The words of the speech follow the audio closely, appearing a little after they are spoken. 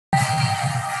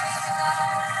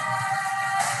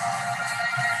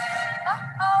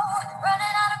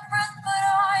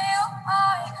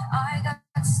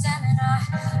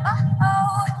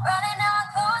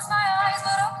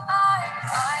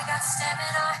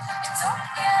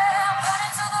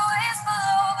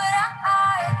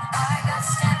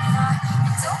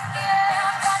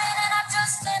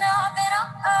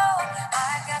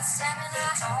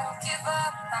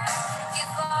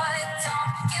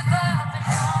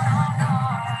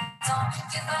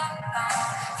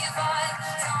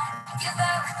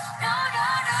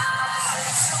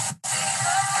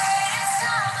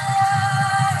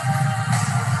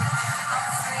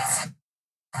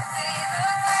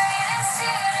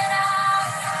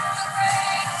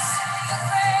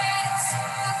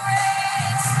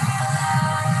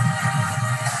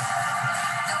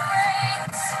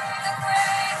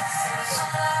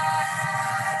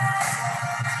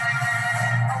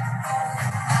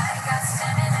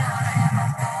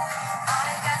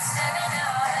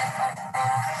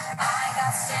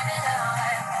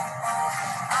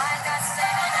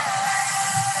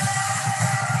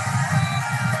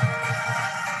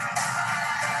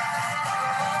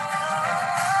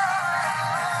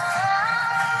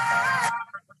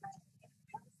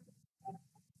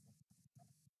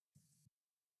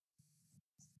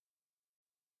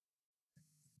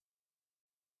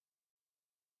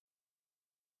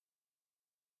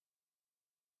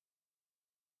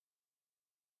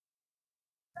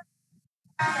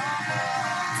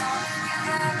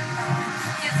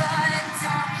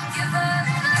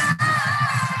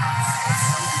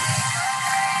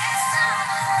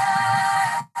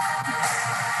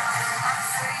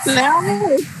Lệ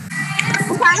ơi,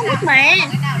 không phải mất mẹ.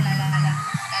 Cái nào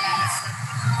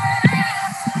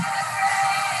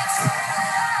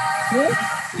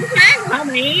Không phải của họ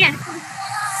mẹ.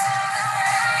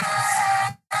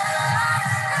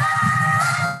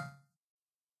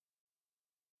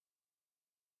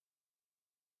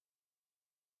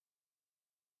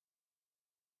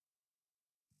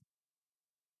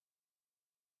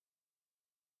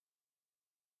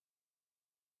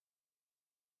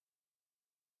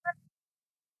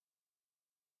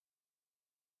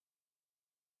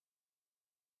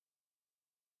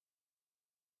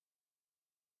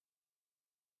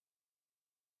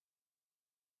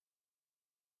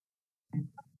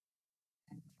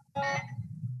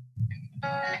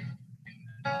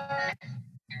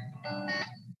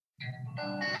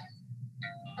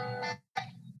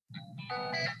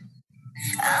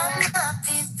 I'm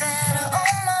happy better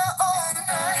on my own.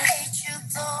 I hate you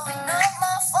blowing up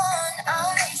my phone.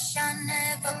 I wish I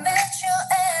never met your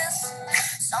ass.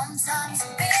 Sometimes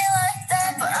it be like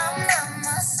that, but I'm not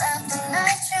myself. The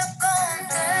night you're gone,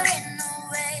 there ain't no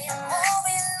way I'm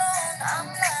moving on. I'm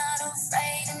not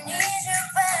afraid to need you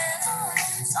back.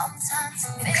 Sometimes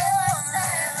it be like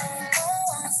that. We go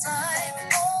on side, we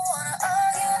don't wanna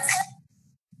argue.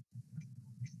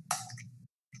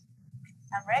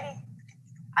 I'm ready.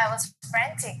 I was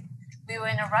frantic. We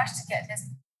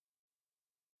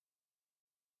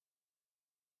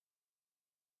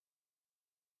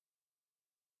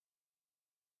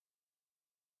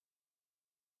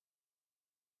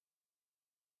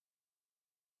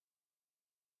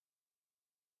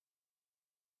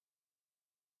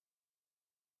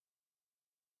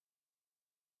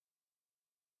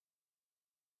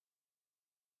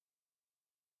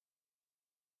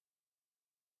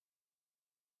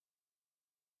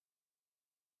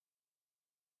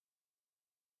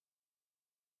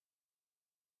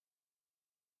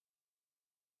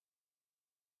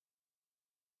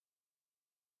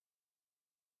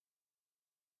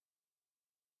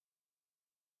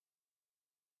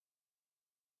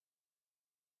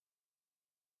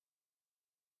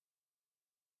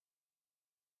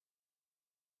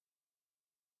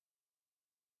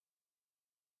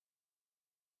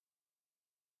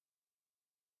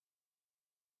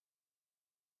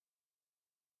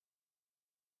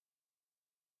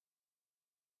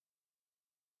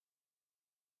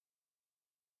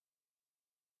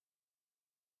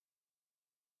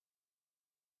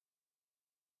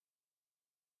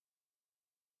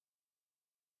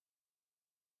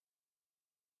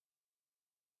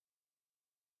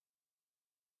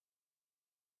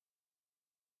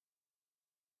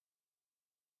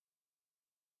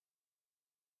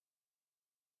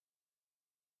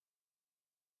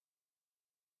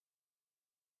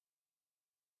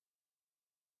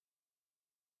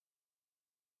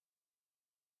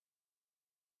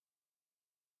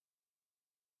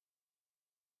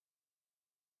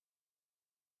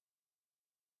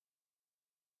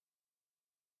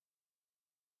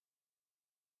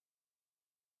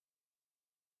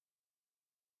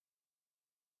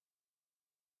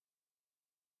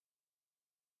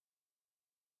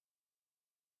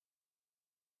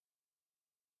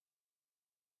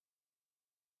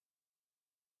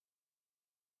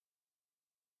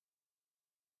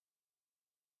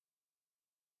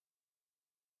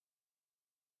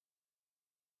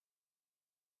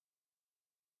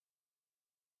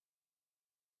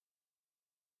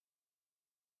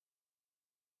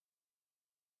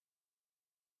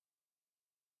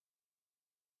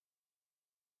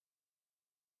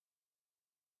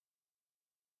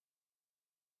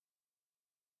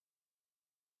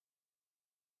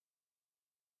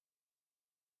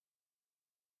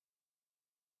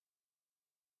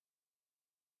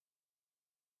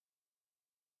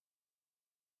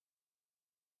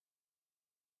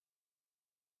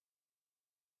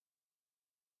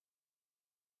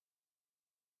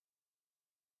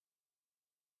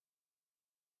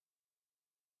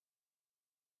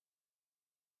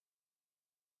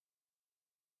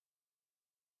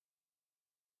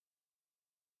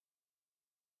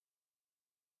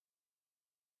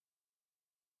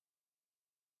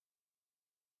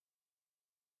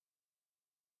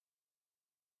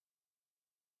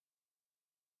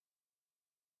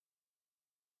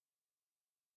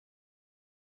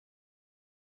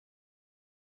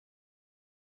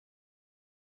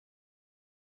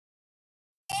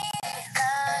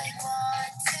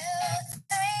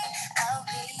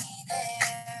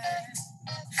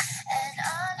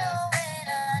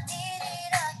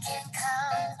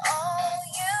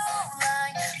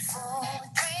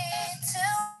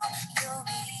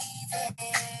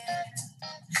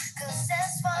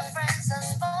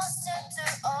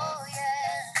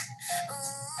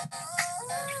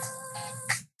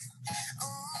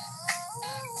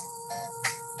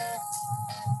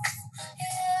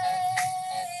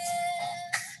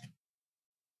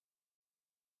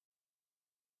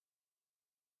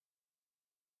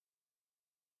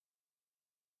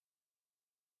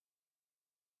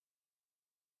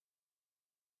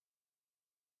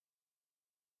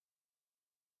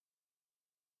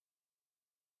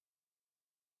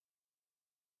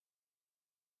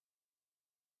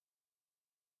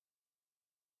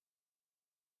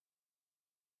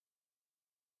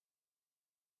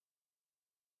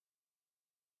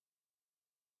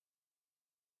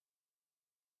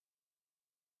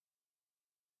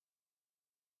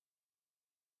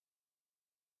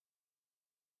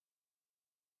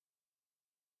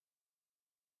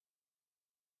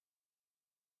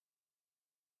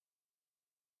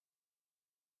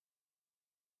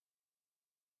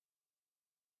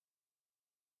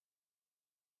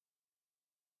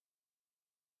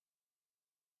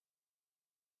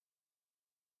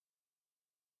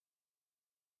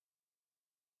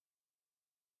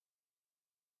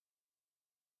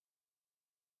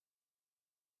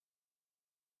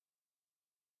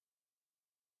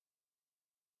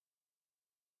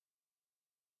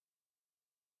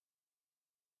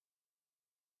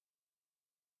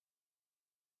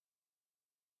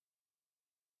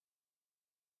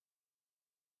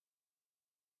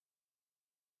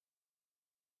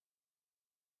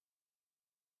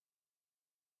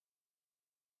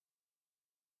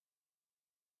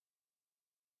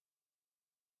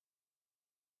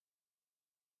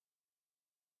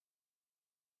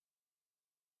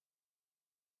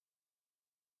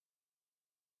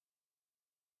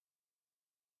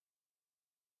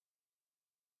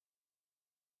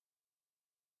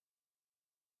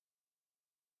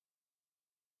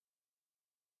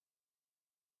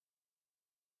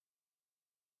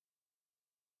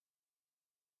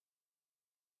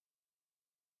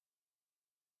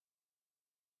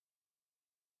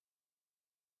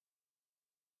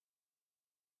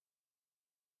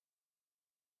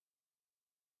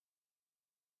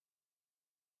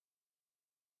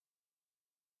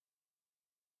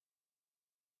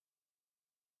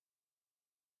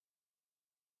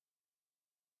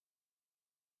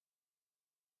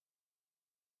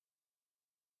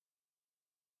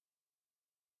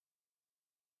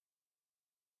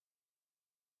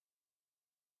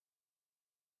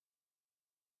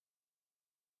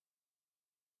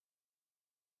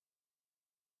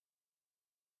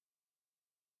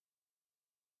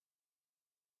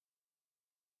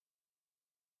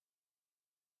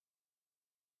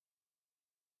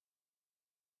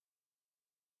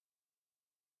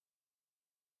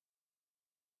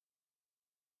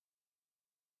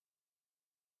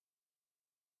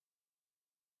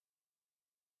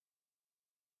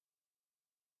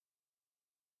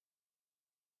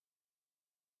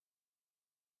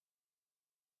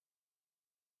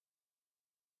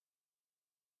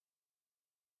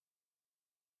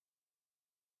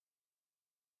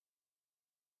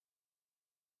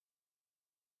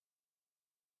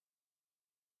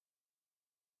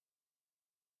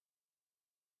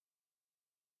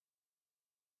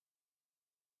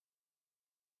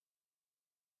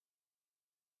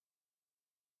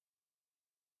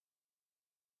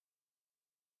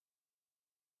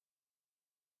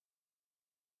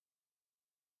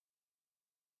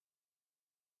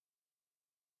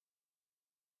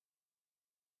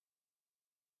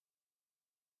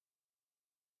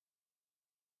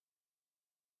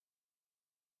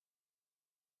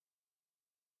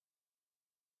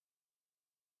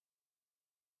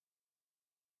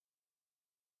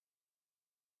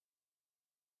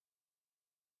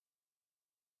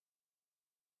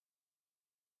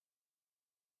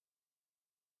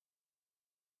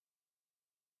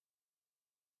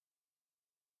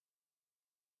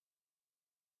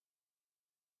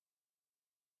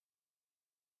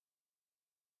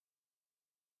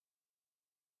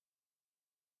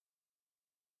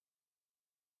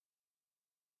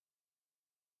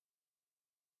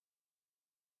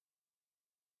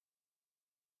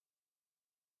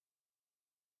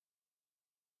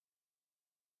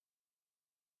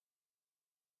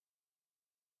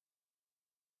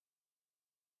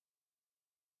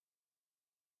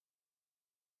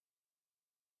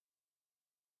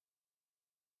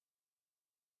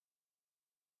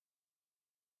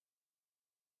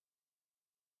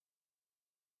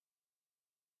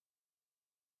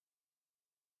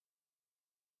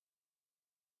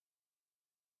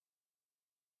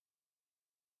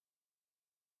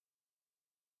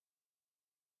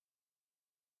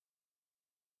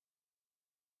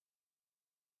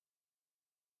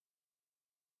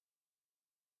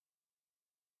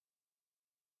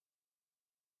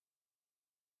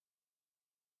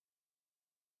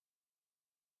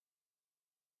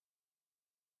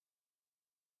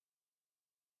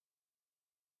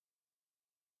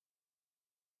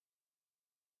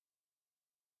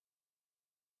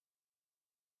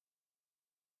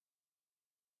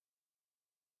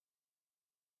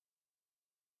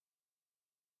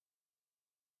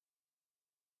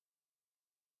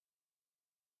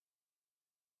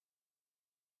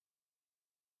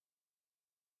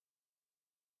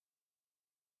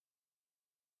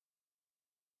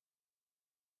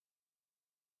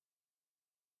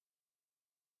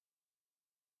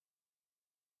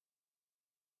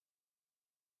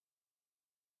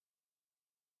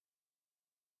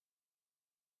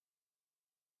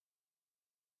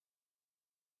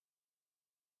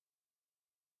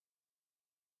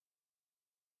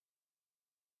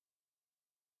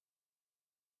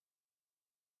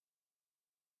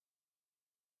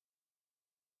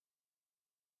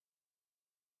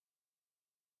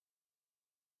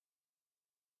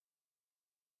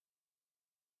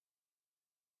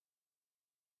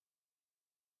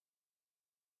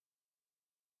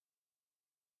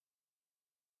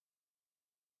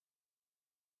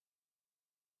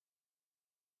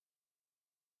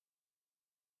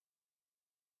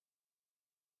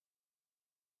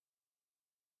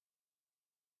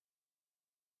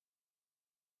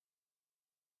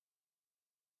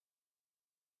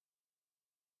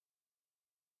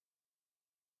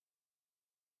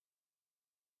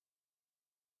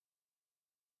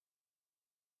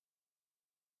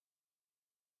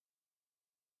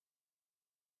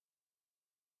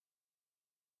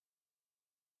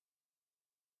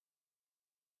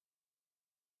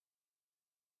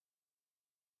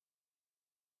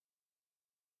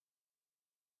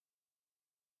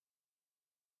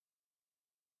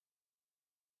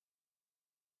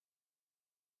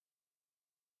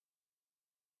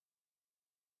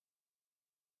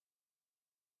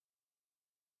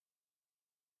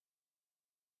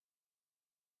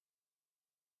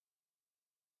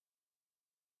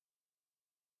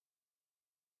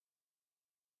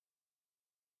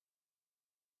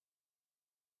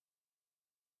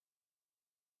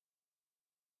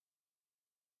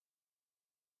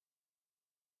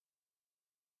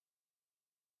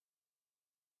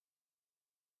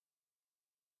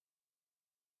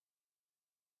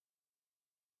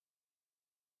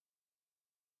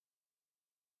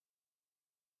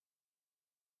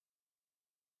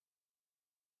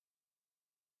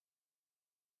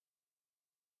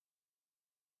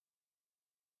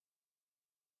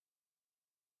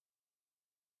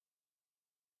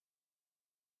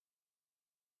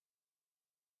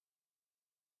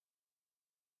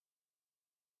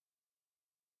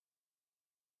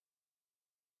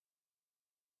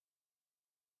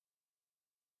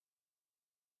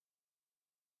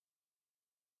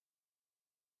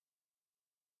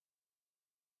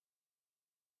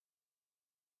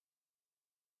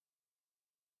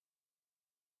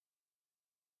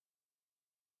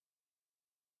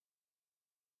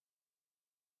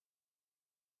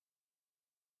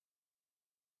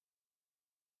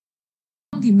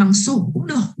không thì bằng sổ cũng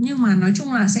được, nhưng mà nói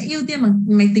chung là sẽ ưu tiên bằng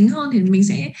máy tính hơn thì mình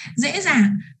sẽ dễ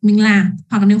dàng mình làm,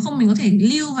 hoặc nếu không mình có thể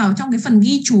lưu vào trong cái phần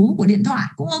ghi chú của điện thoại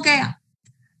cũng ok ạ.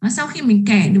 Và sau khi mình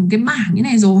kẻ được cái bảng như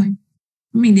này rồi,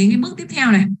 mình đến cái bước tiếp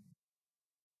theo này.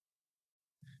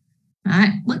 Đấy,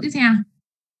 bước tiếp theo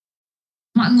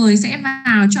mọi người sẽ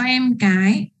vào cho em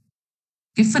cái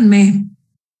phần mềm.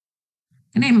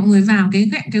 Cái này mọi người vào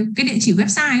cái địa chỉ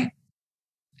website ấy.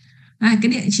 Đây,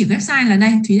 cái địa chỉ website là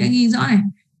đây, Thúy đã ghi rõ này,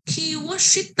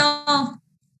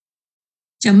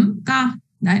 keywordshifter.com.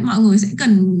 Đấy, mọi người sẽ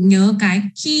cần nhớ cái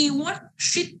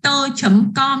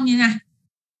keywordshifter.com như này.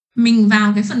 Mình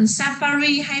vào cái phần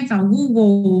Safari hay vào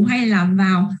Google hay là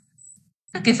vào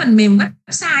các cái phần mềm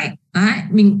website ấy. Đấy,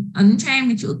 mình ấn cho em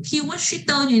cái chữ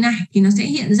keywordshifter như thế này thì nó sẽ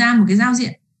hiện ra một cái giao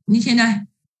diện như trên đây.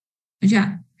 Được chưa?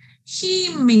 Khi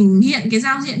mình hiện cái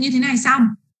giao diện như thế này xong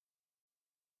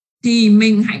thì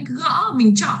mình hãy gõ,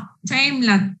 mình chọn cho em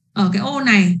là ở cái ô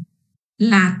này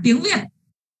là tiếng Việt,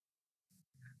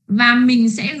 và mình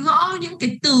sẽ gõ những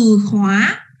cái từ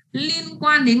khóa liên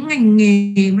quan đến ngành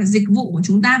nghề và dịch vụ của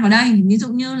chúng ta vào đây. Ví dụ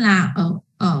như là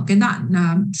ở cái đoạn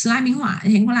slide minh họa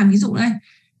thì anh có làm ví dụ đây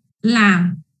là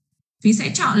Thúy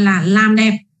sẽ chọn là làm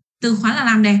đẹp, từ khóa là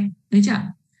làm đẹp, được chưa?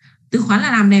 Từ khóa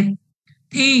là làm đẹp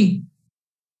thì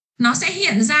nó sẽ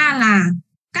hiện ra là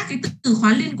các cái từ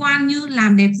khóa liên quan như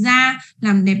làm đẹp da,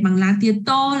 làm đẹp bằng lá tía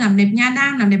tô, làm đẹp nha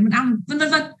đam, làm đẹp mật ong, vân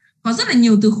vân vân. Có rất là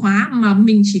nhiều từ khóa mà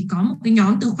mình chỉ có một cái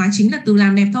nhóm từ khóa chính là từ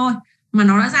làm đẹp thôi mà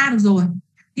nó đã ra được rồi.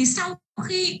 Thì sau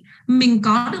khi mình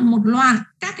có được một loạt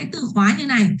các cái từ khóa như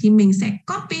này thì mình sẽ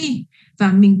copy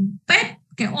và mình paste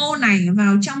cái ô này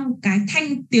vào trong cái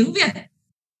thanh tiếng Việt.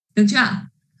 Được chưa?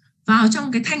 Vào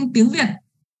trong cái thanh tiếng Việt.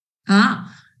 Đó.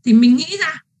 Thì mình nghĩ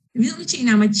ra, ví dụ như chị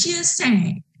nào mà chia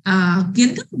sẻ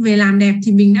kiến thức về làm đẹp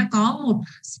thì mình đã có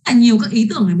rất là nhiều các ý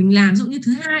tưởng để mình làm. Ví dụ như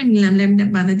thứ hai mình làm đẹp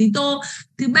bằng lá tí tô,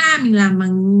 thứ ba mình làm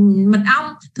bằng mật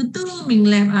ong, thứ tư mình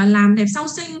làm đẹp sau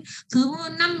sinh, thứ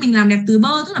năm mình làm đẹp từ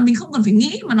bơ. Tức là mình không cần phải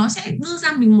nghĩ mà nó sẽ đưa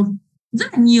ra mình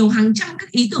rất là nhiều, hàng trăm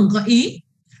các ý tưởng gợi ý.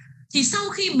 Thì sau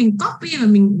khi mình copy và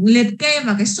mình liệt kê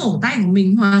vào cái sổ tay của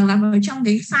mình hoặc là vào trong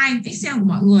cái file Excel của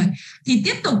mọi người thì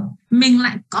tiếp tục mình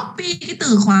lại copy cái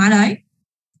từ khóa đấy.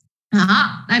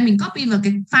 Đó, đây mình copy vào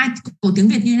cái file của tiếng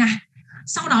Việt như này.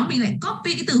 Sau đó mình lại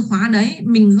copy cái từ khóa đấy,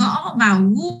 mình gõ vào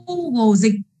Google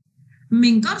dịch.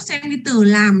 Mình copy xem cái từ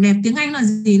làm đẹp tiếng Anh là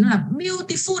gì, nó là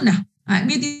beautiful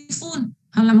beautiful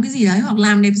hoặc là một cái gì đấy, hoặc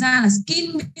làm đẹp da là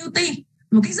skin beauty.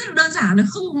 Một cách rất là đơn giản,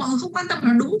 mọi người không quan tâm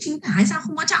là đúng chính tả hay sao,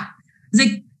 không quan trọng.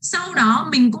 Dịch, sau đó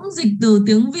mình cũng dịch từ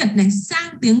tiếng Việt này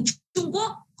sang tiếng Trung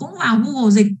Quốc, cũng vào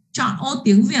Google dịch, chọn ô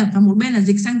tiếng Việt và một bên là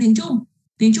dịch sang tiếng Trung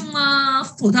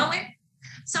phổ thông ấy.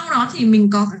 Sau đó thì mình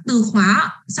có các từ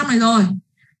khóa xong này rồi.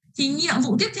 Thì nhiệm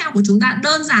vụ tiếp theo của chúng ta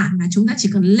đơn giản là chúng ta chỉ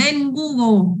cần lên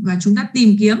Google và chúng ta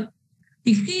tìm kiếm.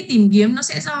 Thì khi tìm kiếm nó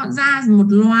sẽ ra một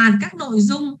loạt các nội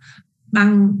dung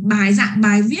bằng dạng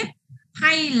bài viết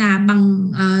hay là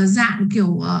bằng dạng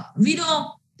kiểu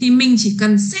video. Thì mình chỉ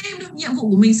cần xem được nhiệm vụ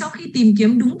của mình. Sau khi tìm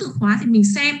kiếm đúng từ khóa thì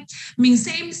mình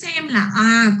xem là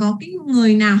có cái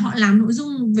người nào họ làm nội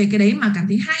dung về cái đấy mà cảm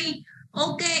thấy hay,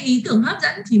 ok, ý tưởng hấp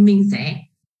dẫn thì mình sẽ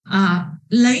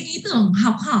lấy ý tưởng,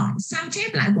 học hỏi, sao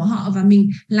chép lại của họ và mình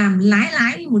làm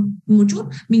lái đi một chút,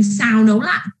 mình xào nấu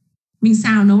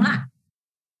lại.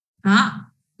 Đó.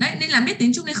 Đấy, nên là biết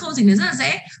tiếng Trung hay không dịch này rất là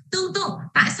dễ. Tương tự,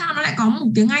 tại sao nó lại có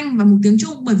một tiếng Anh và một tiếng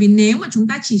Trung? Bởi vì nếu mà chúng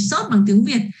ta chỉ search bằng tiếng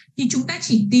Việt thì chúng ta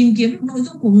chỉ tìm kiếm được nội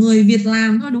dung của người Việt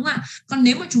làm thôi, đúng không ạ? Còn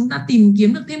nếu mà chúng ta tìm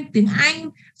kiếm được thêm tiếng Anh,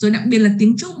 rồi đặc biệt là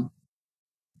tiếng Trung,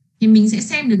 thì mình sẽ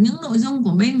xem được những nội dung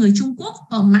của bên người Trung Quốc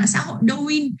ở mạng xã hội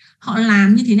Douyin họ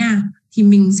làm như thế nào, thì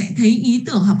mình sẽ thấy ý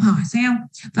tưởng học hỏi theo.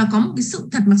 Và có một cái sự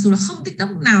thật, mặc dù là không TikTok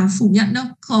nào phủ nhận đâu,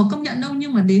 công nhận đâu,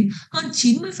 nhưng mà đến hơn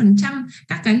 90%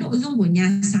 các cái nội dung của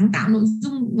nhà sáng tạo nội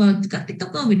dung các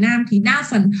TikToker Việt Nam thì đa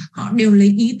phần họ đều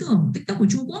lấy ý tưởng TikTok của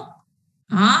Trung Quốc.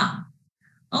 Đó.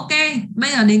 Ok,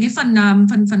 bây giờ đến cái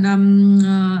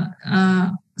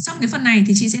xong cái phần này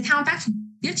thì chị sẽ thao tác trực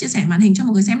tiếp, chia sẻ màn hình cho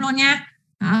mọi người xem luôn nha.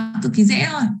 Đó, cực kỳ dễ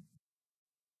thôi.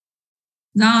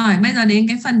 Rồi, bây giờ đến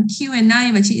cái phần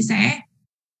Q&A và chị sẽ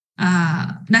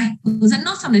đây, hướng dẫn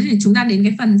nốt, xong đấy thì chúng ta đến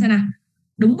cái phần xem nào.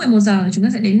 Đúng 11 giờ chúng ta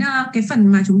sẽ đến cái phần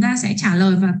mà chúng ta sẽ trả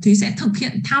lời và Thúy sẽ thực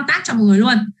hiện thao tác cho mọi người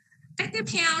luôn. Cách tiếp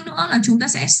theo nữa là chúng ta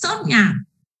sẽ search nhạc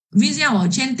video ở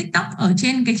trên TikTok, ở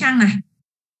trên cái trang này,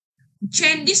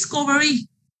 Trend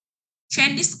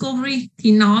Discovery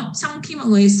thì nó, xong khi mọi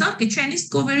người search cái Trend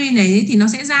Discovery này thì nó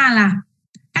sẽ ra là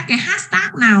các cái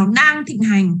hashtag nào đang thịnh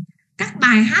hành, các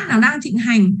bài hát nào đang thịnh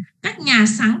hành, các nhà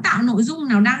sáng tạo nội dung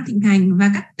nào đang thịnh hành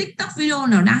và các TikTok video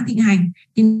nào đang thịnh hành,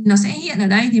 thì nó sẽ hiện ở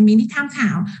đây. Thì mình đi tham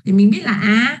khảo để mình biết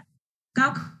là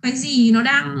có cái gì nó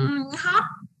đang hot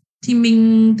thì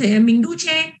mình đu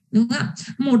trend, đúng không ạ?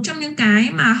 Một trong những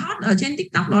cái mà hot ở trên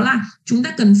TikTok đó là chúng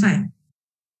ta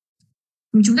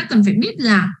cần phải biết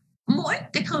là mỗi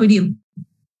cái thời điểm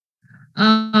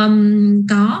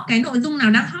có cái nội dung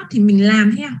nào đang hot thì mình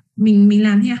làm theo, mình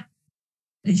làm theo,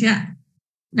 được chưa ạ?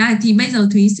 Đây thì bây giờ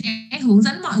Thúy sẽ hướng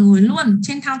dẫn mọi người luôn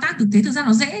trên thao tác thực tế. Thực ra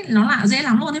nó là dễ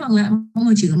lắm luôn đấy mọi người. Mọi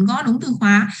người chỉ cần gõ đúng từ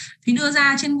khóa Thúy đưa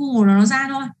ra trên Google là nó ra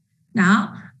thôi.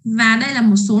 Đó. Và đây là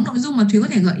một số nội dung mà Thúy có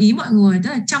thể gợi ý mọi người, tức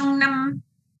là trong năm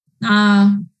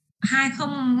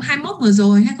 2021 vừa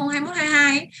rồi, 2021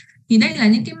 22 ấy, thì đây là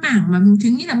những cái mảng mà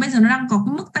Thúy nghĩ là bây giờ nó đang có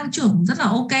cái mức tăng trưởng rất là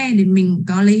ok để mình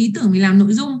có lấy ý tưởng mình làm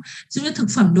nội dung. Ví dụ như thực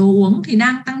phẩm đồ uống thì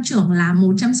đang tăng trưởng là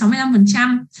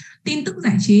 165%, tin tức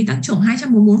giải trí tăng trưởng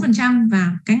 244%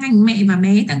 và cái ngành mẹ và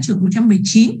bé tăng trưởng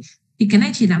 179. Thì cái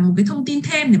này chỉ là một cái thông tin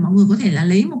thêm để mọi người có thể là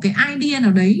lấy một cái idea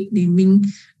nào đấy để mình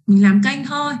làm kênh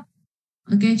thôi.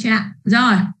 Ok chưa ạ?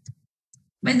 Rồi.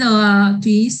 Bây giờ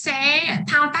Thúy sẽ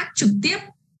thao tác trực tiếp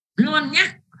luôn nhé.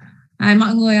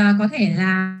 Mọi người có thể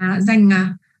là dành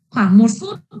khoảng 1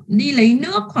 phút đi lấy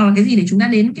nước hoặc là cái gì để chúng ta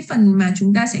đến cái phần mà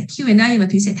chúng ta sẽ Q&A và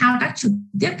Thúy sẽ thao tác trực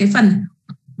tiếp cái phần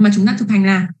mà chúng ta thực hành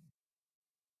làm.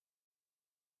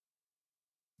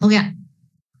 Ok ạ.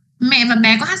 Mẹ và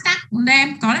bé có hashtag đây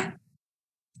em có đấy.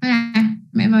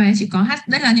 Mẹ và bé chỉ có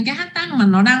đây là những cái hashtag mà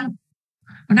nó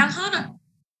đang hot rồi.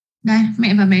 Đây,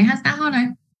 mẹ và bé hashtag hot đây.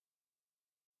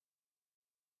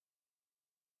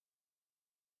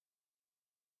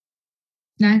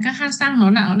 Đấy, các hashtag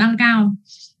nó đang cao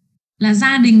là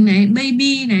gia đình này,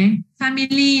 baby này,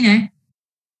 family này.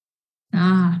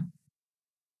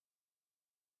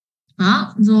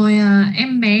 Đó, rồi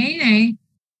em bé này.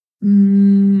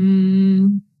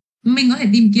 Mình có thể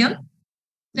tìm kiếm.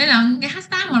 Đây là cái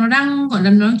hashtag mà nó đang gọi là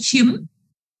nó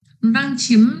đang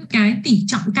chiếm cái tỷ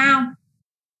trọng cao,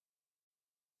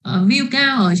 view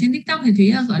cao ở trên TikTok thì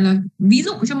Thúy là gọi là ví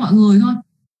dụ cho mọi người thôi.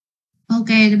 Ok,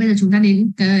 thì bây giờ chúng ta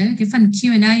đến cái phần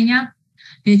Q&A nhá.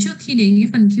 Thì trước khi đến cái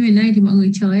phần Q&A thì mọi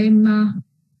người chờ em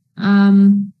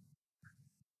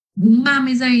đúng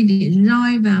 30 giây để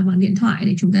join vào bằng điện thoại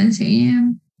để chúng ta sẽ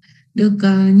được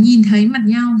nhìn thấy mặt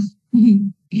nhau.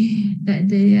 Đợi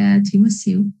Thúy một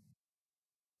xíu.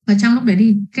 Và trong lúc đấy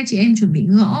thì các chị em chuẩn bị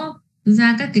gõ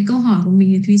ra các cái câu hỏi của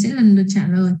mình thì Thúy sẽ lần lượt trả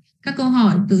lời các câu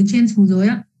hỏi từ trên xuống dưới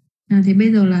á. Thế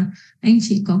bây giờ là anh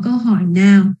chị có câu hỏi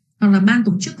nào hoặc là ban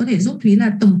tổ chức có thể giúp Thúy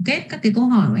là tổng kết các cái câu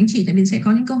hỏi của anh chị, tại vì sẽ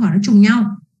có những câu hỏi nó trùng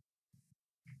nhau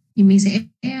thì mình sẽ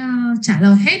trả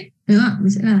lời hết, đúng không ạ?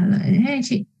 Mình sẽ là hết anh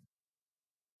chị.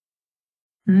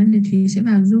 Đấy, để Thúy sẽ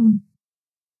vào Zoom.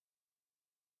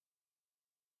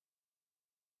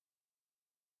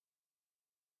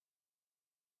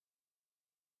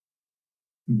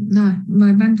 Rồi,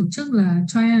 mời ban tổ chức là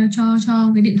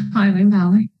cho cái điện thoại của em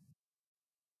vào ấy.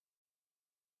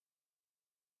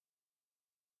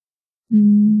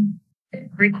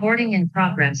 Recording in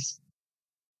progress.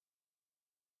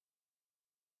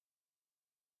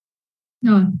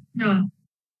 Rồi.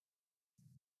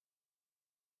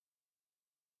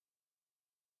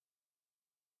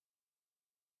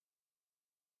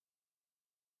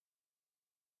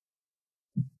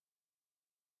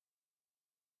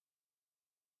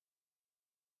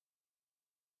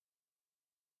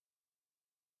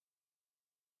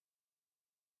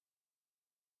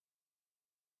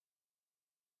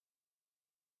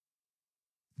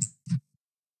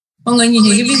 Mọi người nhìn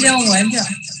thấy cái video của em chưa?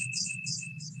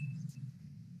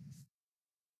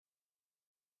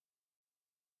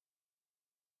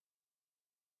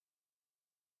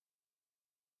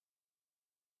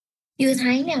 Chưa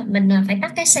thấy nè, mình phải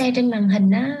tắt cái xe trên màn hình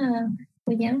đó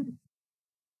cô giáo.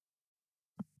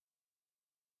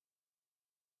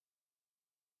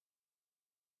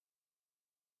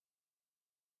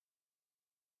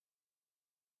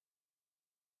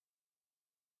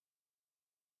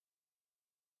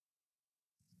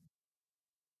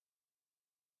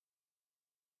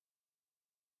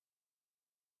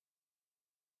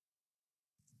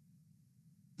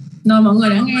 Rồi mọi người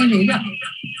đã nghe thấy chưa?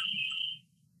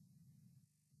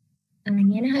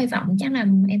 Nghe nó hơi vọng, chắc là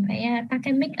em phải tắt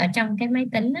cái mic ở trong cái máy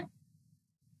tính đó.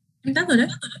 Em tắt rồi đấy.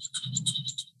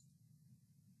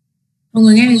 Mọi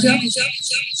người nghe thấy chưa?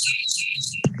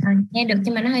 Nghe được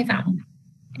nhưng mà nó hơi vọng.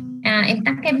 Em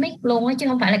tắt cái mic luôn á chứ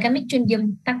không phải là cái mic trên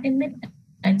Zoom, tắt cái mic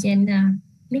ở trên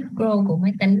micro của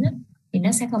máy tính đó, thì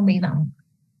nó sẽ không bị vọng.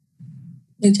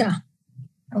 Được chưa?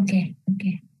 Ok.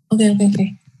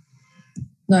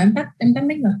 Rồi em tắt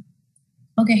mic rồi.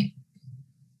 Ok.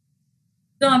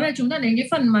 Rồi bây giờ chúng ta đến cái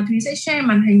phần mà Thúy sẽ share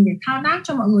màn hình để thao tác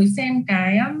cho mọi người xem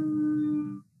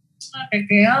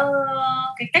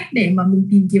cái cách để mà mình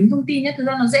tìm kiếm thông tin nhé. Thực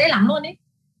ra nó dễ lắm luôn ấy.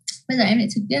 Bây giờ em sẽ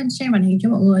trực tiếp share màn hình cho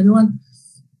mọi người luôn.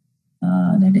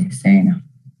 Đây để share nào.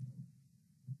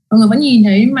 Mọi người vẫn nhìn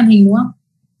thấy màn hình đúng không?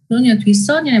 Giống như Thúy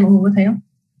search như này, mọi người có thấy không?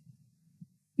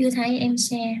 Chưa thấy, em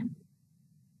share.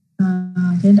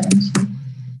 Thế là em share.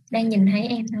 Đang nhìn thấy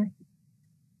em thôi.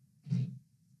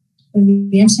 Bởi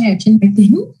vì em share ở trên máy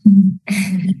tính.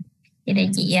 Vậy để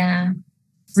chị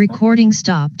Recording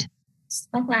stopped.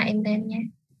 spotlight em lên nha.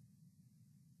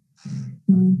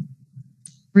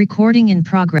 Recording in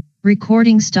progress.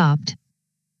 Recording stopped.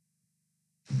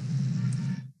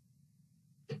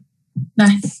 Đây,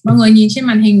 mọi người nhìn trên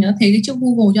màn hình nó thấy cái chữ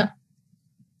Google chưa?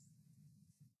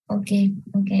 Ok,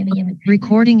 bây giờ mình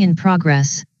Recording in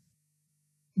progress.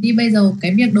 Đi bây giờ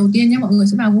cái việc đầu tiên nhé, mọi người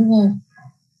sẽ vào Google.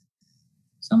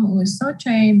 Xong mọi người search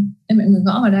cho em. Đây, mọi người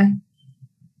gõ vào đây.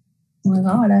 Mọi người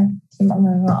gõ vào đây. Thì mọi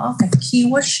người gõ cái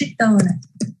keyword shifter này.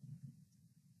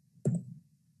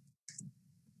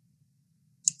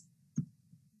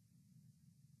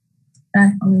 Đây,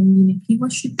 mọi người nhìn cái keyword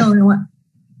shifter đúng không ạ?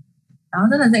 Đó,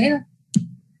 rất là dễ thôi.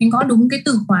 Mình gõ đúng cái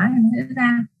từ khóa này nó sẽ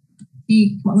ra.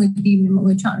 Thì mọi người tìm, mọi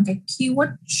người chọn cái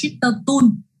keyword shifter tool.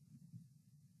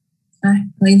 Đây,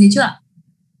 mọi người thấy chưa ạ?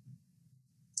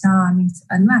 Rồi, mình sẽ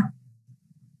ấn vào.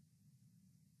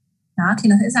 Đó, thì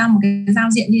nó sẽ ra một cái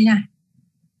giao diện như thế này.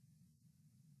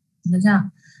 Được chưa?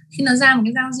 Khi nó ra một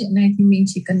cái giao diện này thì mình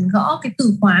chỉ cần gõ cái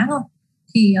từ khóa thôi.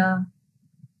 Thì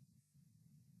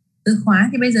từ khóa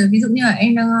thì bây giờ ví dụ như là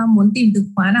em đang muốn tìm từ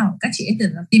khóa nào, các chị ấy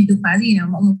tưởng tìm từ khóa gì nào,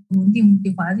 mọi người muốn tìm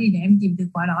từ khóa gì để em tìm từ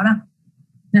khóa đó nào.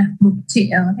 Nè, một chị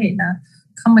có thể là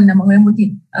comment là mọi người muốn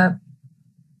tìm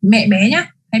mẹ bé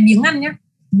nhá, hay biếng ăn nhá.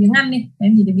 Biếng ăn đi,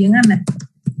 em nhìn thấy biếng ăn này.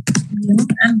 Biếng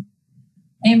ăn.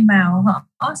 Em vào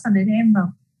gõ, sau đấy thì em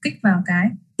vào kích vào cái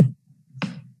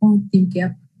tìm kiếm.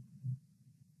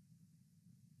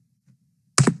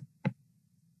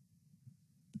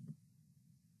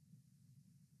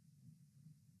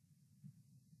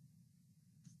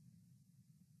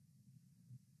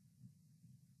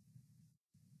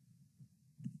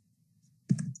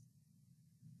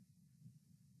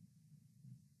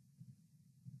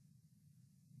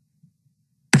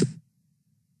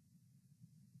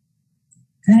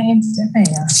 Em sẽ phải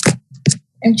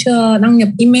em chưa đăng nhập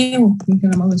email, bình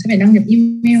thường là mọi người sẽ phải đăng nhập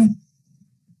email.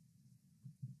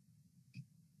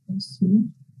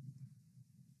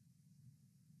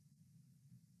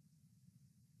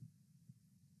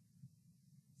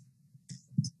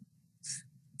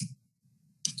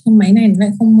 Cái máy này lại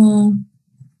không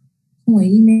có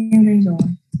email đây rồi.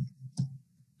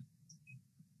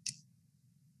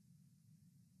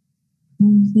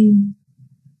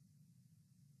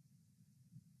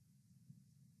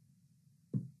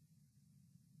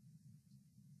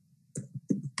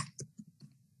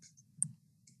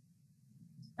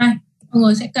 Mọi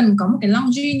người sẽ cần có một cái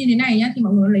login như thế này nhá, thì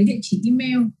mọi người lấy địa chỉ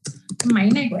email. Cái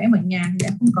máy này của em ở nhà thì đã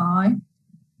không có ấy.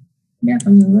 Biết là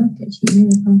có nhớ địa chỉ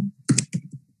email không?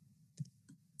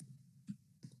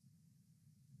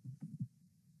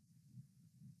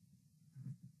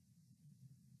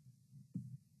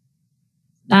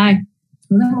 Đây,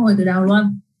 hướng dẫn mọi người từ đầu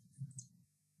luôn.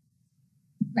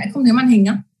 Lại không thấy màn hình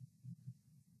nhá.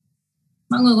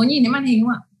 Mọi người có nhìn thấy màn hình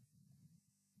không ạ?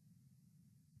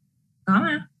 Có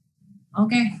mà. Ok.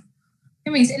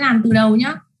 Thế mình sẽ làm từ đầu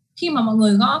nhá. Khi mà mọi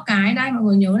người gõ cái đây, mọi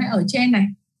người nhớ này, ở trên này.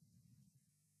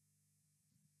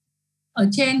 Ở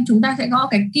trên chúng ta sẽ gõ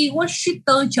cái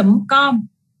keywordshifter.com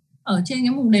ở trên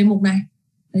cái mục đề mục này.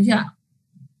 Thấy chưa ạ?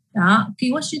 Đó,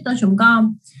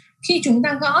 keywordshifter.com. Khi chúng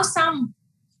ta gõ xong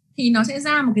thì nó sẽ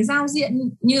ra một cái giao diện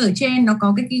như ở trên, nó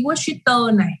có cái keyword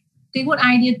shifter này,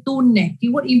 keyword idea tool này,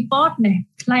 keyword import này,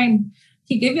 plan.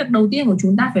 Thì cái việc đầu tiên của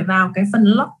chúng ta phải vào cái phần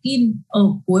login ở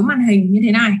cuối màn hình như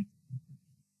thế này.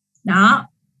 Đó.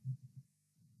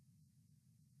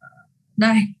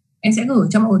 Đây, em sẽ gửi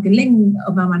cho mọi người cái link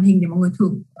ở vào màn hình để mọi người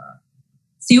thử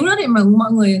xíu nữa để mà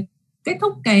mọi người kết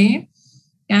thúc cái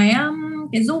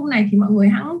Zoom này thì mọi người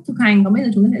hãy thực hành. Còn bây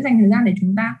giờ chúng ta sẽ dành thời gian để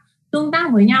chúng ta tương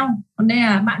tác với nhau. Còn đây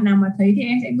là bạn nào mà thấy thì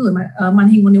em sẽ gửi màn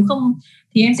hình, còn nếu không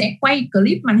thì em sẽ quay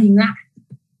clip màn hình lại.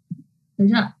 Được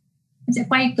chưa? Em sẽ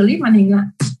quay clip màn hình lại.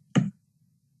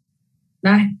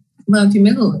 Đây, giờ thì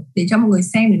mới gửi để cho mọi người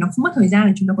xem để nó không mất thời gian,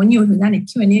 để chúng ta có nhiều thời gian để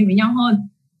Q&A với nhau hơn.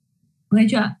 Ok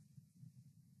chưa?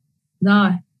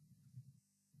 Rồi.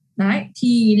 Đấy,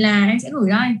 thì là em sẽ gửi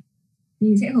đây.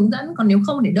 Thì sẽ hướng dẫn, còn nếu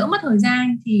không để đỡ mất thời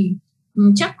gian thì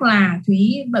chắc là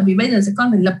Thúy, bởi vì bây giờ sẽ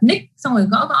con phải lập nick xong rồi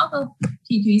gõ cơ,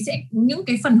 thì Thúy sẽ những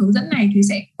cái phần hướng dẫn này Thúy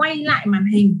sẽ quay lại màn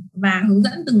hình và hướng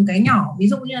dẫn từng cái nhỏ. Ví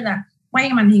dụ như là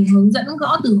quay màn hình hướng dẫn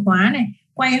gõ từ khóa này,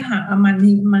 quay màn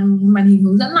hình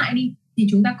hướng dẫn lại đi, thì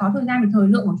chúng ta có thời gian và thời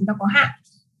lượng của chúng ta có hạn,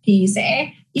 thì sẽ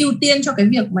ưu tiên cho cái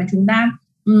việc mà chúng ta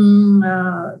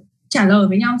trả lời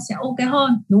với nhau sẽ ok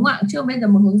hơn, đúng không ạ? Chứ bây giờ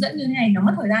một hướng dẫn như thế này nó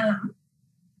mất thời gian lắm.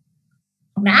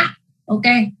 Đã, ok,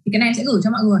 thì cái này sẽ gửi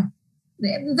cho mọi người.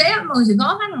 Dễ mọi người chỉ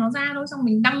gõ phát là nó ra thôi, xong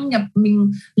mình đăng nhập,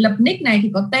 mình lập nick này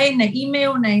thì có tên này, email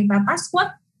này và password,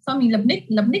 xong mình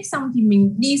lập nick xong thì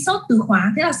mình đi search từ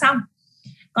khóa, thế là xong.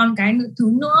 Còn cái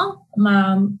thứ nữa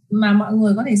mà mọi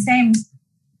người có thể xem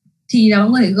thì là mọi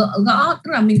người gõ,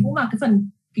 tức là mình cũng vào cái phần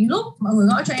kính lúp, mọi người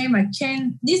gõ cho em là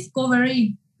Trend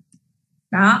Discovery.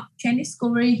 Đó, Trend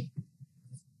Discovery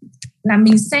là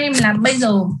mình xem là bây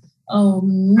giờ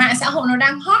mạng xã hội nó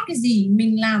đang hot cái gì,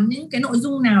 mình làm những cái nội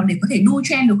dung nào để có thể đu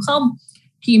trend được không,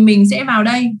 thì mình sẽ vào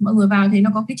đây. Mọi người vào thấy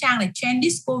nó có cái trang này Trend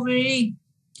Discovery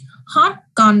Hot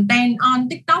Content on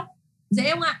TikTok, dễ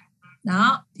không ạ?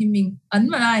 Đó, thì mình ấn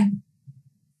vào đây.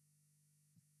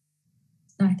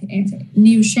 Rồi, thì em sẽ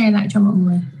new share lại cho mọi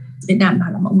người để đảm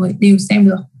bảo là mọi người đều xem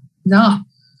được. Rồi,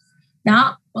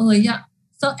 đó, mọi người nhá.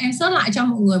 Em search lại cho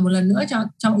mọi người một lần nữa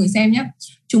cho mọi người xem nhé.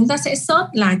 Chúng ta sẽ search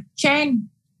là Trend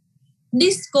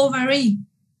Discovery,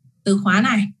 từ khóa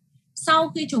này. Sau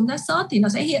khi chúng ta search thì nó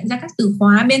sẽ hiện ra các từ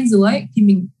khóa bên dưới, thì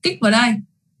mình kích vào đây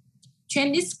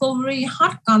Trend Discovery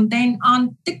Hot Content on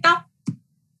TikTok,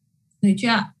 được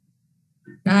chưa?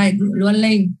 Đây, gửi luôn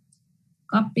link,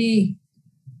 copy,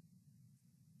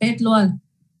 paste luôn.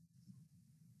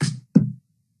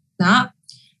 Đó,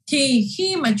 thì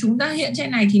khi mà chúng ta hiện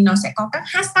trên này thì nó sẽ có các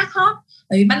hashtag hot.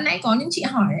 Bởi vì ban nãy có những chị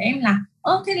hỏi em là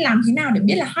thế làm thế nào để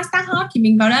biết là hashtag hot, thì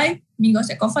mình vào đây, mình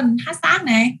sẽ có phần hashtag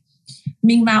này,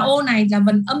 mình vào ô này là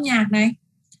phần âm nhạc này,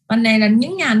 phần này là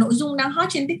những nhà nội dung đang hot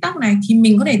trên TikTok này, thì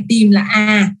mình có thể tìm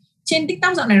là trên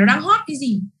TikTok dạo này nó đang hot cái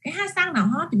gì, cái hashtag nào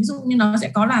hot, thì ví dụ như nó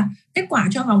sẽ có là kết quả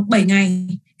cho vòng 7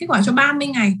 ngày, kết quả cho 30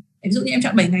 ngày. Ví dụ như em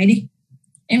chọn 7 ngày đi,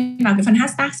 em vào cái phần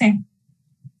hashtag xem.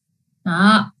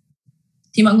 Đó,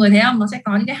 thì mọi người thấy không, nó sẽ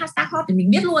có những cái hashtag hot để mình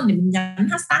biết luôn, để mình nhắn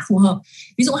hashtag phù hợp.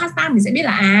 Ví dụ hashtag mình sẽ biết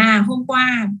là hôm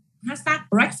qua hashtag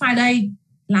Black Friday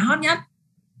là hot nhất.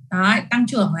 Đấy, tăng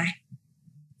trưởng này,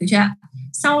 được chưa?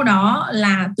 Sau đó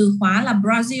là từ khóa là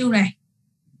Brazil này.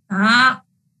 Đó,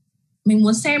 mình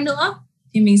muốn xem nữa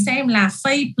thì mình xem là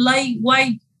Fair Play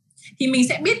Way, thì mình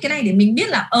sẽ biết cái này để mình biết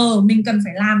là mình cần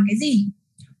phải làm cái gì.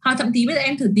 Hoặc thậm chí bây giờ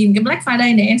em thử tìm cái Black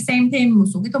Friday này, em xem thêm một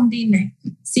số cái thông tin này,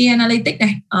 Analytics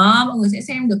này. Đó, mọi người sẽ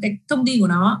xem được cái thông tin của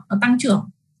nó tăng trưởng.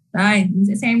 Đây, mình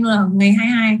sẽ xem là ngày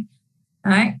 22.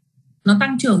 Đấy, nó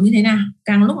tăng trưởng như thế nào,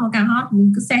 càng lúc nó càng hot,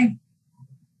 mình cứ xem.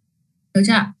 Được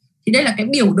chưa? Thì đây là cái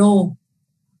biểu đồ,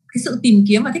 cái sự tìm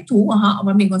kiếm và thích thú của họ,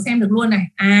 và mình còn xem được luôn này.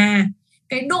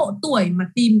 Cái độ tuổi mà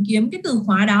tìm kiếm cái từ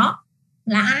khóa đó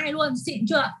là ai luôn, xịn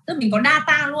chưa? Tức mình có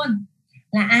data luôn.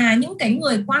 Là những cái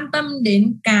người quan tâm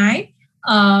đến cái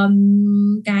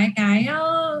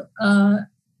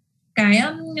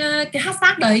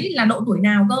hashtag đấy là độ tuổi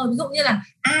nào cơ. Ví dụ như là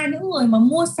những người mà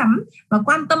mua sắm và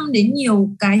quan tâm đến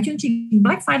nhiều cái chương trình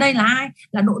Black Friday là ai,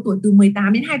 là độ tuổi từ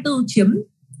 18 đến 24 chiếm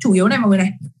chủ yếu này mọi người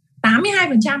này,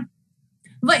 82%.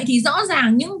 Vậy thì rõ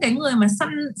ràng những cái người mà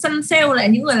săn sale lại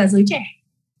những người là giới trẻ.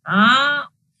 Đó,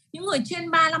 những người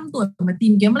trên 35 tuổi mà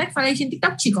tìm kiếm Black Friday trên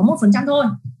TikTok chỉ có 1% thôi.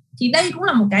 Thì đây cũng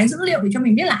là một cái dữ liệu để cho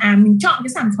mình biết là mình chọn cái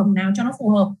sản phẩm nào cho nó phù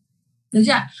hợp. Được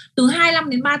chưa? Từ 25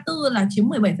 đến 34 là chiếm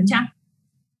 17%.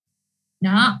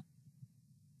 Đó.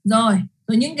 Rồi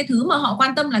những cái thứ mà họ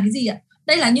quan tâm là cái gì ạ?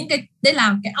 Đây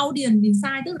là cái audience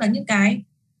insight, tức là những cái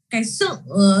sự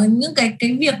những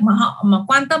cái việc mà họ mà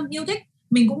quan tâm yêu thích.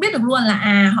 Mình cũng biết được luôn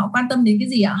là họ quan tâm đến cái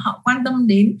gì ạ? Họ quan tâm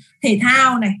đến thể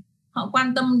thao này, họ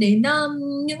quan tâm đến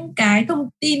những cái thông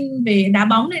tin về đá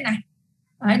bóng này này.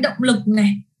 Đấy, động lực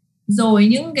này, rồi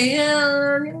những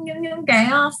cái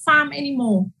farm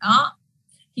animal. Đó,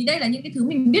 thì đây là những cái thứ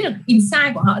mình biết được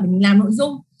insight của họ để mình làm nội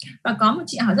dung. Và có một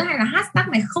chị hỏi rất hay là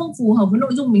hashtag này không phù hợp với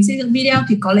nội dung mình xây dựng video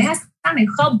thì có lấy hashtag này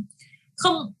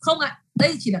không ạ.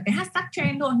 Đây chỉ là cái hashtag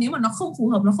trend thôi. Nếu mà nó không phù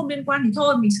hợp, nó không liên quan thì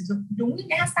thôi, mình sử dụng đúng những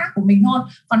cái hashtag của mình thôi.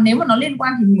 Còn nếu mà nó liên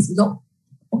quan thì mình sử dụng.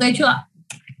 Ok chưa?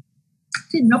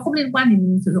 Thì nó không liên quan thì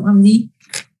mình sử dụng làm gì?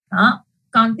 Đó.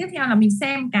 Còn tiếp theo là mình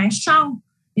xem cái song.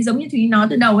 Thì giống như Thúy nói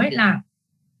từ đầu ấy là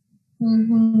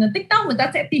TikTok người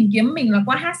ta sẽ tìm kiếm mình là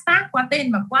qua hashtag, qua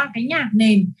tên và qua cái nhạc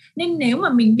nền. Nên nếu mà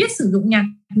mình biết sử dụng nhạc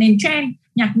nền trend,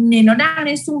 nhạc nền nó đang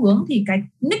lên xu hướng thì cái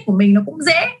nick của mình nó cũng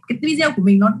dễ, cái video của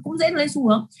mình nó cũng dễ lên xu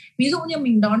hướng. Ví dụ như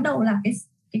mình đón đầu là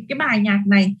cái bài nhạc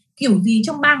này kiểu gì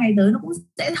trong 3 ngày tới nó cũng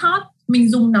sẽ hot, mình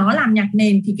dùng nó làm nhạc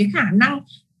nền thì cái khả năng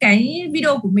cái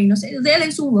video của mình nó sẽ dễ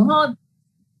lên xu hướng hơn.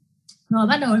 Rồi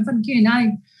bắt đầu đến phần Q&A.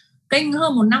 Kênh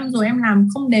hơn 1 năm rồi em làm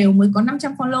không đều mới có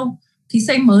 500 follow thì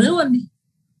xây mới luôn đi.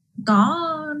 Có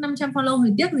 500 follow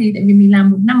thì tiếc gì, tại vì mình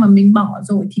làm 1 năm mà mình bỏ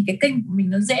rồi thì cái kênh của mình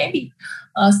nó dễ bị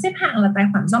xếp hạng là tài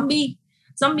khoản zombie.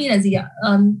 Zombie là gì ạ?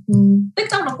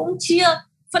 TikTok nó cũng chia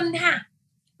phân hạng,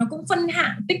 nó cũng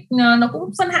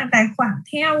phân hạng tài khoản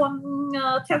theo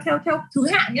thứ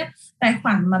hạng nhé. Tài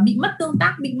khoản mà bị mất tương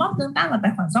tác, bị bóp tương tác là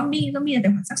tài khoản zombie. Zombie là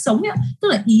tài khoản xác sống nhé, tức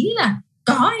là ý là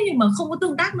có nhưng mà không có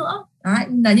tương tác nữa. Đấy,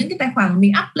 là những cái tài khoản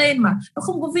mình up lên mà nó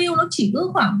không có view, nó chỉ cứ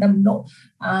khoảng tầm độ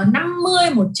 50,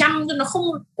 100, nó không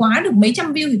quá được mấy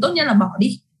trăm view thì tốt nhất là bỏ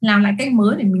đi, làm lại kênh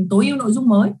mới để mình tối ưu nội dung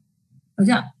mới, được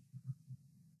chưa?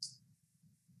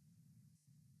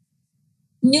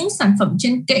 Những sản phẩm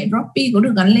trên kệ Droppy có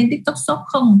được gắn lên TikTok Shop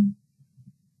không?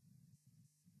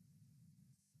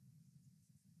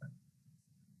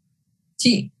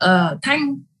 Chị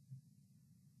Thanh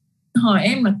hỏi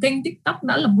em là kênh TikTok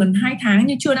đã lập gần 2 tháng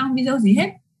nhưng chưa đăng video gì hết.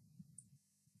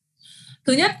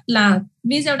 Thứ nhất là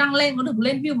video đăng lên có được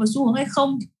lên view và xu hướng hay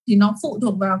không thì nó phụ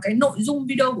thuộc vào cái nội dung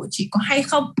video của chị có hay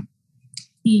không.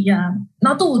 Thì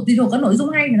nó tùy thuộc cái nội dung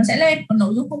hay thì nó sẽ lên, còn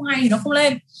nội dung không hay thì nó không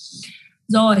lên.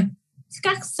 Rồi,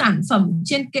 các sản phẩm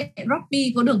trên kệ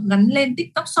Droppy có được gắn lên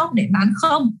TikTok Shop để bán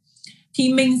không?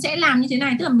 Thì mình sẽ làm như thế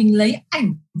này, tức là mình lấy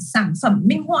ảnh sản phẩm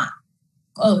minh họa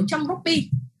ở trong Droppy,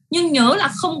 nhưng nhớ là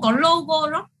không có logo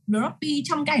Droppy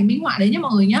trong cái ảnh minh họa đấy nhé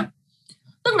mọi người nhé.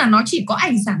 Tức là nó chỉ có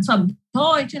ảnh sản phẩm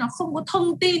thôi, chứ nó không có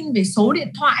thông tin về số điện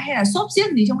thoại hay là shop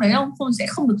xiếc gì trong đấy đâu, sẽ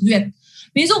không được duyệt.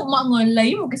 Ví dụ mọi người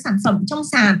lấy một cái sản phẩm trong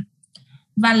sàn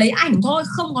và lấy ảnh thôi,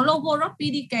 không có logo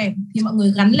Droppy đi kèm thì mọi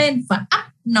người gắn lên và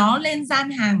up nó lên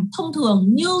gian hàng thông thường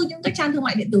như những cái trang thương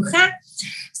mại điện tử khác.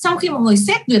 Sau khi mọi người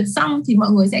xét duyệt xong thì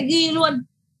mọi người sẽ ghi luôn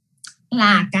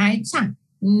là cái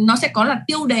nó sẽ có là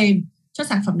tiêu đề cho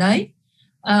sản phẩm đấy,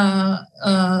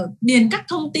 điền các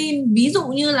thông tin ví dụ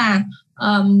như là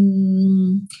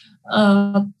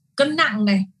cân nặng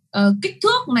này, kích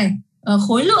thước này,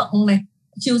 khối lượng này,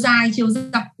 chiều dài chiều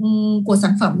dọc của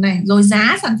sản phẩm này, rồi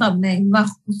giá sản phẩm này và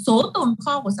số tồn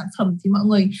kho của sản phẩm thì mọi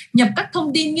người nhập các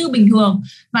thông tin như bình thường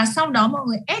và sau đó mọi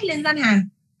người add lên gian hàng.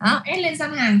 Add lên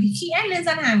gian hàng thì khi add lên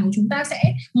gian hàng của chúng ta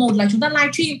sẽ, một là chúng ta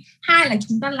livestream, hai là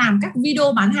chúng ta làm các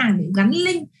video bán hàng để gắn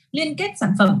link liên kết sản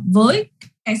phẩm với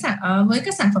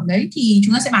các sản phẩm đấy thì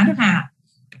chúng ta sẽ bán được hàng.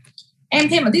 Em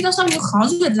thêm vào TikTok Shop nhưng khó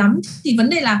duyệt lắm, thì vấn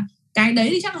đề là cái đấy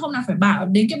thì chắc là hôm nào phải bảo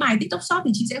đến cái bài TikTok Shop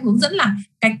thì chị sẽ hướng dẫn là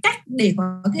cái cách để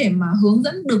có thể mà hướng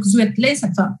dẫn được duyệt lên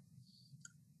sản phẩm.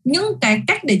 Những cái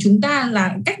cách để chúng ta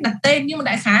là cách đặt tên, nhưng mà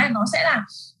đại khái là nó sẽ là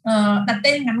đặt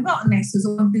tên ngắn gọn này, sử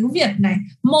dụng tiếng Việt này,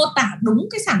 mô tả đúng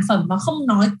cái sản phẩm và không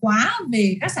nói quá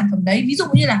về các sản phẩm đấy. Ví dụ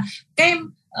như là kem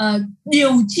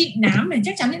điều trị nám này,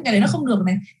 chắc chắn những cái đấy nó không được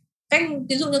này.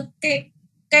 Ví dụ như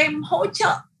kem hỗ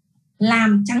trợ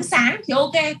làm trắng sáng thì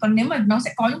ok, còn nếu mà nó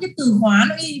sẽ có những cái từ khóa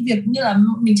nó y việc như là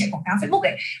mình chạy quảng cáo Facebook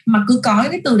ấy, mà cứ có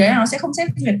những cái từ đấy là nó sẽ không xét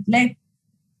duyệt lên,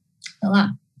 đúng không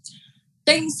ạ?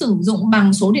 Kênh sử dụng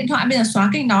bằng số điện thoại bây giờ xóa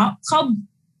kênh đó không?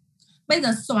 Bây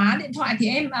giờ xóa điện thoại thì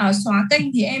xóa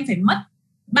kênh thì em phải mất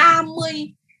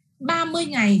 30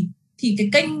 ngày thì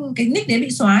cái nick đấy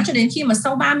bị xóa, cho đến khi mà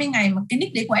sau 30 ngày mà cái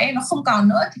nick đấy của em nó không còn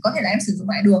nữa thì có thể là em sử dụng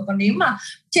lại được. Còn nếu mà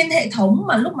trên hệ thống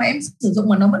mà lúc mà em sử dụng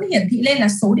mà nó vẫn hiển thị lên là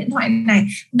số điện thoại này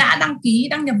đã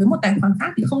đăng nhập với một tài khoản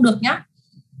khác thì không được nhá.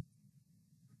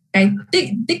 Cái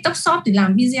TikTok Shop thì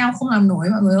làm video không làm nổi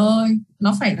mọi người ơi,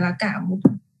 nó phải là cả một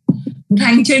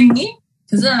hành trình ý.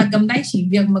 Thực ra là cầm tay chỉ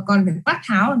việc mà còn phải quát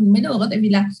tháo mới được, tại vì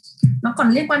là nó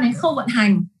còn liên quan đến khâu vận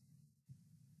hành.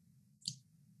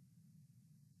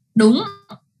 Đúng,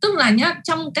 tức là nhá,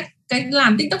 trong cái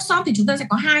làm TikTok Shop thì chúng ta sẽ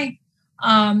có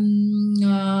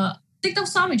TikTok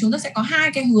Shop thì chúng ta sẽ có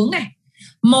hai cái hướng này.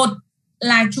 Một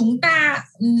là chúng ta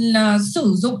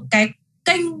sử dụng cái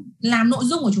kênh làm nội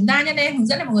dung của chúng ta nhé, đây em hướng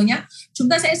dẫn này mọi người nhé. Chúng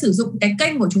ta sẽ sử dụng cái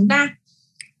kênh của chúng ta.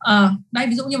 Đây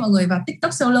ví dụ như mọi người vào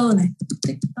TikTok Seller này,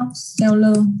 TikTok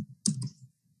Seller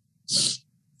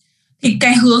thì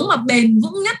cái hướng mà bền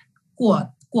vững nhất của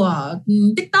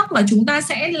TikTok là chúng ta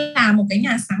sẽ là một cái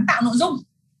nhà sáng tạo nội dung.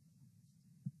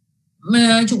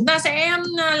 Chúng ta sẽ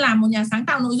làm một nhà sáng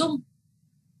tạo nội dung,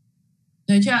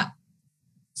 được chưa ạ?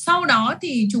 Sau đó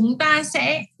thì chúng ta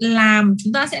sẽ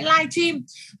live stream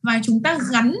và chúng ta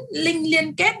gắn link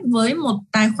liên kết với một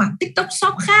tài khoản TikTok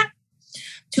Shop khác,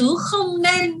 chứ không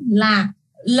nên là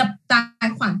lập tài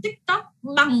khoản TikTok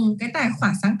bằng cái tài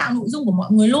khoản sáng tạo nội dung của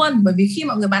mọi người luôn. Bởi vì khi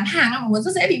mọi người bán hàng mọi người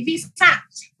rất dễ bị vi phạm,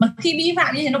 mà khi vi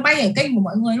phạm như thế nó bay ở kênh của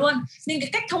mọi người luôn. Nên cái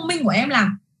cách thông minh của em là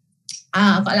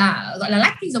gọi là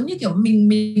lách, giống như kiểu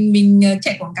mình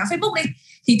chạy quảng cáo Facebook đi,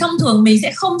 thì thông thường mình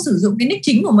sẽ không sử dụng cái nick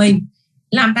chính của mình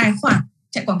làm tài khoản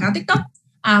chạy quảng cáo TikTok,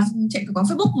 chạy quảng cáo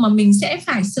Facebook, mà mình sẽ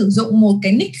phải sử dụng một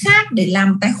cái nick khác để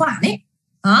làm tài khoản ấy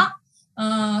đó.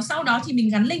 Sau đó thì mình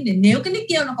gắn link để nếu cái nick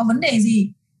kia nó có vấn đề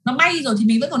gì nó bay rồi thì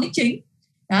mình vẫn còn nick chính.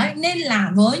 Đấy, nên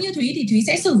là với như Thúy thì Thúy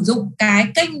sẽ sử dụng cái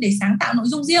kênh để sáng tạo nội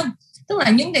dung riêng, tức là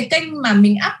những cái kênh mà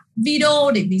mình up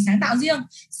video để mình sáng tạo riêng.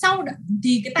 Sau đó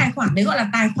thì cái tài khoản đấy gọi là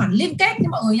tài khoản liên kết nha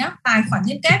mọi người nhé, tài khoản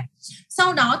liên kết.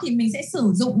 Sau đó thì mình sẽ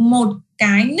sử dụng một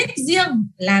cái nick riêng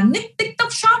là nick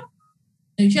TikTok Shop,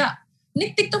 được chưa?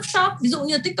 Nick TikTok Shop, ví dụ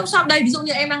như TikTok Shop đây, ví dụ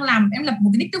như em đang làm, em lập một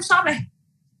cái nick TikTok Shop đây.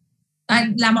 Đấy,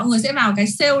 là mọi người sẽ vào cái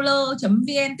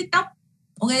seller.vn TikTok,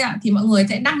 ok ạ, thì mọi người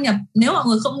sẽ đăng nhập. Nếu mọi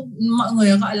người không, mọi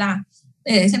người gọi là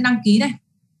để xem đăng ký đây,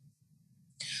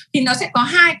 thì nó sẽ có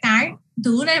hai cái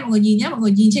thứ đây mọi người nhìn nhé, mọi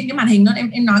người nhìn trên cái màn hình đó,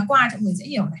 em nói qua cho mọi người dễ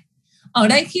hiểu này. Ở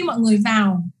đây khi mọi người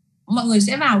vào, mọi người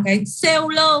sẽ vào cái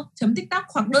seller.tiktok,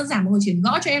 hoặc đơn giản mọi người chỉ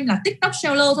gõ cho em là TikTok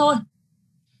Seller thôi.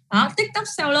 Đó, TikTok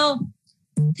Seller.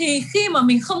 Thì khi mà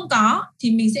mình không có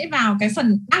thì mình sẽ vào cái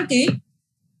phần đăng ký,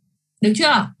 được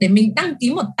chưa? Để mình đăng ký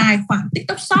một tài khoản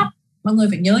TikTok Shop. Mọi người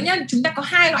phải nhớ nhé, chúng ta có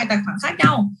hai loại tài khoản khác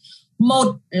nhau.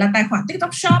 Một là tài khoản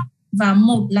TikTok Shop và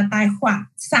một là tài khoản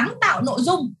sáng tạo nội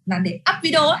dung là để up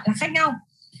video ấy, là khác nhau.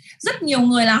 Rất nhiều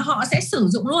người là họ sẽ sử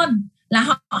dụng luôn, là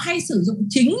họ hay sử dụng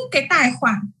chính cái tài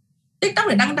khoản TikTok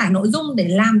để đăng tải nội dung để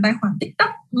làm tài khoản TikTok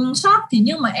Shop. Thì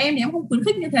nhưng mà em thì em không khuyến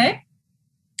khích như thế,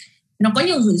 nó có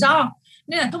nhiều rủi ro.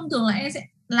 Nên là thông thường là em sẽ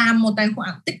làm một tài khoản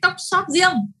TikTok Shop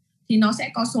riêng, thì nó sẽ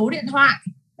có số điện thoại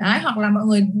đấy, hoặc là mọi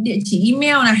người địa chỉ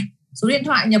email này, số điện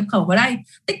thoại nhập khẩu vào đây.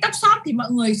 TikTok Shop thì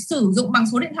mọi người sử dụng bằng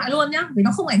số điện thoại luôn nhá, vì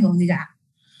nó không ảnh hưởng gì cả.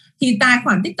 Thì tài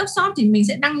khoản TikTok Shop thì mình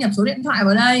sẽ đăng nhập số điện thoại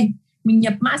vào đây, mình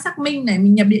nhập mã xác minh này,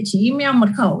 mình nhập địa chỉ email, mật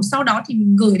khẩu, sau đó thì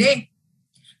mình gửi đi.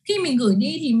 Khi mình gửi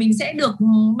đi thì mình sẽ được,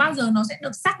 bao giờ nó sẽ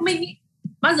được xác minh ý,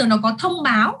 bao giờ nó có thông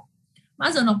báo,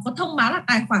 bao giờ nó có thông báo là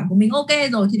tài khoản của mình ok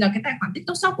rồi thì là cái tài khoản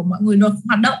TikTok Shop của mọi người được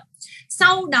hoạt động.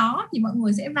 Sau đó thì mọi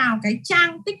người sẽ vào cái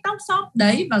trang TikTok Shop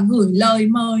đấy và gửi lời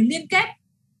mời liên kết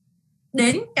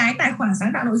đến cái tài khoản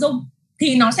sáng tạo nội dung,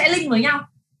 thì nó sẽ link với nhau,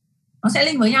 nó sẽ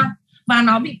link với nhau và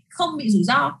nó không bị rủi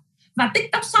ro. Và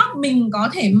TikTok Shop mình có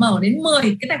thể mở đến 10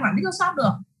 cái tài khoản TikTok Shop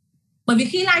được, bởi vì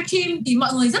khi livestream thì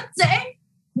mọi người rất dễ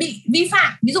bị vi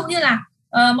phạm. Ví dụ như là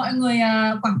mọi người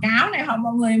quảng cáo này, hoặc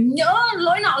mọi người nhỡ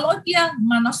lỗi nọ lỗi kia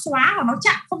mà nó xóa hoặc nó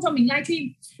chặn không cho mình livestream,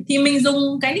 thì mình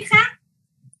dùng cái nick khác.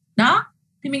 Đó,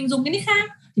 thì mình dùng cái nick khác,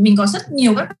 thì mình có rất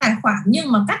nhiều các tài khoản,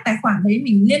 nhưng mà các tài khoản đấy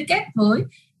mình liên kết với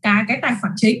cái tài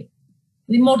khoản chính.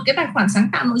 Thì một cái tài khoản sáng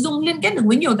tạo nội dung liên kết được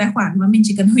với nhiều tài khoản, mà mình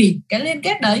chỉ cần hủy cái liên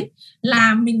kết đấy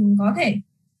là mình có thể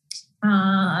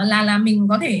mình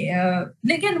có thể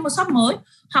liên kết với một shop mới,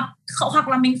 hoặc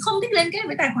là mình không thích liên kết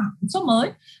với tài khoản shop mới,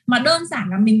 mà đơn giản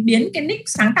là mình biến cái nick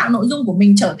sáng tạo nội dung của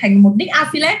mình trở thành một nick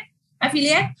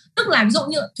affiliate. Tức là ví dụ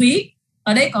như Thúy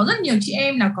ở đây có rất nhiều chị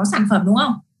em là có sản phẩm đúng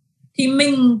không, thì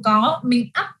mình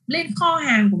up lên kho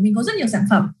hàng của mình có rất nhiều sản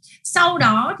phẩm. Sau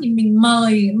đó thì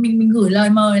mình gửi lời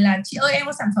mời là chị ơi em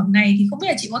có sản phẩm này, thì không biết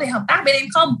là chị có thể hợp tác bên em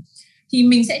không. Thì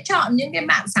mình sẽ chọn những cái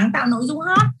bạn sáng tạo nội dung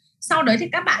hot, sau đấy thì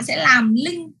các bạn sẽ làm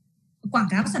link quảng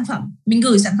cáo sản phẩm. Mình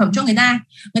gửi sản phẩm cho người ta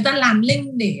làm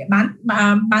link để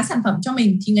bán sản phẩm cho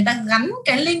mình, thì người ta gắn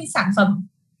cái link sản phẩm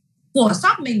của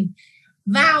shop mình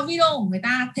vào video của người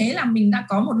ta. Thế là mình đã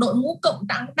có một đội ngũ cộng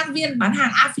tác viên bán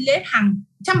hàng affiliate hàng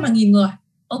trăm và nghìn người,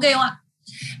 ok không ạ?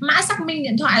 Mã xác minh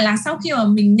điện thoại là sau khi mà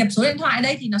mình nhập số điện thoại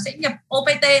đây thì nó sẽ nhập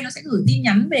OPT, nó sẽ gửi tin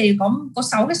nhắn về, có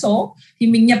 6 cái số, thì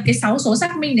mình nhập cái 6 số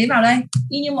xác minh đấy vào đây.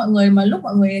 Y như mọi người mà lúc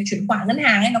mọi người chuyển khoản ngân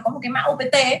hàng ấy, nó có một cái mã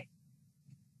OPT ấy.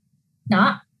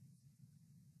 Đó.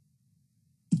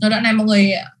 Rồi đoạn này mọi người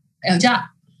hiểu chưa?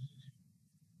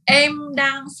 Em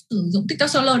đang sử dụng TikTok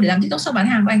Seller để làm TikTok Shop bán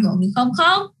hàng có ảnh hưởng gì không?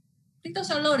 Không. TikTok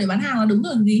Seller để bán hàng là đúng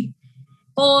rồi gì?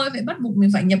 Ôi vậy bắt buộc mình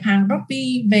phải nhập hàng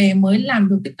Shopee về mới làm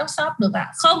được TikTok Shop được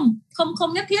ạ?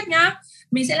 Không nhất thiết nhá.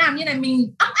 Mình sẽ làm như này, mình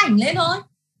up ảnh lên thôi.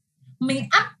 Mình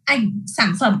up ảnh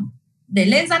sản phẩm để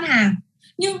lên gian hàng.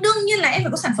 Nhưng đương nhiên là em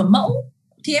phải có sản phẩm mẫu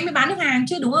thì em mới bán được hàng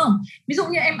chứ, đúng không? Ví dụ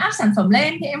như em up sản phẩm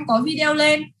lên thì em có video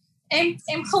lên,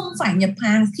 em không phải nhập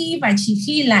hàng khi và chỉ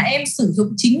khi là em sử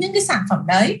dụng chính những cái sản phẩm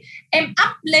đấy, em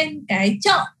up lên cái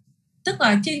chợ, tức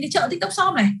là trên cái chợ TikTok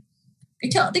Shop này,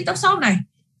 cái chợ TikTok Shop này,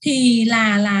 thì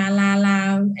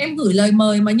là em gửi lời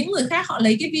mời mà những người khác họ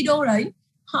lấy cái video đấy,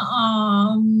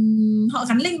 họ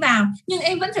gắn link vào, nhưng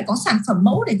em vẫn phải có sản phẩm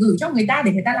mẫu để gửi cho người ta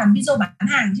để người ta làm video bán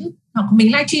hàng chứ. Hoặc mình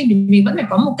livestream thì mình vẫn phải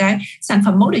có một cái sản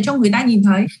phẩm mẫu để cho người ta nhìn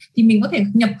thấy. Thì mình có thể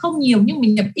nhập không nhiều, nhưng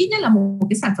mình nhập ít nhất là một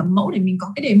cái sản phẩm mẫu để mình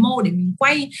có cái demo để mình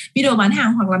quay video bán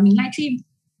hàng hoặc là mình livestream,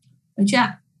 được chưa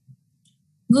ạ?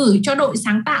 Gửi cho đội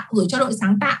sáng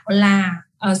tạo là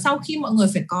sau khi mọi người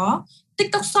phải có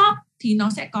TikTok Shop thì nó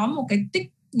sẽ có một cái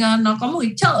nó có một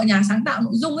cái chợ nhà sáng tạo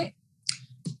nội dung ấy.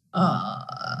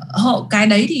 Cái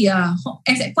đấy thì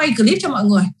em sẽ quay clip cho mọi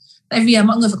người, tại vì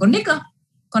mọi người phải có nick cơ.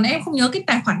 Còn em không nhớ cái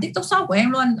tài khoản TikTok Shop của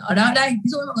em luôn. Ở đây ví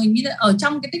dụ mọi người nghĩ là ở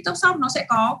trong cái TikTok Shop nó sẽ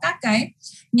có các cái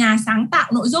nhà sáng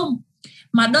tạo nội dung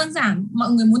mà đơn giản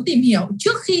mọi người muốn tìm hiểu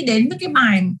trước khi đến với cái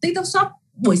bài TikTok Shop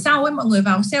buổi sau ấy, mọi người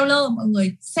vào seller, mọi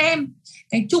người xem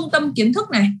cái trung tâm kiến thức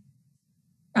này.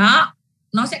 Đó,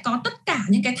 nó sẽ có tất cả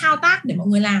những cái thao tác để mọi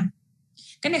người làm.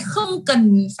 Cái này không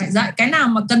cần phải dạy, cái nào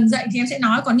mà cần dạy thì em sẽ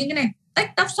nói. Còn những cái này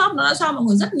TikTok Shop nó đã cho mọi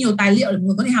người rất nhiều tài liệu để mọi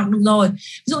người có thể học được rồi.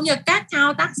 Ví dụ như các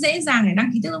thao tác dễ dàng để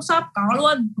đăng ký TikTok Shop có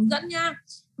luôn, hướng dẫn nhá.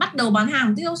 Bắt đầu bán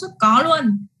hàng TikTok Shop có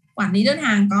luôn, quản lý đơn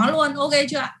hàng có luôn, ok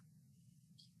chưa ạ?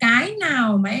 Cái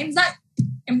nào mà em dạy,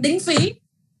 em tính phí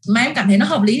mà em cảm thấy nó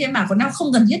hợp lý thì em bảo, còn nào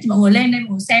không cần thiết thì mọi người lên đây mọi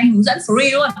người xem hướng dẫn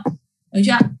free luôn, được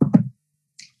chưa?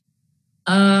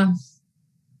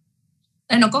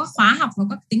 Đây nó có khóa học, nó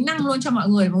có tính năng luôn cho mọi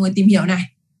người tìm hiểu này.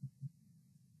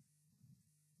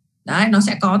 Đấy, nó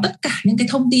sẽ có tất cả những cái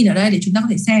thông tin ở đây để chúng ta có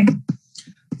thể xem.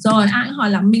 Rồi, ai cũng hỏi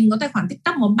là mình có tài khoản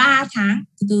TikTok mà 3 tháng,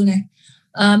 từ từ này,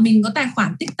 mình có tài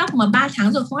khoản TikTok mà 3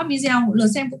 tháng rồi không up video, lượt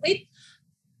xem cũng ít.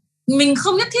 Mình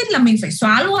không nhất thiết là mình phải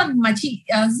xóa luôn, mà chị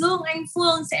Dương, anh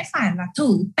Phương sẽ phải là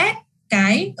thử test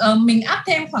cái mình up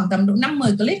thêm khoảng tầm độ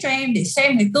 5-10 clip cho em để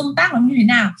xem cái tương tác nó như thế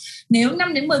nào. Nếu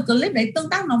 5-10 clip đấy tương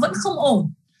tác nó vẫn không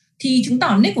ổn thì chứng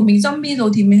tỏ nick của mình zombie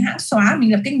rồi thì mình hãng xóa,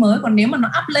 mình lập kênh mới. Còn nếu mà nó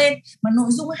up lên mà nội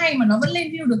dung hay mà nó vẫn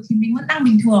lên view được thì mình vẫn đăng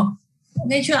bình thường, ok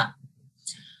chưa?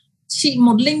 Chị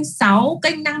 106,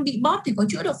 kênh đang bị bot thì có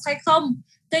chữa được hay không?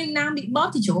 Kênh đang bị bot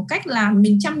thì chỉ có cách là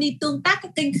mình chăm đi tương tác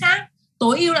các kênh khác,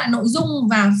 tối ưu lại nội dung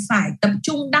và phải tập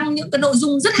trung đăng những cái nội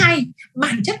dung rất hay.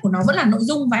 Bản chất của nó vẫn là nội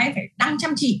dung và em phải đăng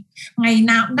chăm chỉ. Ngày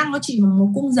nào cũng đăng cho chị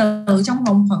một khung giờ trong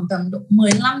vòng khoảng tầm độ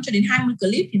 15 cho đến 20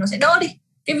 clip thì nó sẽ đỡ đi.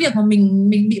 Cái việc mà mình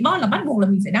bị bot là bắt buộc là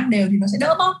mình phải đăng đều thì nó sẽ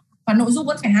đỡ bot và nội dung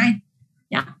vẫn phải hay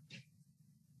nhá.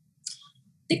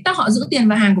 TikTok họ giữ tiền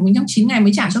và hàng của mình trong 9 ngày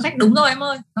mới trả cho khách. Đúng rồi em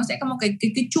ơi, nó sẽ có một cái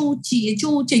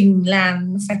chu trình là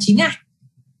phải 9 ngày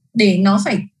để nó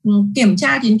phải kiểm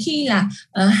tra đến khi là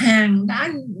hàng đã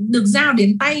được giao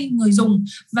đến tay người dùng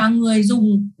và người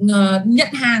dùng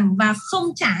nhận hàng và không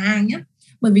trả hàng nhé.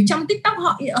 Bởi vì trong TikTok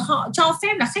họ cho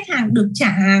phép là khách hàng được trả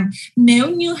hàng nếu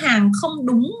như hàng không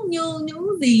đúng như những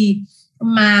gì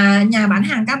mà nhà bán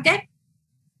hàng cam kết.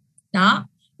 Đó,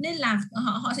 nên là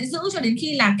họ sẽ giữ cho đến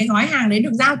khi là cái gói hàng đấy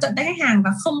được giao tận tay khách hàng và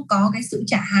không có cái sự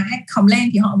trả hàng hay khòng lên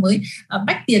thì họ mới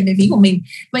bách tiền về ví của mình.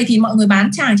 Vậy thì mọi người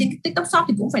bán hàng trên TikTok Shop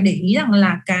thì cũng phải để ý rằng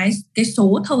là cái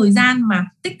số thời gian mà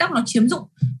TikTok nó chiếm dụng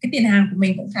cái tiền hàng của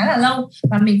mình cũng khá là lâu,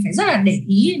 và mình phải rất là để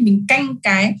ý, mình canh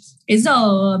cái giờ,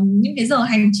 những cái giờ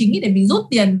hành chính để mình rút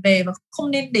tiền về, và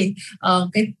không nên để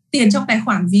cái tiền trong tài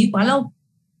khoản ví quá lâu,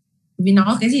 vì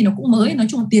nó cái gì nó cũng mới. Nói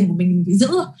chung là tiền của mình phải giữ,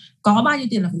 có bao nhiêu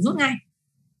tiền là phải rút ngay.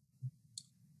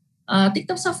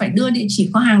 TikTok Shop phải đưa địa chỉ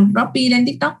kho hàng Droppy lên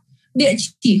TikTok. Địa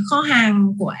chỉ kho hàng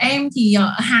của em thì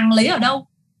hàng lấy ở đâu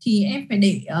thì em phải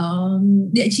để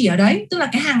địa chỉ ở đấy, tức là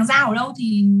cái hàng giao ở đâu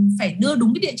thì phải đưa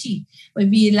đúng cái địa chỉ. Bởi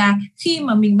vì là khi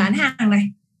mà mình bán hàng này,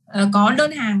 có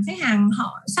đơn hàng, khách hàng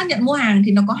họ xác nhận mua hàng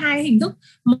thì nó có hai hình thức.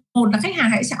 Một là khách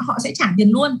hàng họ sẽ trả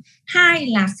tiền luôn, hai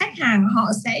là khách hàng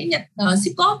họ sẽ nhận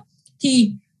ship code.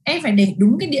 Thì em phải để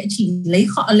đúng cái địa chỉ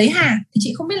lấy hàng. Thì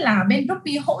chị không biết là bên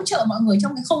Droppy hỗ trợ mọi người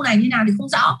trong cái khâu này như nào thì không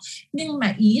rõ, nhưng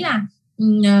mà ý là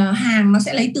hàng nó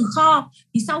sẽ lấy từ kho.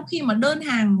 Thì sau khi mà đơn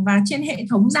hàng và trên hệ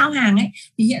thống giao hàng ấy,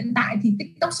 thì hiện tại thì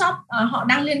TikTok Shop họ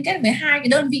đang liên kết với hai cái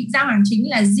đơn vị giao hàng chính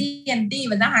là G&T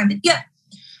và giao hàng tiết kiệm.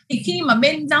 Thì khi mà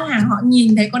bên giao hàng họ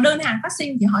nhìn thấy có đơn hàng phát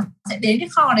sinh thì họ sẽ đến cái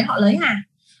kho đấy họ lấy hàng.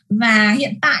 Và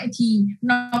hiện tại thì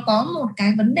nó có một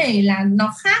cái vấn đề là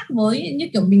nó khác với như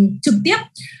kiểu mình trực tiếp.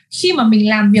 Khi mà mình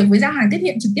làm việc với giao hàng tiết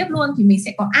kiệm trực tiếp luôn thì mình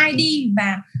sẽ có ID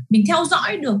và mình theo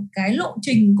dõi được cái lộ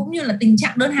trình cũng như là tình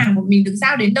trạng đơn hàng của mình được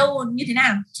giao đến đâu như thế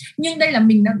nào. Nhưng đây là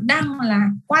mình đang là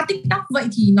qua TikTok, vậy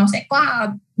thì nó sẽ qua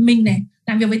mình này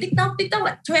làm việc với TikTok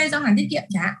lại thuê giao hàng tiết kiệm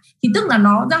chẳng hạn. Thì tức là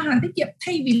nó giao hàng tiết kiệm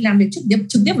thay vì làm việc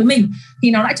trực tiếp với mình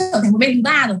thì nó đã trở thành một bên thứ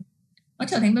ba rồi. Nó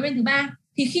trở thành một bên thứ ba.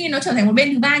 Thì khi nó trở thành một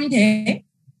bên thứ ba như thế,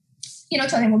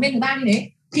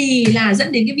 thì là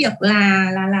dẫn đến cái việc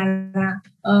là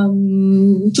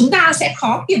chúng ta sẽ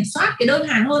khó kiểm soát cái đơn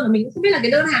hàng hơn, là mình cũng không biết là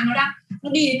cái đơn hàng nó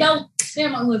đi đến đâu. Nên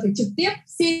là mọi người phải trực tiếp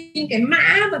xin cái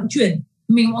mã vận chuyển,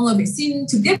 mọi người phải xin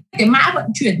trực tiếp cái mã vận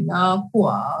chuyển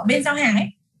của bên giao hàng ấy.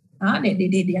 Đó,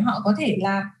 để họ có thể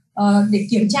là để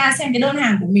kiểm tra xem cái đơn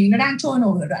hàng của mình nó đang trôi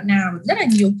nổi ở đoạn nào. Rất là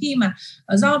nhiều khi mà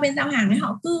do bên giao hàng ấy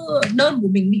họ cứ đơn của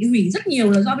mình bị hủy rất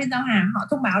nhiều là do bên giao hàng họ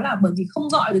thông báo là bởi vì không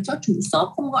gọi được cho chủ shop,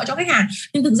 không gọi cho khách hàng,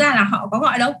 nhưng thực ra là họ có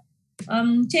gọi đâu.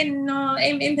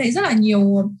 Em thấy rất là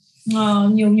nhiều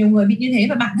người bị như thế,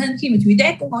 và bản thân khi mà tweet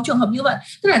test cũng có trường hợp như vậy.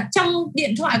 Tức là trong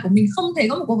điện thoại của mình không thấy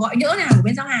có một cuộc gọi nhỡ nào của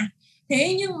bên giao hàng.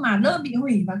 Thế nhưng mà đơn bị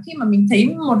hủy, và khi mà mình thấy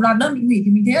một loạt đơn bị hủy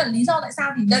thì mình thấy là lý do tại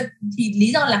sao, thì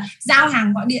lý do là giao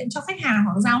hàng gọi điện cho khách hàng,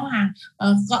 hoặc giao hàng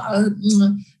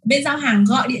bên giao hàng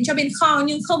gọi điện cho bên kho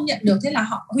nhưng không nhận được, thế là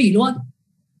họ hủy luôn.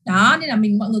 Đó, nên là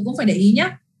mọi người cũng phải để ý nhé.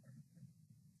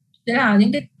 Đấy là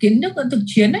những cái kiến thức thực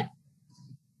chiến đấy.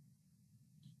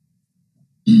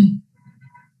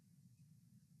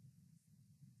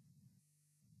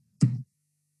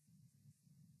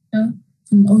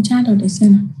 Phần ô chat rồi, để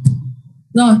xem nào.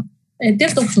 Rồi, để tiếp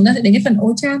tục chúng ta sẽ đến cái phần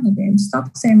ô chat rồi, để em stop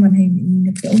xem màn hình để nhìn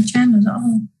được cái ô chat nó rõ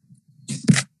hơn.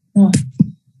 Rồi.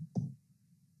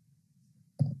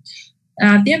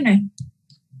 Tiếp này.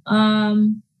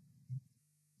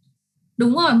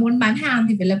 Đúng rồi, muốn bán hàng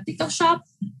thì phải lập TikTok Shop.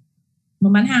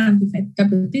 Muốn bán hàng thì phải lập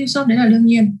được TikTok Shop, đấy là đương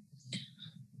nhiên.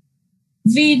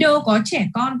 Video có trẻ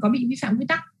con có bị vi phạm quy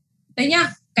tắc. Đấy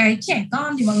nhá, cái trẻ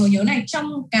con thì mọi người nhớ này,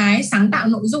 trong cái sáng tạo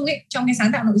nội dung ấy, trong cái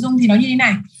sáng tạo nội dung thì nó như thế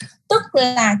này. Tức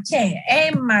là trẻ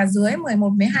em mà dưới 11,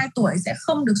 12 tuổi sẽ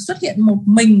không được xuất hiện một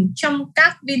mình trong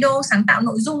các video sáng tạo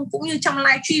nội dung cũng như trong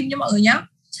live stream nha mọi người nhé.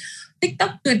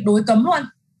 TikTok tuyệt đối cấm luôn.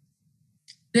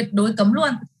 Tuyệt đối cấm luôn.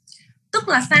 Tức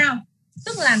là sao?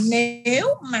 Tức là nếu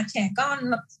mà trẻ con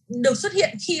được xuất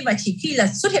hiện khi và chỉ khi là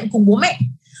xuất hiện cùng bố mẹ.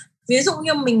 Ví dụ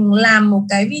như mình làm một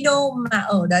cái video mà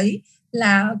ở đấy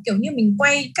là kiểu như mình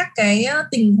quay các cái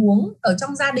tình huống ở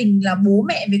trong gia đình là bố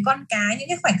mẹ với con cái, những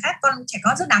cái khoảnh khắc trẻ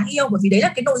con rất đáng yêu, bởi vì đấy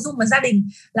là cái nội dung mà gia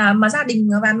đình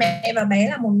và mẹ và bé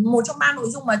là một trong 3 nội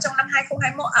dung mà trong năm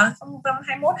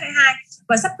 2021, 22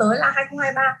 và sắp tới là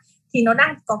 2023 thì nó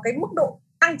đang có cái mức độ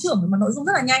tăng trưởng mà nội dung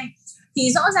rất là nhanh.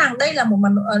 Thì rõ ràng đây là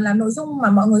là nội dung mà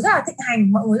mọi người rất là thịnh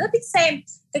hành, mọi người rất thích xem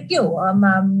cái kiểu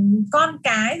mà con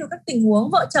cái rồi các tình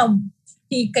huống vợ chồng.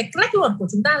 Thì cái lách luật của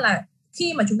chúng ta là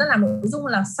khi mà chúng ta làm nội dung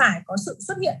là phải có sự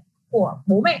xuất hiện của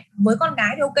bố mẹ với con gái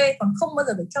thì ok, còn không bao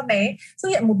giờ được cho bé xuất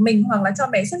hiện một mình hoặc là cho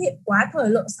bé xuất hiện quá thời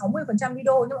lượng 60%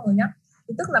 video nha mọi người nhé.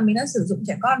 Thì tức là mình đang sử dụng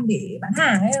trẻ con để bán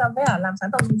hàng hay là với làm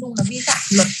sáng tạo nội dung là vi phạm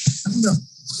luật, không được.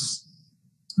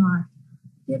 Rồi,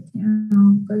 tiếp theo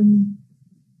kênh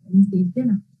tiếp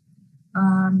nào.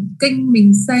 Kênh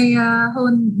mình xây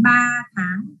hơn 3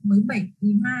 tháng mới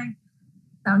 7.200,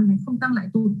 dạo này không tăng lại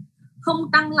tụt.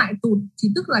 Không tăng lại tụt thì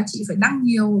tức là chị phải đăng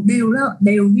nhiều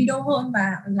đều video hơn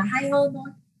và là hay hơn thôi.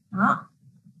 Đó.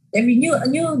 Tại vì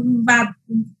như và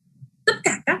tất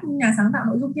cả các nhà sáng tạo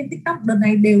nội dung trên TikTok đợt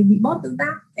này đều bị bot tương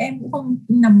tác. Em cũng không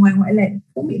nằm ngoại lệ,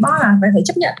 cũng bị bot là phải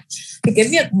chấp nhận. Thì cái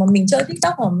việc mà mình chơi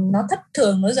TikTok mà nó thất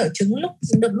thường, nó dở trứng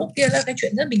lúc kia là cái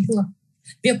chuyện rất bình thường.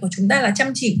 Việc của chúng ta là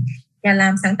chăm chỉ và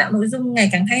làm sáng tạo nội dung ngày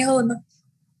càng hay hơn thôi.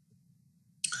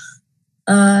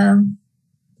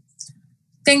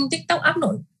 Kênh TikTok up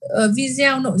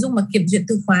video nội dung mà kiểm duyệt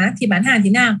từ khóa thì bán hàng thế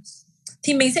nào?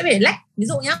 Thì mình sẽ phải lách. Ví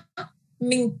dụ nhá,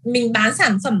 mình bán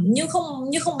sản phẩm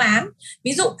như không bán.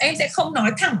 Ví dụ em sẽ không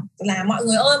nói thẳng là mọi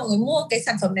người ơi, mọi người mua cái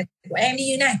sản phẩm này của em đi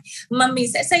như này, mà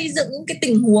mình sẽ xây dựng những cái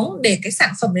tình huống để cái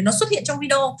sản phẩm này nó xuất hiện trong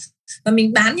video và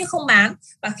mình bán như không bán.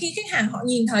 Và khi khách hàng họ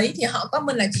nhìn thấy thì họ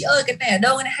comment là chị ơi cái này ở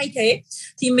đâu, cái này hay thế,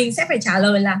 thì mình sẽ phải trả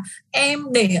lời là em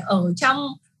để ở trong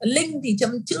link thì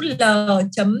chữ L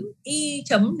I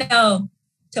N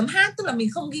H, tức là mình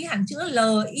không ghi hẳn chữ L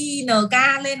I N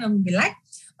K lên, là mình phải lách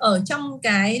ở trong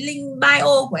cái link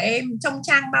bio của em trong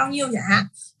trang bao nhiêu chẳng hạn,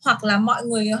 hoặc là mọi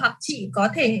người hoặc chị có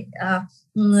thể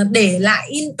để lại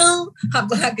in tư hoặc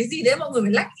là cái gì đấy, mọi người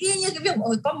phải lách y như cái việc mọi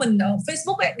người comment ở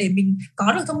Facebook ấy để mình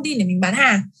có được thông tin để mình bán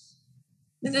hàng.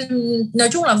 Nói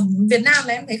chung là Việt Nam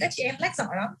là em thấy các chị em lách giỏi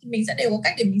lắm, mình sẽ đều có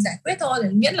cách để mình giải quyết thôi, để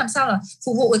miễn làm sao là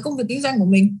phục vụ cái công việc kinh doanh của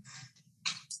mình.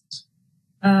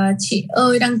 Chị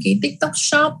ơi, đăng ký TikTok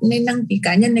Shop nên đăng ký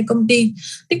cá nhân hay công ty?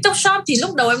 TikTok Shop thì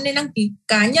lúc đầu em nên đăng ký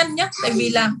cá nhân nhé. Tại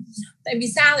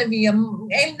vì sao? Tại vì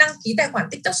em đăng ký tài khoản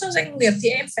TikTok Shop doanh nghiệp thì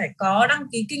em phải có đăng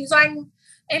ký kinh doanh,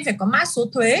 em phải có mã số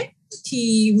thuế.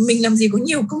 Thì mình làm gì có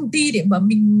nhiều công ty để mà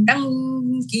mình đăng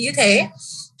ký như thế.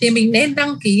 Thì mình nên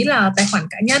đăng ký là tài khoản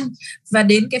cá nhân. Và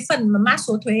đến cái phần mà mã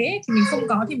số thuế thì mình không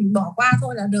có thì mình bỏ qua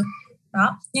thôi là được.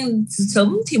 Đó, nhưng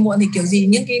sớm thì muộn thì kiểu gì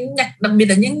những cái đặc biệt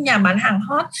là những nhà bán hàng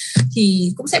hot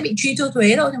thì cũng sẽ bị truy thu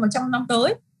thuế thôi, nhưng mà trong năm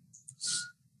tới.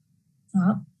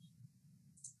 Đó.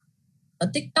 Ở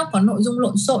TikTok có nội dung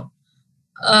lộn xộn.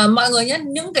 Mọi người nhé,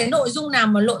 những cái nội dung nào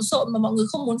mà lộn xộn mà mọi người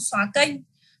không muốn xóa kênh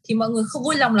thì mọi người không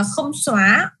vui lòng là không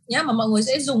xóa nhé, mà mọi người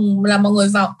sẽ dùng là mọi người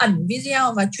vào ẩn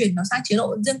video và chuyển nó sang chế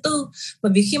độ riêng tư.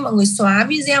 Bởi vì khi mọi người xóa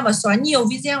video và xóa nhiều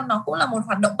video nó cũng là một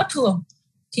hoạt động bất thường.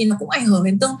 thì nó cũng ảnh hưởng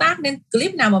đến tương tác, nên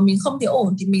clip nào mà mình không thấy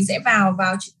ổn thì mình sẽ vào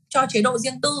cho chế độ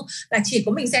riêng tư, là chỉ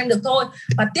có mình xem được thôi.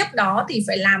 Và tiếp đó thì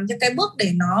phải làm cho cái bước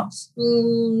để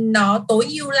nó tối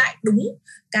ưu lại đúng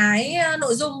cái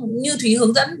nội dung như Thúy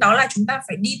hướng dẫn, đó là chúng ta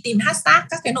phải đi tìm hashtag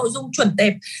các cái nội dung chuẩn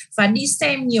tệp và đi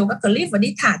xem nhiều các clip và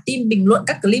đi thả tim bình luận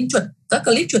các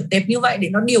clip chuẩn tệp như vậy để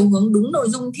nó điều hướng đúng nội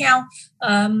dung theo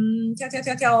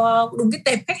đúng cái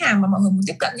tệp khách hàng mà mọi người muốn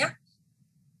tiếp cận nhé.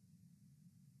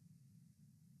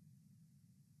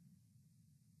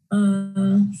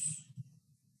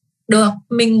 Được,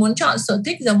 mình muốn chọn sở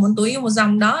thích giờ muốn tối ưu một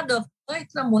dòng đó được.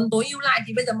 Là muốn tối ưu lại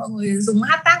thì bây giờ mọi người dùng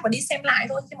hashtag và đi xem lại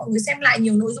thôi. Khi mọi người xem lại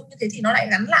nhiều nội dung như thế thì nó lại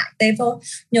gắn lại tệp thôi.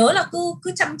 Nhớ là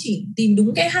cứ chăm chỉ tìm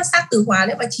đúng cái hashtag từ khóa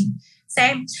đấy và chỉ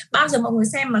xem. Bao giờ mọi người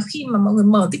xem mà khi mà mọi người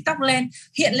mở TikTok lên,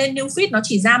 hiện lên new feed nó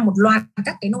chỉ ra một loạt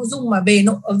các cái nội dung mà về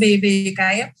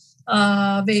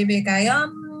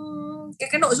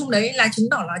cái nội dung đấy là chứng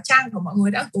tỏ là trang của mọi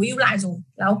người đã tối ưu lại rồi,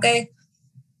 là ok.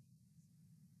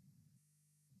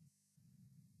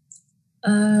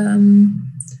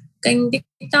 Kênh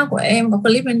TikTok của em có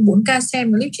clip lên 4K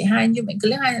xem, clip chỉ 2 như vậy,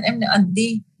 clip 2 em lại ẩn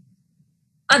đi.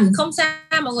 Ẩn không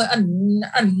sao mọi người,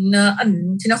 ẩn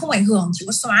thì nó không ảnh hưởng, chỉ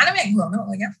có xóa nó mới ảnh hưởng thôi mọi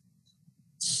người nhé.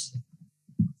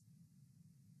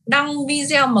 Đăng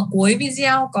video mà cuối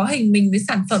video có hình mình với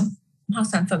sản phẩm hoặc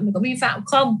sản phẩm thì có vi phạm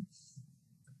không?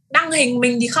 Đăng hình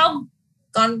mình thì không,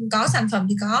 còn có sản phẩm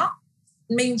thì có.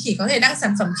 Mình chỉ có thể đăng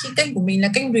sản phẩm khi kênh của mình là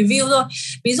kênh review thôi.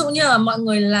 Ví dụ như là mọi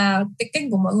người là cái kênh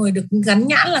của mọi người được gắn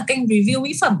nhãn là kênh review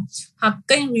mỹ phẩm hoặc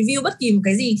kênh review bất kỳ một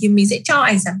cái gì thì mình sẽ cho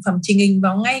ảnh sản phẩm trình hình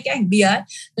vào ngay cái ảnh bìa ấy.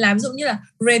 Là ví dụ như là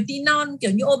retinol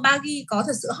kiểu như Obagi có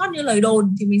thật sự hot như lời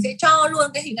đồn thì mình sẽ cho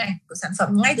luôn cái hình ảnh của sản phẩm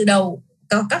ngay từ đầu,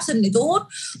 caption để thu hút.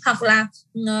 Hoặc là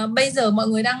bây giờ mọi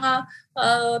người đang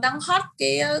hot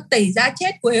cái tẩy da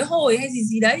chết quế hồi hay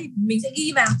gì đấy, mình sẽ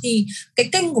ghi vào. Thì cái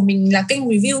kênh của mình là kênh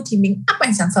review thì mình up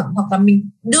ảnh sản phẩm hoặc là mình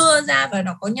đưa ra và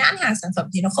nó có nhãn hàng sản phẩm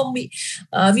thì nó không bị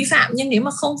vi phạm. Nhưng nếu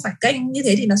mà không phải kênh như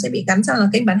thế thì nó sẽ bị gắn sang là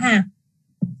kênh bán hàng.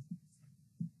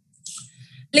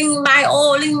 Link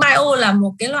bio là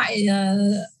một cái loại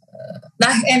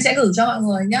đây em sẽ gửi cho mọi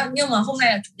người nhá. Nhưng mà hôm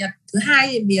nay là chủ nhật, thứ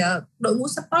hai vì đội ngũ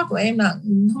support của em là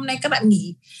hôm nay các bạn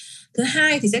nghỉ. Thứ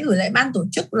hai thì sẽ gửi lại ban tổ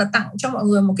chức là tặng cho mọi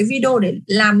người một cái video để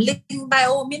làm link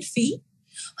bio miễn phí.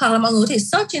 Hoặc là mọi người có thể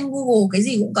search trên Google, cái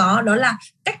gì cũng có, đó là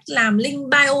cách làm link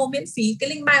bio miễn phí. Cái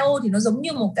link bio thì nó giống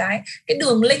như một cái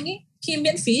đường link ấy. Khi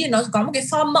miễn phí thì nó có một cái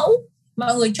form mẫu,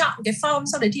 mọi người chọn cái form,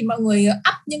 sau đấy thì mọi người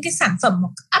up những cái sản phẩm,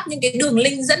 up những cái đường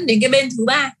link dẫn đến cái bên thứ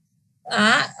ba.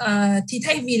 Thì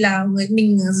thay vì là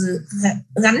mình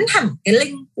gắn hẳn cái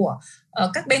link của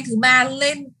các bên thứ ba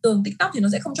lên tường TikTok thì nó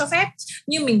sẽ không cho phép.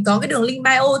 Nhưng mình có cái đường link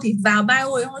bio thì vào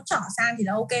bio ấy nó trỏ sang thì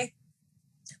là ok.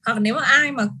 Hoặc nếu mà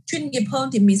ai mà chuyên nghiệp hơn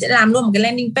thì mình sẽ làm luôn một cái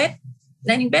landing page.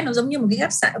 Landing page nó giống như một cái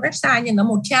website nhưng nó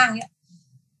một trang ấy.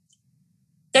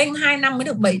 Kênh 2 năm mới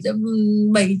được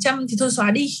 700 thì thôi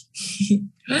xóa đi.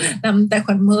 Làm tài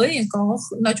khoản mới thì có,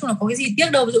 nói chung là có cái gì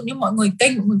tiếc đâu. Ví dụ như mọi người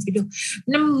kênh của mình chỉ được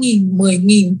 5.000,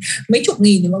 10.000, mấy chục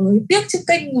nghìn thì mọi người tiếc, chứ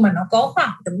kênh mà nó có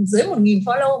khoảng tầm dưới 1.000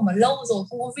 follow mà lâu rồi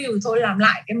không có view thì thôi làm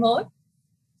lại cái mới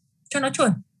cho nó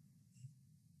chuẩn.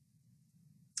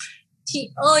 Chị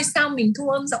ơi sao mình thu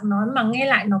âm giọng nói mà nghe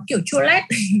lại nó kiểu chua lét?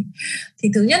 Thì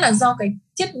thứ nhất là do cái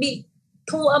thiết bị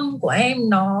thu âm của em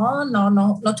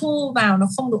nó thu vào nó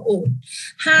không được ổn.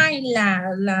 Hai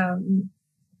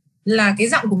là cái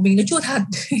giọng của mình nó chua thật.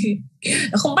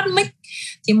 Nó không bắt mic.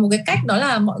 Thì một cái cách đó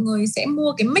là mọi người sẽ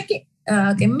mua cái mic ấy.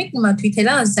 Cái mic mà Thúy thấy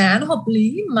là giá nó hợp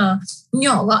lý mà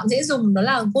nhỏ gọn dễ dùng, đó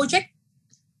là GoCheck.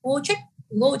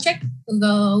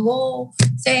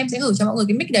 Em sẽ gửi cho mọi người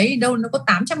cái mic đấy. Đâu nó có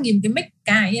 800.000 cái mic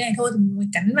cài như này thôi, thì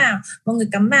mọi người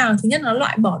cắm vào. Thứ nhất nó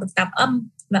loại bỏ được tạp âm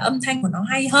và âm thanh của nó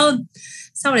hay hơn.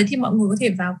 Sau đấy thì mọi người có thể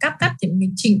vào cắt thì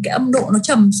mình chỉnh cái âm độ nó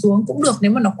trầm xuống cũng được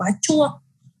nếu mà nó quá chua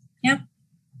nhé.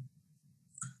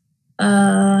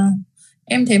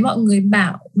 Em thấy mọi người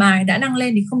bảo bài đã đăng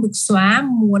lên thì không được xóa,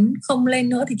 muốn không lên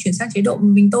nữa thì chuyển sang chế độ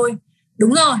mình tôi.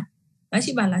 Đúng rồi, đấy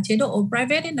chị bảo là chế độ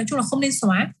private ấy, nói chung là không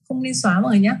nên xóa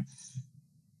mọi người nhé.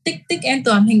 Tích em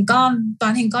toàn hình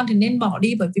con thì nên bỏ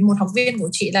đi, bởi vì một học viên của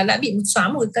chị là đã bị xóa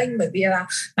một cái kênh, bởi vì là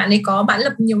bạn ấy bạn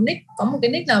lập nhiều nick, có một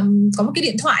cái nick là có một cái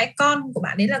điện thoại con của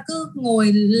bạn ấy là cứ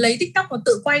ngồi lấy TikTok và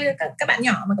tự quay các bạn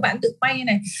nhỏ mà các bạn tự quay như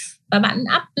này, và bạn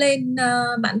up lên,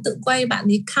 bạn tự quay, bạn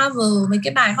ấy cover mấy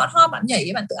cái bài hot bạn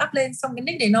nhảy, bạn tự up lên, xong cái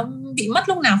nick đấy nó bị mất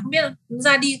lúc nào không biết,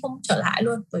 ra đi không trở lại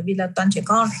luôn, bởi vì là toàn trẻ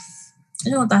con.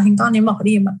 Nhưng mà toàn hình con nên bỏ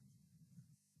đi em ạ.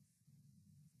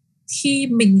 Khi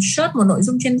mình search một nội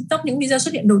dung trên TikTok, những video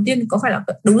xuất hiện đầu tiên có phải là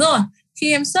đúng rồi.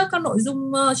 Khi em search các nội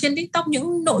dung trên TikTok,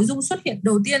 những nội dung xuất hiện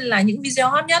đầu tiên là những video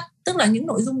hot nhất, tức là những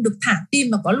nội dung được thả tim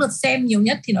và có lượt xem nhiều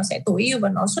nhất thì nó sẽ tối ưu và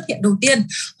nó xuất hiện đầu tiên.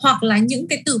 Hoặc là những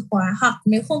cái từ khóa, hoặc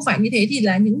nếu không phải như thế thì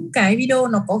là những cái video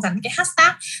nó có gắn cái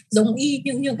hashtag giống y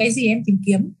những cái gì em tìm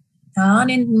kiếm. Đó,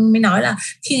 nên mới nói là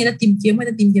khi người ta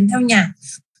tìm kiếm theo nhạc,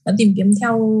 tìm kiếm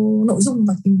theo nội dung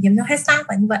và tìm kiếm theo hashtag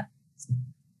là như vậy.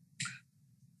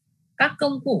 Các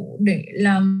công cụ để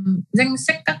làm danh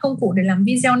sách các công cụ để làm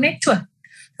video nét chuẩn.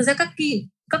 Thực ra các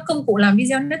công cụ làm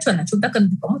video nét chuẩn là chúng ta cần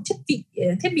phải có một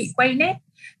thiết bị quay nét.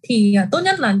 Thì tốt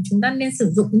nhất là chúng ta nên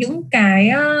sử dụng những cái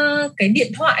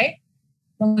điện thoại ấy.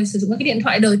 Mọi người sử dụng cái điện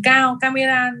thoại đời cao,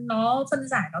 camera nó phân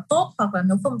giải nó tốt, hoặc là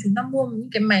nếu không chúng ta mua những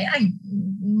cái máy ảnh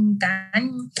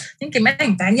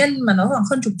cá nhân mà nó khoảng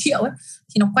hơn chục triệu ấy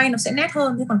thì nó quay nó sẽ nét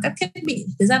hơn. Thế còn các thiết bị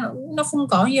thực ra nó không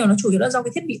có nhiều, nó chủ yếu là do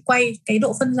cái thiết bị quay, cái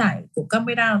độ phân giải của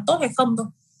camera nó tốt hay không thôi.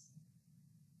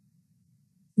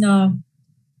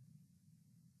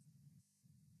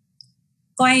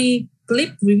 Quay clip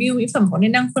review mỹ phẩm có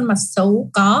nên đăng khuôn mặt xấu?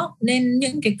 Có, nên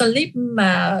những cái clip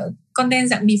mà content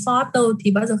dạng before after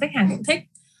thì bao giờ khách hàng cũng thích.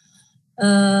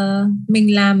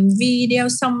 Mình làm video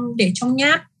xong để trong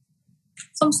nháp,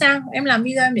 không sao, em làm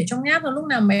video em để trong nháp thôi, lúc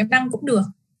nào mà em đăng cũng được.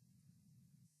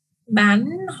 Bán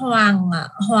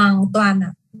hoàn toàn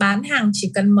bán hàng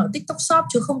chỉ cần mở TikTok Shop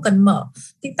chứ không cần mở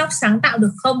TikTok sáng tạo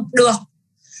được không? Được.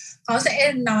 Có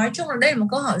sẽ nói chung là đây là một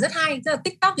câu hỏi rất hay. Tức là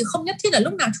TikTok thì không nhất thiết là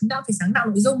lúc nào chúng ta phải sáng tạo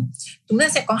nội dung. Chúng ta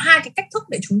sẽ có hai cái cách thức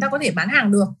để chúng ta có thể bán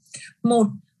hàng được. Một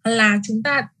là chúng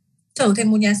ta trở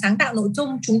thành một nhà sáng tạo nội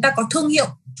dung, chúng ta có thương hiệu,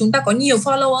 chúng ta có nhiều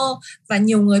follower và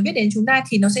nhiều người biết đến chúng ta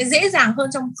thì nó sẽ dễ dàng hơn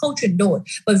trong khâu chuyển đổi,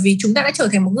 bởi vì chúng ta đã trở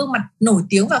thành một gương mặt nổi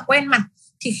tiếng và quen mặt.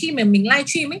 Thì khi mà mình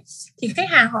livestream ấy thì khách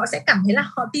hàng họ sẽ cảm thấy là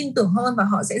họ tin tưởng hơn và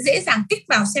họ sẽ dễ dàng kích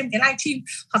vào xem cái livestream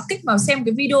hoặc kích vào xem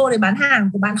cái video để bán hàng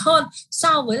của bạn hơn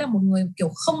so với là một người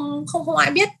kiểu không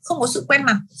ai biết, không có sự quen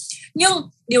mặt. Nhưng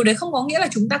điều đấy không có nghĩa là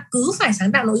chúng ta cứ phải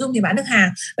sáng tạo nội dung thì bán được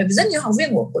hàng, bởi vì rất nhiều học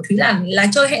viên của Thúy là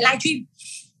chơi hệ livestream.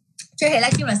 Chơi hệ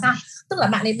livestream là sao? Tức là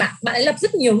bạn ấy lập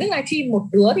rất nhiều nick livestream, một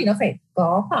đứa thì nó phải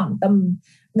có khoảng tầm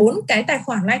 4 cái tài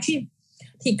khoản livestream.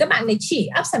 Thì các bạn ấy chỉ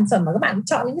up sản phẩm mà các bạn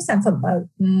chọn những cái sản phẩm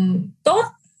tốt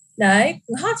đấy,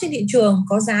 hot trên thị trường,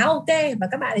 có giá ok, và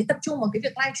các bạn ấy tập trung vào cái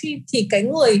việc livestream thì cái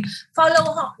người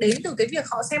follow họ đến từ cái việc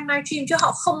họ xem livestream chứ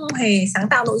họ không hề sáng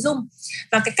tạo nội dung.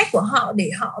 Và cái cách của họ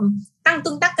để họ tăng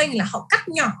tương tác kênh là họ cắt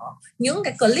nhỏ những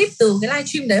cái clip từ cái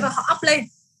livestream đấy và họ up lên.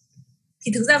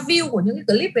 Thì thực ra view của những cái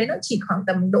clip đấy nó chỉ khoảng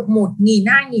tầm độ 1.000,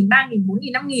 2.000, 3.000,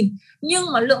 4.000, 5.000, nhưng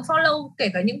mà lượng follow kể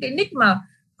cả những cái nick mà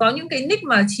có những cái nick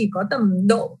mà chỉ có tầm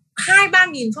độ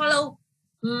 2-3.000 follow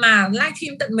mà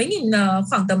livestream tận mấy nghìn,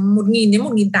 khoảng tầm 1.000 đến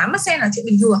 1.800 xem là chuyện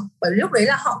bình thường, bởi lúc đấy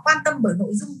là họ quan tâm bởi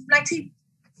nội dung livestream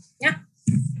nhé.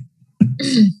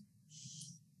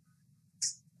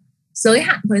 Giới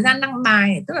hạn thời gian đăng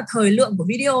bài, tức là thời lượng của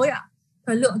video ấy ạ.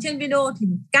 Thời lượng trên video thì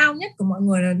cao nhất của mọi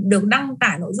người là được đăng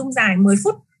tải nội dung dài 10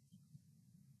 phút.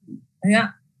 Đấy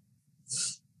ạ.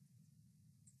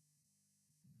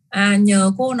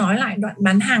 Nhờ cô nói lại đoạn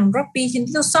bán hàng Droppy trên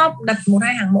TikTok Shop, đặt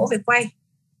 1-2 hàng mẫu về quay.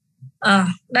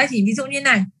 Đây thì ví dụ như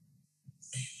này.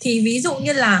 Thì ví dụ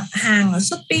như là hàng ở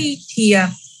Shopee thì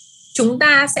chúng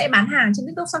ta sẽ bán hàng trên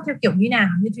TikTok Shop theo kiểu như nào?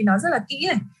 Như Thúy nói rất là kỹ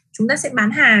này. Chúng ta sẽ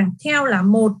bán hàng theo là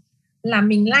một là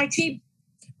mình livestream,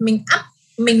 mình up,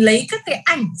 mình lấy các cái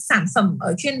ảnh sản phẩm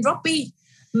ở trên Droppy,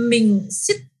 mình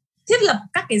thiết lập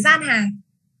các cái gian hàng.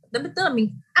 Tức là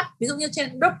mình up, ví dụ như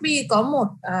trên Droppy có một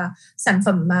sản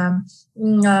phẩm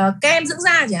kem dưỡng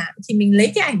da chẳng hạn, thì mình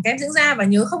lấy cái ảnh kem dưỡng da và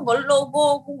nhớ không có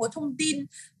logo, không có thông tin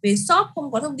về shop,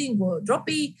 không có thông tin của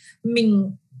Droppy,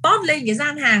 mình post lên cái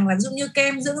gian hàng là ví dụ như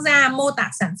kem dưỡng da, mô tả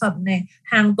sản phẩm này,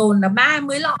 hàng tồn là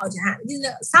 30 lọ chẳng hạn, như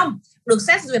xong được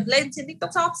xét duyệt lên trên TikTok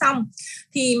Shop xong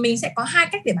thì mình sẽ có hai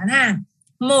cách để bán hàng.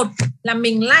 Một là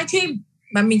mình livestream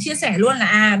và mình chia sẻ luôn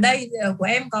là đây của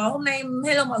em có hôm nay,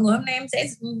 hello mọi người, hôm nay em sẽ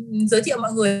giới thiệu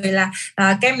mọi người là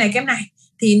kem này.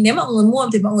 Thì nếu mọi người mua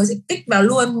thì mọi người sẽ kích vào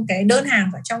luôn cái đơn hàng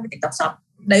vào trong cái TikTok Shop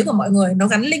đấy của mọi người, nó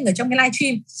gắn link ở trong cái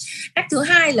livestream. Cách thứ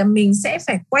hai là mình sẽ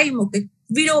phải quay một cái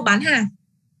video bán hàng.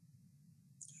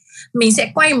 Mình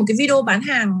sẽ quay một cái video bán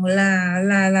hàng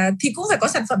là thì cũng phải có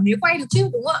sản phẩm để quay được chứ,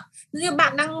 đúng không ạ? Như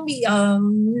bạn đang bị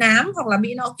nám hoặc là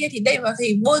bị nọ kia thì đây mà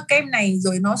thì bôi kem này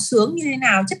rồi nó sướng như thế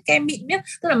nào, chất kem mịn biết,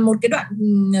 tức là một cái đoạn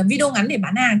video ngắn để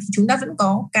bán hàng thì chúng ta vẫn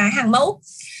có cái hàng mẫu.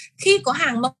 Khi có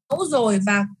hàng mẫu rồi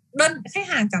và khách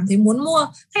hàng cảm thấy muốn mua,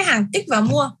 khách hàng kích vào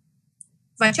mua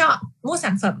và chọn mua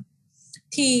sản phẩm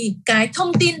thì cái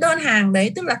thông tin đơn hàng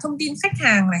đấy, tức là thông tin khách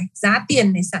hàng này, giá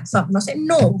tiền này, sản phẩm, nó sẽ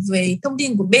nổ về thông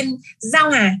tin của bên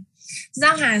giao hàng.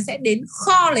 Giao hàng sẽ đến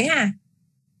kho lấy hàng,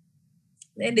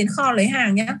 đến kho lấy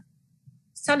hàng nhé.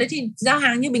 Sau đấy thì giao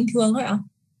hàng như bình thường thôi ạ.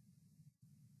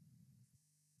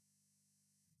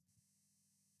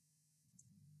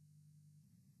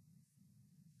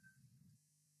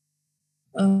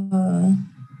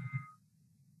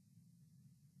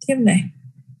 Tiếp này,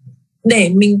 để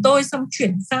mình tôi xong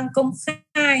chuyển sang công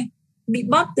khai bị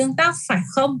bot tương tác phải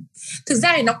không? Thực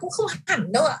ra thì nó cũng không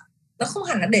hẳn đâu ạ. Nó không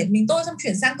hẳn là để mình tôi xong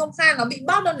chuyển sang công khai nó bị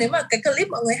bot đâu. Nếu mà cái clip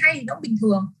mọi người hay thì nó bình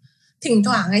thường. Thỉnh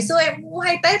thoảng ngày xưa em cũng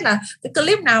hay test là cái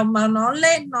clip nào mà nó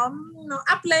lên, nó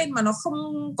up lên mà nó không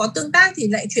có tương tác thì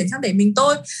lại chuyển sang để mình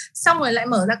tôi, xong rồi lại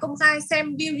mở ra công khai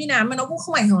xem view như nào, mà nó cũng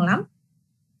không ảnh hưởng lắm.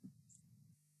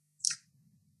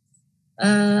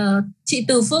 Chị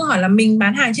Từ Phương hỏi là mình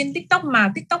bán hàng trên TikTok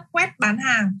mà TikTok quét bán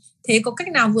hàng, thế có cách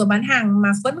nào vừa bán hàng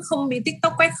mà vẫn không bị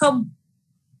TikTok quét không?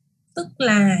 Tức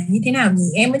là như thế nào nhỉ?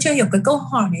 Em vẫn chưa hiểu cái câu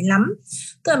hỏi này lắm.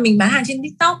 Tức là mình bán hàng trên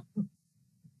TikTok,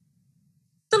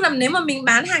 tức là nếu mà mình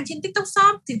bán hàng trên TikTok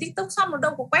Shop thì TikTok Shop nó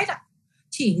đâu có quét ạ.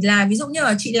 Chỉ là ví dụ như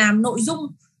là chị làm nội dung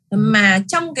mà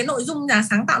trong cái nội dung là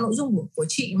sáng tạo nội dung của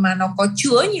chị mà nó có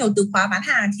chứa nhiều từ khóa bán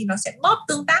hàng thì nó sẽ bot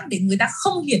tương tác để người ta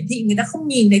không hiển thị, người ta không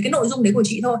nhìn thấy cái nội dung đấy của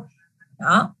chị thôi.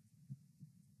 Đó.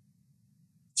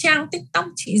 Trang TikTok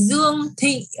chị Dương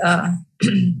Thị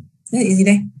thị gì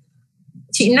đây?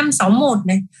 Chị 561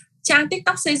 này. Trang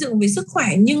TikTok xây dựng về sức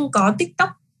khỏe nhưng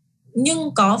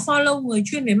có follow người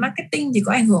chuyên về marketing thì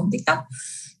có ảnh hưởng TikTok.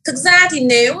 Thực ra thì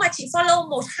nếu mà chị follow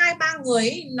 1, 2, 3 người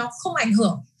ấy, nó không ảnh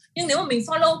hưởng. Nhưng nếu mà mình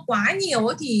follow quá nhiều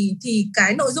ấy, thì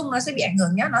cái nội dung nó sẽ bị ảnh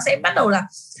hưởng nhá. Nó sẽ bắt đầu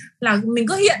là mình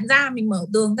cứ hiện ra, mình mở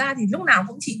tường ra thì lúc nào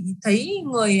cũng chỉ thấy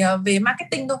người về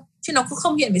marketing thôi, chứ nó cũng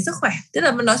không hiện về sức khỏe. Tức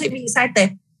là nó sẽ bị sai tệp.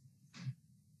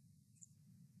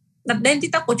 Đặt lên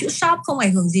TikTok có chữ shop không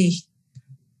ảnh hưởng gì.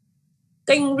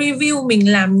 Kênh review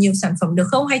mình làm nhiều sản phẩm được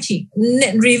không, hay chỉ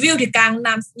review thì càng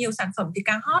làm nhiều sản phẩm thì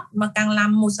càng hot, mà càng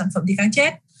làm một sản phẩm thì càng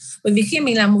chết. Bởi vì khi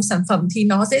mình làm một sản phẩm thì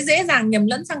nó sẽ dễ dàng nhầm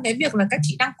lẫn sang cái việc là các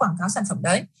chị đang quảng cáo sản phẩm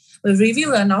đấy. Bởi review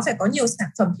là nó phải có nhiều sản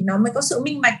phẩm thì nó mới có sự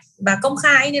minh bạch và công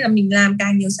khai, nên là mình làm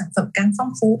càng nhiều sản phẩm càng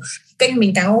phong phú, kênh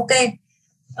mình càng ok.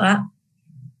 Đó.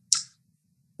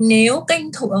 Nếu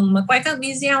kênh thường mà quay các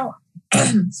video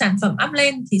sản phẩm up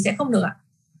lên thì sẽ không được ạ.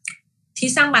 Thì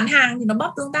sang bán hàng thì nó bot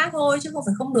tương tác thôi chứ không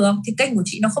phải không được, thì kênh của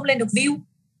chị nó không lên được view.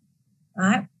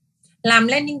 Đấy. Làm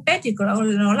landing page thì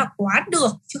nó là quá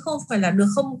được chứ không phải là được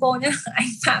không cô nhé. Anh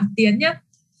Phạm Tiến nhé,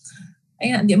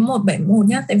 anh Phạm Tiến 171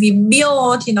 nhé. Tại vì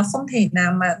bio thì nó không thể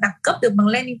nào mà đẳng cấp được bằng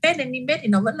landing page thì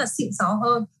nó vẫn là xịn xó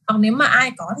hơn. Hoặc nếu mà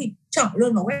ai có thì chọn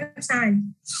luôn vào website.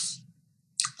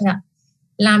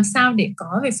 Làm sao để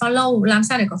có về follow? Làm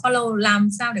sao để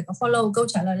có follow? Câu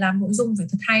trả lời làm nội dung phải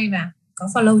thật hay và có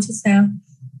follow chứ sao.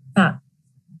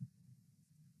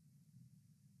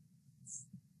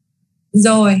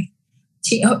 Rồi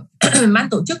chị ban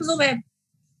tổ chức giúp em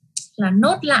là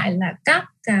nốt lại là các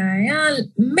cái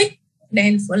mic,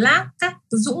 đèn flash, các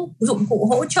dụng cụ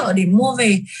hỗ trợ để mua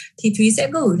về thì Thúy sẽ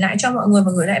gửi lại cho mọi người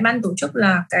và gửi lại ban tổ chức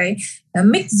là cái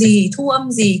mic gì, thu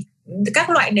âm gì, các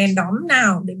loại đèn đóm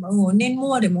nào để mọi người nên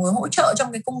mua để mọi người hỗ trợ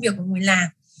trong cái công việc của người làm.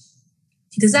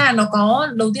 Thì thực ra nó có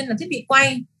đầu tiên là thiết bị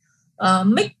quay,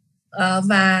 mic,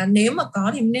 và nếu mà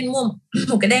có thì nên mua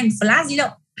một cái đèn flash di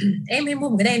động. Em hay mua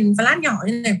một cái đèn flash nhỏ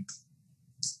như này,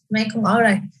 may không có ở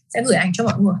đây, sẽ gửi ảnh cho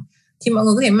mọi người. Thì mọi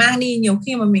người có thể mang đi, nhiều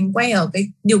khi mà mình quay ở cái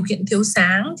điều kiện thiếu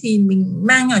sáng thì mình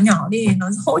mang nhỏ nhỏ đi để nó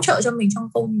hỗ trợ cho mình trong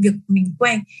công việc mình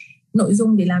quay nội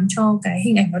dung để làm cho cái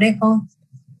hình ảnh nó đẹp hơn.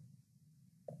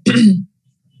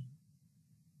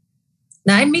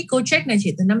 Đấy, mic check này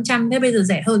chỉ từ 500, thế bây giờ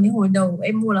rẻ hơn, nhưng hồi đầu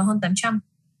em mua là hơn 800.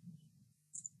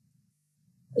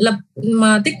 Lập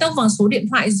mà TikTok bằng số điện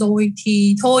thoại rồi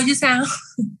thì thôi chứ sao.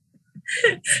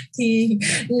 Thì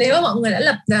nếu mà mọi người đã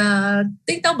lập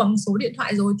TikTok bằng số điện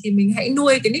thoại rồi thì mình hãy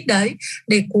nuôi cái nick đấy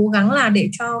để cố gắng là để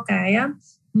cho cái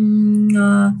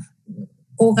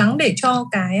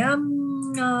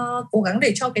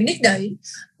nick đấy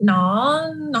nó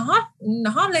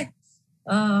hot lên,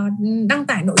 đăng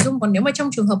tải nội dung. Còn nếu mà trong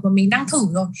trường hợp mà mình đang thử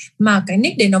rồi mà cái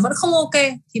nick đấy nó vẫn không ok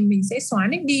thì mình sẽ xóa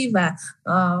nick đi và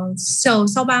chờ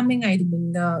sau 30 ngày thì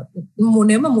mình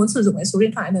nếu mà muốn sử dụng cái số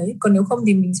điện thoại đấy, còn nếu không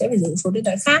thì mình sẽ phải sử dụng số điện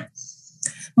thoại khác.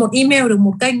 Một email được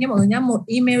một kênh nhé mọi người nhé, một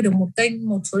email được một kênh,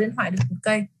 một số điện thoại được một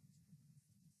kênh.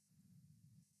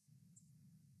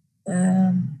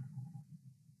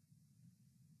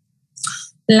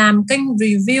 Làm kênh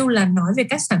review là nói về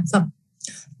các sản phẩm.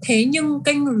 Thế nhưng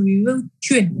kênh review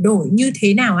chuyển đổi như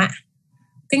thế nào ạ?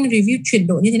 Kênh review chuyển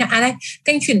đổi như thế nào? Đây,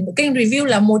 kênh review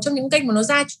là một trong những kênh mà nó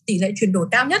ra tỷ lệ chuyển đổi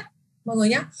cao nhất mọi người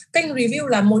nhé. Kênh review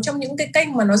là một trong những cái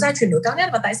kênh mà nó ra chuyển đổi cao nhất.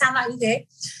 Và tại sao lại như thế?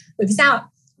 Bởi vì sao ạ?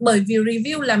 Bởi vì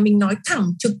review là mình nói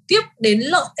thẳng trực tiếp đến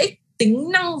lợi ích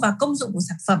tính năng và công dụng của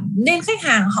sản phẩm, nên khách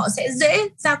hàng họ sẽ dễ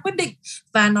ra quyết định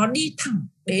và nó đi thẳng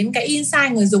đến cái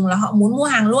insight người dùng là họ muốn mua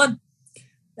hàng luôn.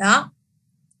 Đó,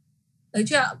 được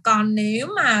chưa? Còn nếu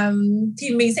mà thì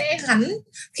mình sẽ gắn,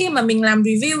 khi mà mình làm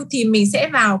review thì mình sẽ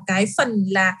vào cái phần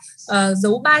là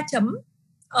dấu 3 chấm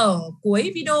ở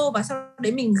cuối video, và sau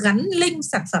đấy mình gắn link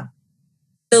sản phẩm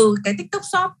từ cái TikTok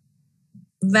Shop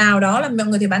vào đó là mọi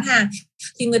người thể bán hàng.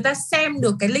 Thì người ta xem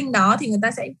được cái link đó thì người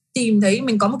ta sẽ tìm thấy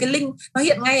mình có một cái link nó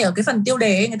hiện ngay ở cái phần tiêu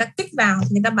đề ấy, người ta kích vào thì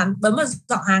người ta bấm vào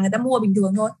giỏ hàng, người ta mua bình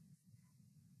thường thôi.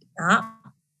 Đó,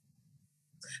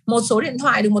 một số điện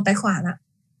thoại được một tài khoản ạ.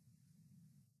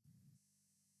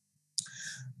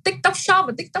 TikTok Shop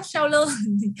và TikTok Seller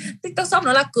TikTok Shop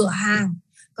nó là cửa hàng,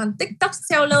 còn TikTok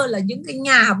Seller là những cái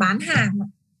nhà bán hàng.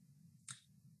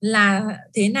 Là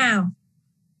thế nào?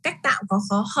 Cách tạo có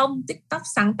khó không? TikTok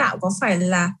sáng tạo có phải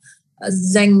là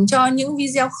dành cho những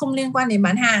video không liên quan đến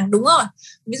bán hàng? Đúng rồi.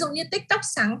 Ví dụ như TikTok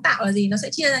sáng tạo là gì? Nó sẽ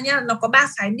chia ra nhá. Nó có 3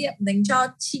 khái niệm dành cho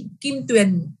chị Kim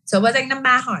Tuyền số báo danh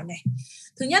 53 hỏi này.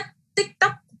 Thứ nhất,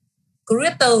 TikTok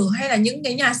creator hay là những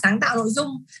cái nhà sáng tạo nội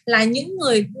dung là những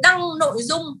người đăng nội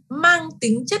dung mang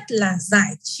tính chất là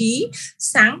giải trí,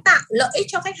 sáng tạo, lợi ích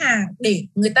cho khách hàng để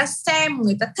người ta xem,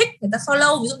 người ta thích, người ta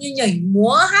follow. Ví dụ như nhảy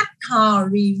múa, hát hò,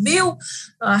 review,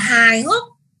 hài hước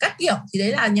các kiểu, thì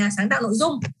đấy là nhà sáng tạo nội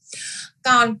dung.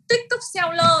 Còn TikTok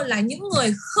seller là những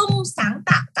người không sáng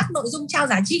tạo các nội dung trao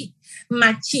giá trị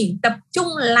mà chỉ tập trung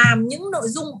làm những nội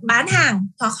dung bán hàng,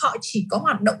 hoặc họ chỉ có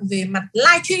hoạt động về mặt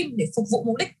livestream để phục vụ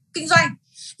mục đích kinh doanh.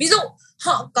 Ví dụ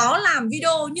họ có làm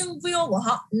video nhưng video của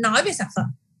họ nói về sản phẩm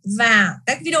và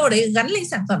cái video đấy gắn link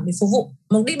sản phẩm để phục vụ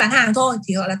mục đích bán hàng thôi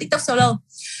thì gọi là TikTok seller.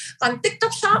 Còn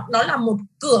TikTok Shop nó là một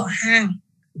cửa hàng,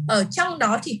 ở trong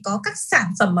đó thì có các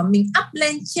sản phẩm mà mình up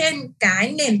lên trên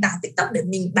cái nền tảng TikTok để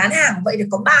mình bán hàng. Vậy thì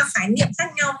có 3 khái niệm khác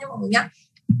nhau nha mọi người nhé.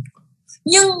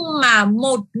 Nhưng mà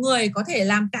một người có thể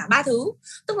làm cả 3 thứ.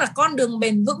 Tức là con đường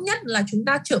bền vững nhất là chúng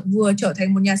ta vừa trở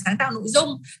thành một nhà sáng tạo nội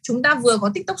dung, chúng ta vừa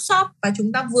có TikTok Shop và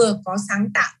chúng ta vừa có sáng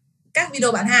tạo các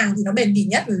video bán hàng, thì nó bền bỉ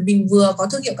nhất. Mình vừa có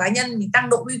thương hiệu cá nhân, mình tăng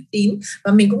độ uy tín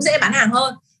và mình cũng dễ bán hàng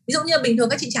hơn. Ví dụ như bình thường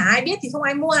các chị chả ai biết thì không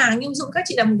ai mua hàng, nhưng ví dụ các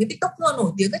chị là một cái TikToker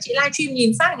nổi tiếng, các chị livestream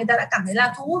nhìn phát người ta đã cảm thấy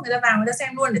là thu hút, người ta vào người ta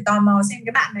xem luôn để tò mò xem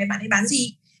cái bạn ấy bán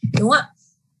gì, đúng không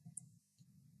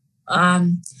ạ?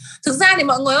 Thực ra thì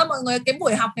mọi người cái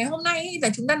buổi học ngày hôm nay là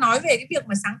chúng ta nói về cái việc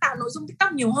mà sáng tạo nội dung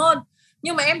TikTok nhiều hơn,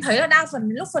 nhưng mà em thấy là đa phần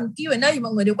lúc phần Q&A thì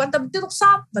mọi người đều quan tâm TikTok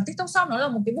Shop, và TikTok Shop nó là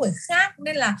một cái buổi khác,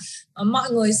 nên là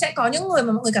mọi người sẽ có những người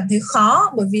mà mọi người cảm thấy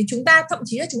khó, bởi vì chúng ta thậm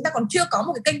chí là chúng ta còn chưa có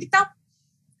một cái kênh TikTok,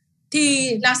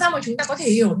 thì làm sao mà chúng ta có thể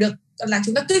hiểu được là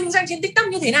chúng ta kinh doanh trên TikTok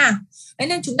như thế nào. Thế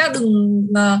nên chúng ta đừng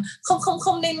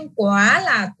không nên quá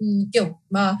là kiểu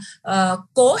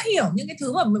cố hiểu những cái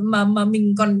thứ mà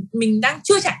mình đang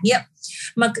chưa trải nghiệm.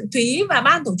 Mà Thúy và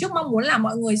ban tổ chức mong muốn là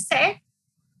mọi người sẽ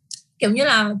kiểu như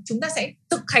là chúng ta sẽ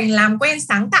thực hành làm quen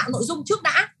sáng tạo nội dung trước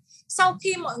đã. Sau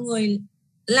khi mọi người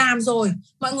làm rồi,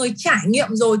 mọi người trải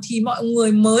nghiệm rồi thì mọi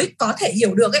người mới có thể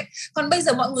hiểu được ấy. Còn bây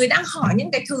giờ mọi người đang hỏi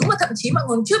những cái thứ mà thậm chí mọi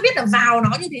người chưa biết là vào nó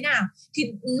như thế nào,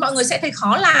 thì mọi người sẽ thấy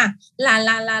khó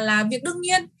là việc đương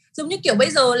nhiên. Giống như kiểu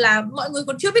bây giờ là mọi người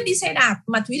còn chưa biết đi xe đạp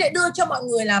mà Thúy lại đưa cho mọi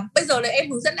người là bây giờ là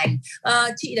em hướng dẫn anh,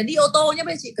 chị là đi ô tô nhé,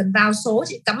 bây giờ chị cần vào số,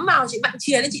 chị cắm vào, chị vặn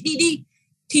chìa lên, chị đi.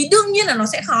 Thì đương nhiên là nó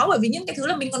sẽ khó, bởi vì những cái thứ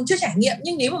là mình còn chưa trải nghiệm.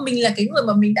 Nhưng nếu mà mình là cái người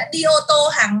mà mình đã đi ô tô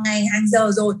hàng ngày hàng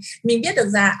giờ rồi, mình biết được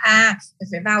là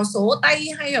phải vào số tay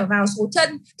hay là vào số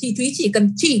chân, thì Thúy chỉ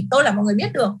cần chỉ tôi là mọi người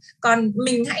biết được. Còn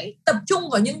mình hãy tập trung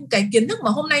vào những cái kiến thức mà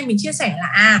hôm nay mình chia sẻ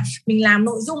là mình làm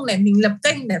nội dung này, mình lập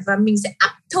kênh này, và mình sẽ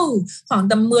up thử khoảng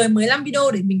tầm 10-15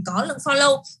 video để mình có lượng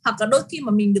follow. Hoặc là đôi khi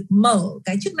mà mình được mở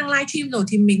cái chức năng livestream rồi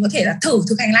thì mình có thể là thử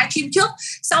thực hành livestream trước,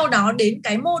 sau đó đến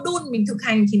cái module mình thực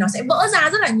hành thì nó sẽ vỡ ra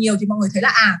rất là nhiều, thì mọi người thấy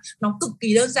là nó cực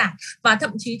kỳ đơn giản, và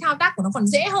thậm chí thao tác của nó còn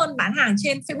dễ hơn bán hàng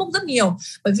trên Facebook rất nhiều.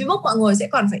 Bởi Facebook mọi người sẽ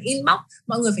còn phải inbox,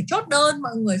 mọi người phải chốt đơn,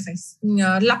 mọi người phải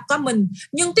lọc comment,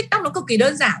 nhưng TikTok nó cực kỳ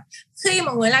đơn giản. Khi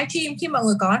mọi người livestream, khi mọi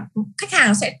người có khách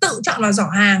hàng sẽ tự chọn vào giỏ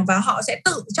hàng và họ sẽ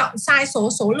tự chọn size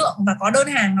số lượng và có đơn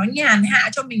hàng, nó nhàn hạ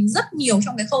cho mình rất nhiều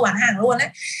trong cái khâu bán hàng luôn đấy.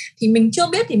 Thì mình chưa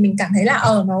biết thì mình cảm thấy là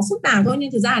nó phức tạp thôi,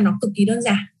 nhưng thực ra là nó cực kỳ đơn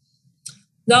giản.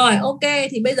 Rồi, ok,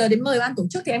 thì bây giờ đến mời ban tổ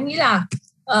chức thì em nghĩ là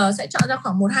sẽ chọn ra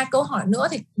khoảng 1-2 câu hỏi nữa,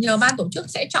 thì nhờ ban tổ chức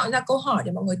sẽ chọn ra câu hỏi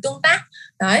để mọi người tương tác.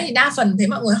 Đấy, đa phần thấy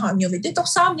mọi người hỏi nhiều về TikTok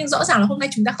Shop, nhưng rõ ràng là hôm nay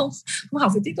chúng ta không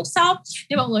học về TikTok Shop,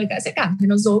 nên mọi người sẽ cảm thấy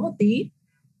nó rối một tí.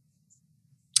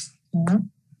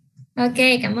 Ok,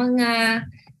 cảm ơn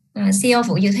CEO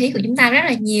Phụ Diệu Thúy của chúng ta rất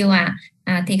là nhiều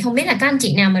thì không biết là có anh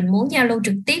chị nào mình muốn giao lưu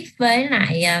trực tiếp với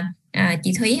lại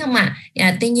chị Thúy không ạ?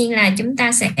 Tuy nhiên là chúng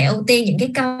ta sẽ ưu tiên những cái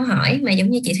câu hỏi mà giống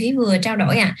như chị Thúy vừa trao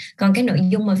đổi còn cái nội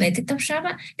dung mà về TikTok Shop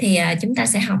thì chúng ta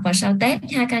sẽ học vào sau Tết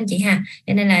ha các anh chị ha,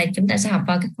 cho nên là chúng ta sẽ học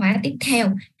vào cái khóa tiếp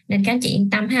theo, nên các anh chị yên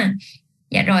tâm ha.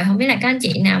 Dạ rồi, không biết là các anh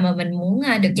chị nào mà mình muốn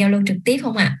được giao lưu trực tiếp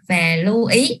không ạ? Và lưu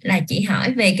ý là chị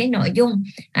hỏi về cái nội dung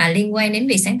liên quan đến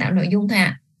việc sáng tạo nội dung thôi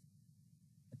ạ.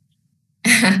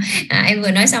 Em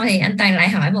vừa nói xong thì anh Toàn lại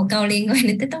hỏi một câu liên quan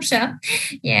đến TikTok Shop.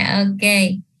 Dạ ok.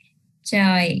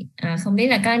 Rồi, không biết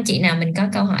là các anh chị nào mình có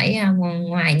câu hỏi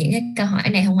ngoài những cái câu hỏi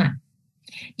này không ạ?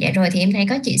 Dạ rồi, thì em thấy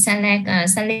có chị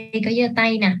Sally có giơ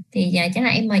tay nè, thì chắc là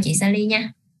em mời chị Sally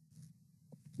nha.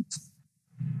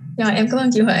 Rồi, em cảm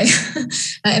ơn chị Huệ.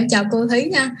 Em chào cô Thúy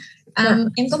nha.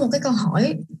 Em có một cái câu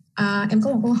hỏi. Em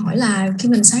có một câu hỏi là khi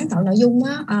mình sáng tạo nội dung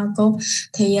cô,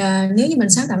 thì nếu như mình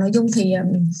sáng tạo nội dung thì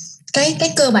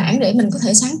cái cơ bản để mình có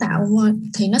thể sáng tạo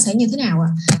thì nó sẽ như thế nào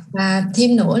Và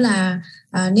thêm nữa là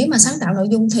nếu mà sáng tạo nội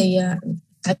dung thì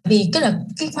tại vì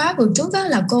cái khóa vừa trước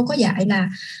là cô có dạy là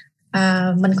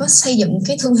mình có xây dựng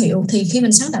cái thương hiệu, thì khi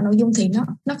mình sáng tạo nội dung thì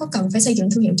nó có cần phải xây dựng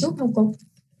thương hiệu trước không cô?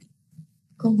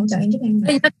 Cô hỗ trợ em giúp em.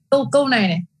 Câu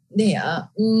này để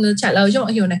trả lời cho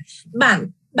mọi hiểu này.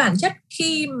 Bản chất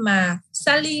khi mà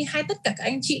Sally hay tất cả các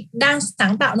anh chị đang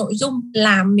sáng tạo nội dung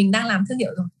là mình đang làm thương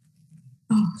hiệu rồi.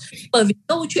 Bởi vì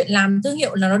câu chuyện làm thương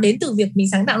hiệu là nó đến từ việc mình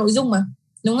sáng tạo nội dung mà,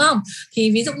 đúng không?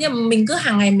 Thì ví dụ như mình cứ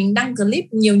hàng ngày mình đăng clip,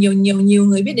 nhiều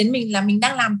người biết đến mình là mình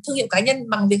đang làm thương hiệu cá nhân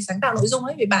bằng việc sáng tạo nội dung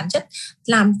ấy. Vì bản chất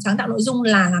làm sáng tạo nội dung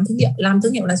là làm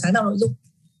thương hiệu là sáng tạo nội dung.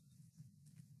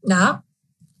 Đó.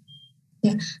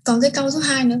 Yeah. Còn cái câu số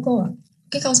 2 nữa cô ạ.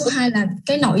 Cái câu số 2 là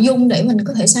cái nội dung để mình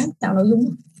có thể sáng tạo nội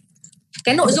dung.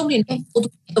 Cái nội dung thì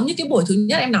giống như cái buổi thứ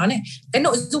nhất em nói này, cái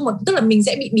nội dung tức là mình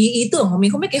sẽ bị bí ý tưởng mà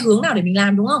mình không biết cái hướng nào để mình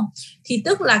làm, đúng không? Thì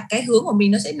tức là cái hướng của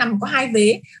mình nó sẽ nằm có hai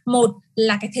vế. Một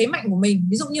là cái thế mạnh của mình,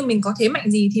 ví dụ như mình có thế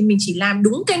mạnh gì thì mình chỉ làm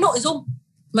đúng cái nội dung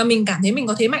mà mình cảm thấy mình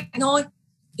có thế mạnh thôi.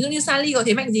 Ví dụ như Sally có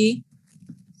thế mạnh gì?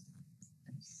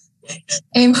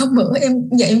 Em hôm bữa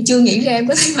em chưa nghĩ ra em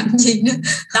có thế mạnh gì nữa.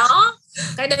 Đó,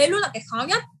 cái đấy luôn là cái khó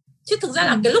nhất. Chứ thực ra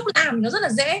là cái lúc làm nó rất là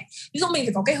dễ. Ví dụ mình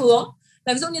phải có cái hướng,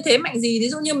 là ví dụ như thế mạnh gì, ví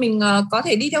dụ như mình có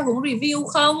thể đi theo hướng review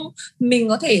không, mình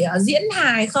có thể diễn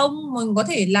hài không, mình có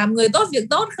thể làm người tốt việc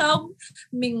tốt không,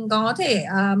 mình có thể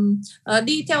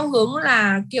đi theo hướng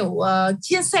là kiểu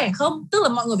chia sẻ không. Tức là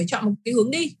mọi người phải chọn một cái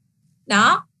hướng đi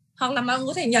đó. Hoặc là mọi người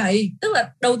có thể nhảy. Tức là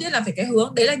đầu tiên là phải cái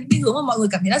hướng. Đấy là những cái hướng mà mọi người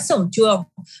cảm thấy là sở trường,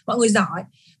 mọi người giỏi.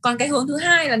 Còn cái hướng thứ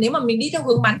hai là nếu mà mình đi theo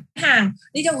hướng bán hàng,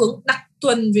 đi theo hướng đặc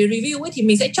thuần về review ấy, thì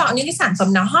mình sẽ chọn những cái sản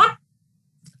phẩm nào hot.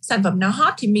 Sản phẩm nào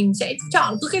hot thì mình sẽ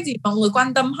chọn cứ cái gì mọi người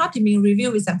quan tâm hot thì mình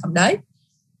review về sản phẩm đấy.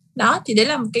 Đó, thì đấy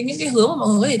là những cái hướng mà mọi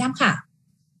người có thể tham khảo.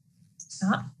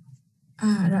 Đó.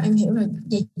 Rồi em hiểu rồi.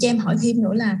 Vậy cho em hỏi thêm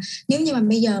nữa là nếu như mà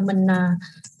bây giờ mình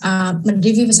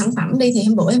review về sản phẩm đi, thì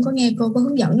hôm bữa em có nghe cô có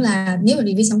hướng dẫn là nếu mà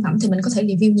review sản phẩm thì mình có thể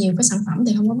review nhiều cái sản phẩm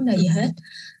thì không có vấn đề gì hết.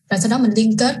 Rồi sau đó mình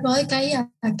liên kết với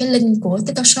cái link của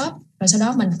TikTok Shop, rồi sau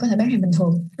đó mình có thể bán hàng bình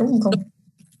thường, đúng không cô?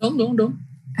 Đúng.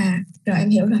 Rồi em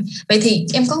hiểu rồi. Vậy thì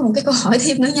em có một cái câu hỏi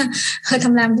thêm nữa nha, hơi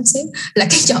tham lam chút xíu, là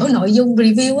cái chỗ nội dung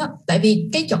review á. Tại vì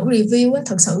cái chỗ review á,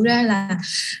 thật sự ra là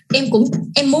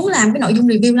em muốn làm cái nội dung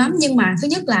review lắm, nhưng mà thứ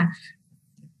nhất là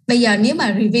bây giờ nếu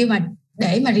mà review mà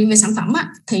để mà review sản phẩm á,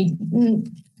 thì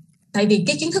tại vì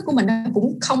cái kiến thức của mình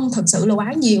cũng không thật sự là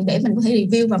quá nhiều để mình có thể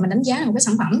review và mình đánh giá một cái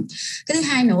sản phẩm. Cái thứ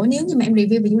hai nữa, nếu như mà em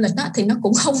review về du lịch đó, thì nó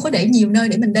cũng không có để nhiều nơi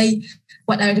để mình đi.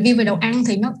 Hoặc là review về đồ ăn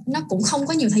thì nó cũng không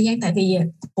có nhiều thời gian, tại vì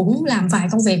cũng làm vài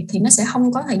công việc thì nó sẽ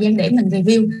không có thời gian để mình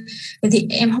review. Vậy thì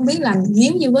em không biết là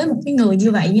nếu như với một cái người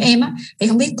như vậy như em á, thì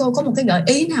không biết cô có một cái gợi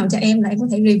ý nào cho em là em có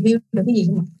thể review được cái gì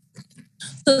không ạ?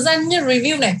 Thực ra như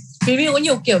review này, review có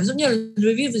nhiều kiểu. Ví dụ như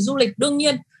review về du lịch, đương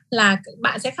nhiên là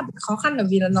bạn sẽ gặp khó khăn là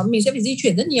vì là mình sẽ phải di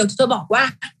chuyển rất nhiều, thì tôi bỏ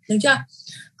qua, được chưa?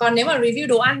 Còn nếu mà review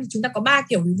đồ ăn thì chúng ta có 3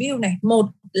 kiểu review này. Một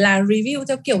là review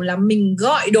theo kiểu là mình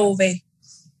gọi đồ về,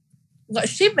 gọi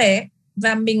ship về,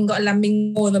 và mình gọi là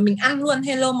mình ngồi và mình ăn luôn.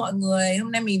 Hello mọi người,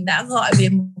 hôm nay mình đã gọi về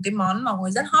một cái món mà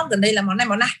rất hot gần đây là món này.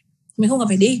 Mình không cần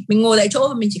phải đi, mình ngồi tại chỗ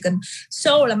và mình chỉ cần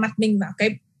show là mặt mình vào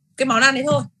cái món ăn đấy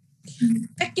thôi.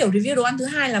 Cách kiểu review đồ ăn thứ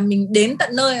hai là mình đến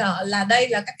tận nơi, là đây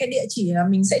là các cái địa chỉ, là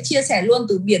mình sẽ chia sẻ luôn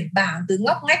từ biển bảng, từ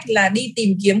ngóc ngách là đi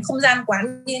tìm kiếm không gian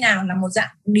quán như nào, là một dạng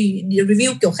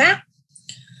review kiểu khác.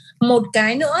 Một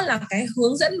cái nữa là cái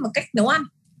hướng dẫn một cách nấu ăn,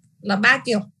 là 3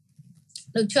 kiểu.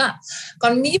 được chưa?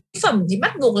 Còn mỹ phẩm thì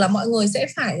bắt buộc là mọi người sẽ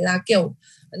phải là kiểu,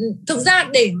 thực ra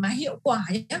để mà hiệu quả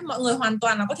nhé, mọi người hoàn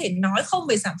toàn là có thể nói không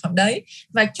về sản phẩm đấy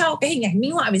và cho cái hình ảnh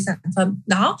minh họa về sản phẩm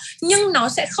đó, nhưng nó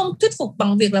sẽ không thuyết phục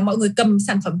bằng việc là mọi người cầm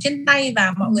sản phẩm trên tay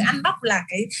và mọi người ăn bóc là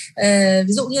cái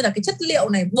ví dụ như là cái chất liệu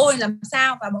này bôi làm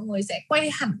sao, và mọi người sẽ quay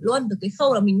hẳn luôn từ cái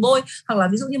khâu là mình bôi, hoặc là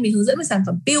ví dụ như mình hướng dẫn về sản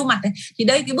phẩm peel mặt này, thì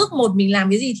đây cái bước 1 mình làm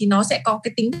cái gì thì nó sẽ có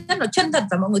cái tính rất là chân thật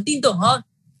và mọi người tin tưởng hơn.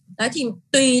 Đấy, thì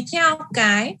tùy theo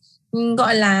cái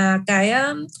gọi là cái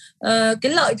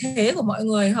lợi thế của mọi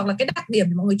người hoặc là cái đặc điểm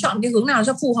thì mọi người chọn cái hướng nào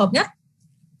cho phù hợp nhất,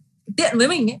 tiện với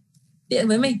mình ấy, tiện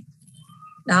với mình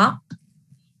đó.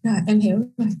 Rồi em hiểu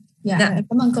rồi. Dạ.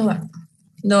 Cảm ơn cô ạ.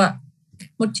 Rồi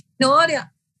một nữa đi ạ,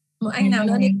 một anh nào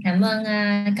nữa đi.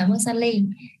 Cảm ơn Sally.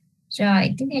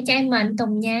 Rồi tiếp theo cho em mời anh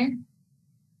Tùng nha.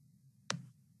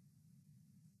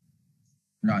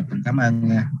 Rồi cảm ơn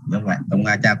Tùng,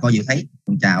 chào cô Diệu Thấy,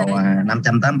 chào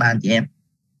 583 anh chị em.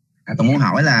 Tùng muốn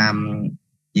hỏi là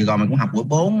vừa rồi mình cũng học buổi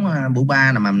 4, buổi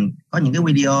 3 là mà có những cái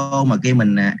video mà kêu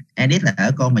mình edit là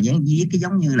ở cô mà dán viết cái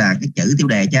giống như là cái chữ tiêu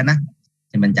đề trên đó,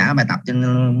 thì mình trả bài tập trên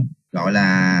gọi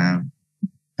là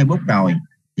Facebook rồi,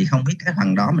 thì không biết cái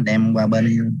phần đó mình đem qua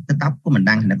bên TikTok của mình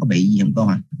đăng thì nó có bị gì không cô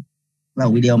hả? Là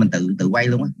video mình tự quay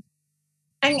luôn á.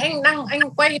 Anh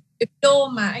quay video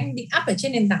mà anh định up ở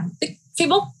trên nền tảng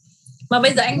Facebook, mà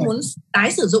bây giờ anh muốn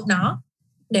tái sử dụng nó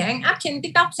để anh up trên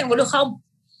TikTok xem có được không?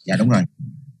 Dạ đúng rồi.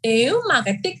 Nếu mà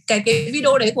cái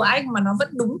video đấy của anh mà nó vẫn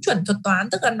đúng chuẩn thuật toán,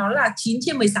 tức là nó là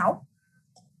 9/16,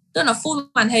 tức là nó full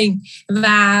màn hình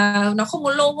và nó không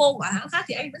có logo của hãng khác,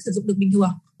 thì anh vẫn sử dụng được bình thường,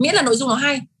 miễn là nội dung nó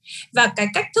hay. Và cái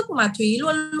cách thức mà Thúy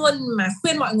luôn luôn mà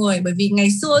khuyên mọi người, bởi vì ngày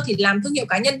xưa thì làm thương hiệu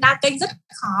cá nhân đa kênh rất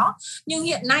khó, nhưng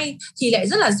hiện nay thì lại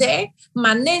rất là dễ,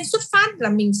 mà nên xuất phát là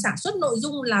mình sản xuất nội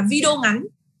dung là video ngắn.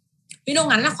 Video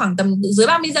ngắn là khoảng tầm dưới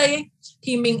 30 giây ấy,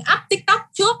 thì mình up TikTok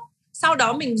trước, sau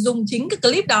đó mình dùng chính cái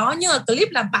clip đó, nhưng mà clip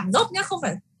là bản gốc nhá, không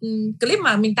phải clip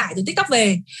mà mình tải từ TikTok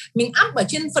về, mình up ở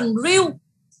trên phần reel,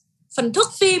 phần thước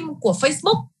phim của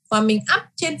Facebook, và mình up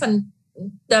trên phần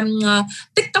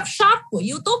TikTok Short của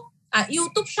YouTube,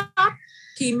 YouTube Short,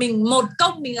 thì mình một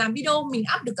công mình làm video, mình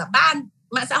up được cả 3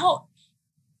 mạng xã hội,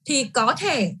 thì có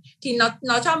thể thì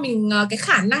nó cho mình cái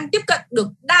khả năng tiếp cận được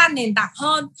đa nền tảng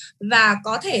hơn, và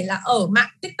có thể là ở mạng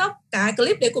TikTok cái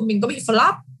clip đấy của mình có bị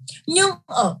flop, nhưng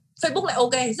ở Facebook lại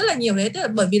ok rất là nhiều đấy. Tức là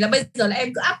bởi vì là bây giờ là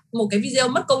em cứ up một cái video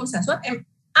mất công sản xuất, em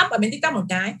up ở bên TikTok một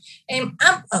cái, em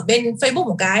up ở bên Facebook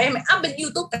một cái, em up bên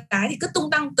YouTube cái, thì cứ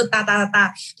tung tăng từ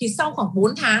tà, thì sau khoảng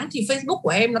 4 tháng thì Facebook của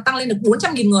em nó tăng lên được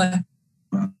 400.000 người.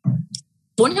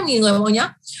 400.000 người mọi người nhé.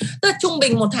 Tức là trung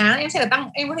bình một tháng em sẽ là tăng,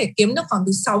 em có thể kiếm được khoảng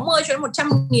từ 60 cho đến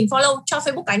 100.000 follow cho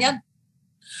Facebook cá nhân.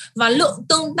 Và lượng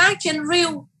tương tác trên Reel,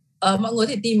 mọi người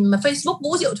có thể tìm Facebook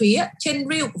Vũ Diệu Thúy ấy, trên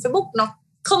Reel của Facebook nó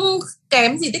không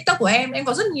kém gì TikTok của em. Em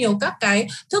có rất nhiều các cái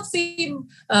thước phim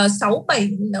 6,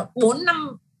 7, 4, 5,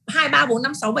 2, 3, 4,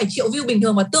 5, 6, 7 triệu view bình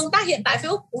thường, và tương tác hiện tại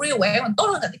Facebook Reel của em còn tốt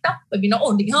hơn cả TikTok, bởi vì nó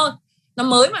ổn định hơn, nó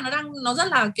mới mà nó rất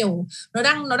là kiểu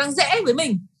nó đang dễ với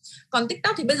mình. Còn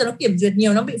TikTok thì bây giờ nó kiểm duyệt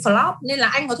nhiều, nó bị flop, nên là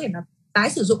anh có thể là tái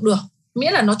sử dụng được,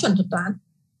 miễn là nó chuẩn thuật toán.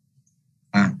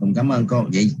 Tùng cảm ơn cô.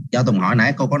 Vậy cho Tùng hỏi,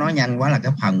 nãy cô có nói nhanh quá là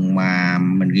cái phần mà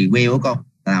mình review của cô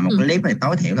là một cái clip này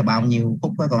tối thiểu là bao nhiêu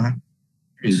phút đó cô ha?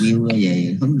 Review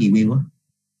về hướng review á.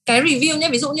 Cái review nhé,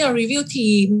 ví dụ như là review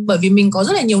thì bởi vì mình có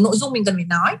rất là nhiều nội dung mình cần phải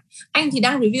nói. Anh thì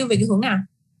đang review về cái hướng nào?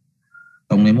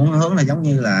 Tùng thì muốn hướng là giống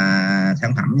như là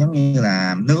sản phẩm giống như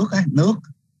là nước á,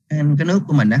 cái nước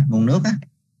của mình á, nguồn nước á.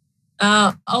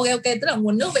 Ok, tức là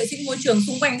nguồn nước, vệ sinh môi trường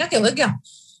xung quanh các kiểu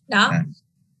đó.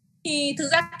 Thì thực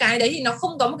ra cái đấy thì nó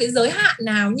không có một cái giới hạn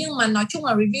nào, nhưng mà nói chung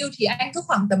là review thì anh cứ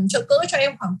khoảng tầm trợ cỡ cho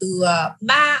em khoảng từ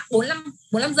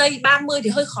 45 giây, 30 thì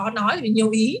hơi khó nói vì nhiều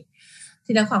ý,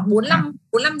 thì là khoảng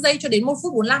 45 giây cho đến 1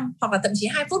 phút 45, hoặc là thậm chí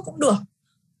 2 phút cũng được.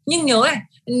 Nhưng nhớ này,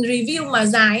 review mà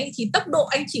dài ấy, thì tốc độ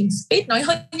anh chỉnh speed nó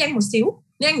hơi nhanh một xíu,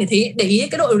 nên anh để ý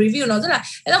cái độ review nó rất là,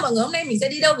 thế là mọi người hôm nay mình sẽ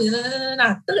đi đâu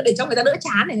là, tức là để cho người ta đỡ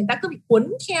chán, để người ta cứ bị cuốn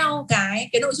theo cái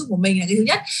nội dung của mình là cái thứ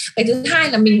nhất. Cái thứ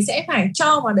hai là mình sẽ phải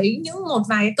cho vào đấy những một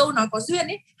vài cái câu nói có duyên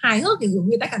ấy, hài hước, để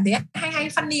người ta cảm thấy hay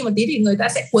funny một tí, thì người ta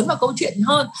sẽ cuốn vào câu chuyện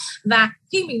hơn. Và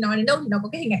khi mình nói đến đâu thì nó có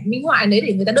cái hình ảnh minh họa đấy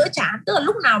để người ta đỡ chán. Tức là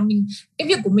lúc nào cái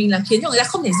việc của mình là khiến cho người ta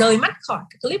không thể rời mắt khỏi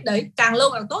cái clip đấy, càng lâu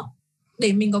càng tốt,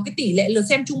 để mình có cái tỷ lệ lượt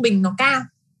xem trung bình nó cao,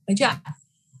 thấy chưa ạ?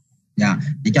 Dạ,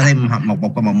 thì cho thêm một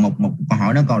câu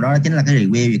hỏi nữa, còn đó chính là cái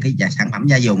review về cái sản phẩm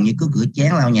gia dụng như cửa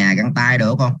chén, lau nhà, găng tay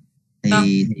được không?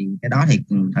 Thì cái đó thì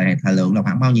thời lượng là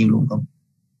khoảng bao nhiêu luôn không?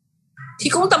 Thì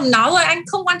cũng tầm đó rồi, anh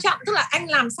không quan trọng, tức là anh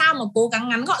làm sao mà cố gắng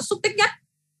ngắn gọn xúc tích nhất.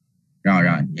 Rồi,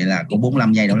 vậy là có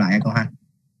 45 giây đổ lại cô ha.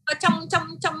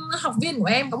 Trong học viên của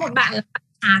em có một bạn là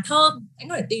Trà Thơm, anh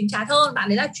có thể tìm Trà Thơm, bạn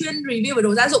ấy là chuyên review về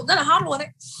đồ gia dụng rất là hot luôn đấy.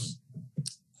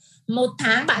 Một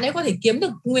tháng bạn ấy có thể kiếm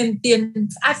được nguồn tiền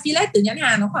affiliate từ nhãn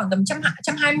hàng nó khoảng tầm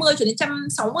 120 cho đến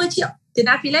 160 triệu tiền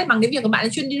affiliate bằng cái việc của bạn ấy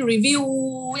chuyên đi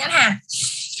review nhãn hàng.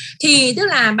 Thì tức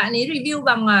là bạn ấy review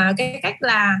bằng cái cách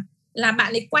là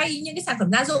bạn ấy quay những cái sản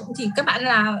phẩm gia dụng, thì các bạn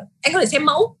là anh có thể xem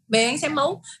mẫu, về anh xem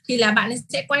mẫu thì là bạn ấy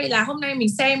sẽ quay là hôm nay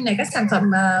mình xem này các sản phẩm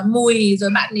mùi, rồi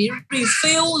bạn ấy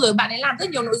review, rồi bạn ấy làm rất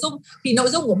nhiều nội dung, thì nội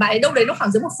dung của bạn ấy đâu đấy nó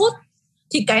khoảng dưới 1 phút.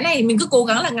 Thì cái này mình cứ cố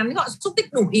gắng là ngắn gọn, xúc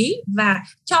tích, đủ ý và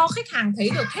cho khách hàng thấy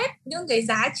được hết những cái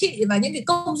giá trị và những cái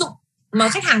công dụng mà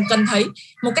khách hàng cần thấy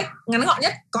một cách ngắn gọn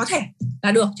nhất có thể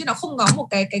là được, chứ nó không có một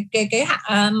cái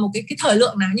thời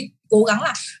lượng nào, nhưng cố gắng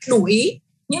là đủ ý,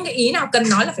 những cái ý nào cần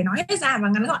nói là phải nói hết ra và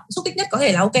ngắn gọn, xúc tích nhất có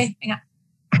thể là ok anh ạ.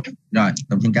 Rồi,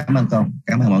 Tùng xin cảm ơn cô,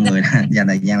 cảm ơn mọi người đã dành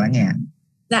thời gian lắng nghe.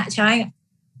 Dạ chào anh ạ.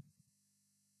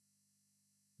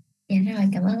 Dạ rồi,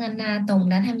 cảm ơn anh Tùng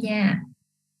đã tham gia.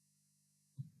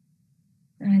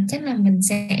 Chắc là mình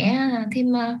sẽ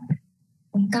thêm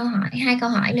một câu hỏi, 2 câu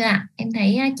hỏi nữa ạ. Em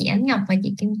thấy chị Ánh Ngọc và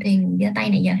chị Kim Tuyền giơ tay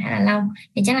này giờ khá là lâu,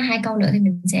 thì chắc là 2 câu nữa thì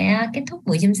mình sẽ kết thúc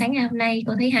buổi Zoom sáng ngày hôm nay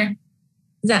cô Thúy ha.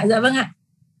 Dạ vâng ạ.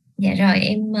 Dạ rồi,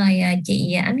 em mời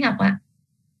chị Ánh Ngọc ạ.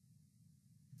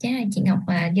 Chắc là chị Ngọc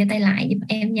giơ tay lại giúp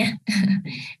em nha.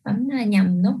 Bấm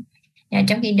nhầm nút.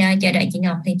 Trong khi chờ đợi chị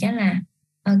Ngọc thì chắc là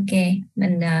ok,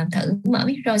 mình thử mở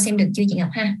micro xem được chưa chị Ngọc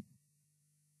ha.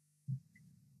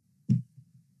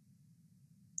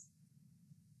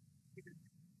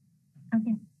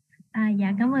 Okay.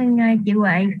 Dạ cảm ơn chị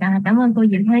Huệ, cảm ơn cô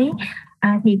Diệu Thúy.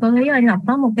 Thì cô Thúy ơi, Ngọc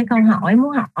có một cái câu hỏi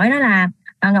muốn hỏi, đó là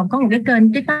Ngọc có một cái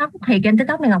kênh TikTok, thì kênh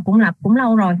TikTok này Ngọc cũng lập cũng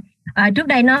lâu rồi. Trước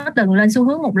đây nó từng lên xu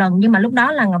hướng một lần, nhưng mà lúc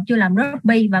đó là Ngọc chưa làm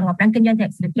Ruby và Ngọc đang kinh doanh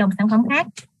dòng sản phẩm khác.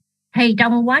 Thì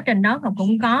trong quá trình đó Ngọc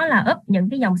cũng có là up những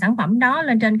cái dòng sản phẩm đó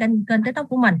lên trên kênh TikTok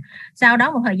của mình. Sau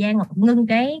đó một thời gian Ngọc ngưng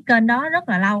cái kênh đó rất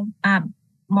là lâu.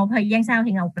 Một thời gian sau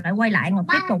thì Ngọc lại quay lại, Ngọc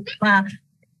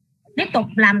tiếp tục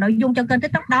làm nội dung cho kênh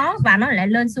TikTok đó và nó lại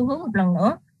lên xu hướng một lần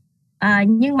nữa.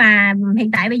 Nhưng mà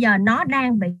hiện tại bây giờ nó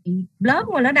đang bị lớp,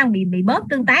 nó đang bị bóp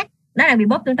tương tác. Nó đang bị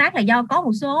bóp tương tác là do có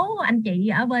một số anh chị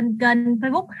ở bên kênh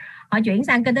Facebook họ chuyển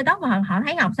sang kênh TikTok và họ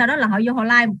thấy Ngọc, sau đó là họ vô họ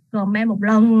like comment một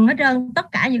lần hết trơn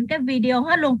tất cả những cái video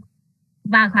hết luôn,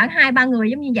 và khoảng 2-3 người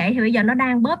giống như vậy, thì bây giờ nó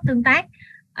đang bóp tương tác.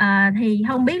 Thì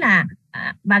không biết là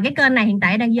và cái kênh này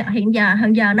hiện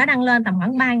giờ nó đang lên tầm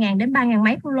khoảng 3.000 đến 3.000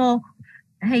 mấy follow.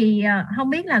 Thì không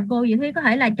biết là cô Diệu Thúy có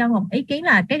thể là cho Ngọc ý kiến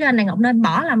là cái kênh này Ngọc nên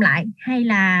bỏ làm lại, hay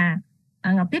là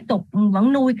Ngọc tiếp tục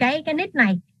vẫn nuôi cái nick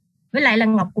này. Với lại là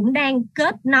Ngọc cũng đang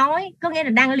kết nối, có nghĩa là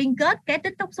đang liên kết cái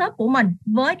TikTok shop của mình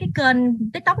với cái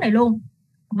kênh TikTok này luôn.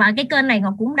 Và cái kênh này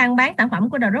Ngọc cũng đang bán sản phẩm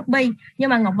của The Ruby, nhưng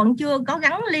mà Ngọc vẫn chưa có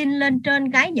gắn link lên trên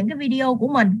những cái video của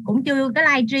mình, cũng chưa cái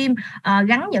livestream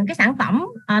gắn những cái sản phẩm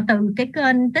từ cái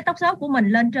kênh TikTok shop của mình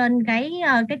lên trên cái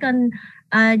kênh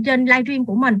trên livestream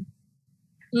của mình.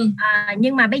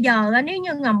 Nhưng mà bây giờ nếu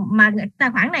như mà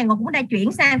tài khoản này Ngọc cũng đã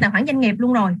chuyển sang tài khoản doanh nghiệp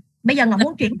luôn rồi. Bây giờ Ngọc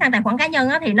muốn chuyển sang tài khoản cá nhân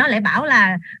thì nó lại bảo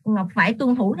là Ngọc phải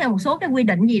tuân thủ theo một số cái quy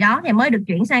định gì đó thì mới được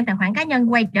chuyển sang tài khoản cá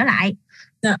nhân quay trở lại.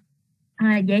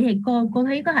 Vậy thì cô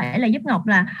Thúy có thể là giúp Ngọc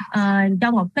là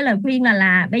cho Ngọc cái lời khuyên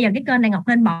là bây giờ cái kênh này Ngọc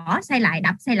nên bỏ,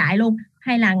 đập xây lại luôn,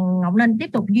 hay là Ngọc nên tiếp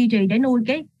tục duy trì để nuôi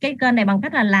cái kênh này bằng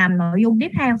cách là làm nội dung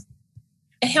tiếp theo?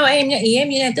 Theo em nha, ý em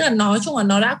như này, tức là nói chung là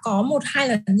nó đã có 1-2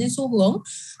 lần trên xu hướng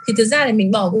thì thực ra thì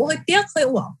mình bỏ cũng hơi tiếc, hơi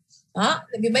uổng đó.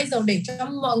 Tại vì bây giờ để cho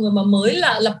mọi người mà mới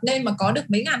là lập nên mà có được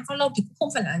mấy ngàn follow thì cũng không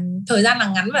phải là thời gian là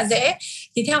ngắn và dễ.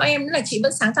 Thì theo em là chị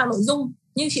vẫn sáng tạo nội dung,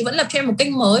 nhưng chị vẫn lập cho em một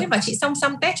kênh mới và chị song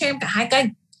song test cho em cả 2 kênh.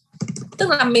 Tức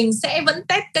là mình sẽ vẫn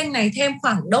test kênh này thêm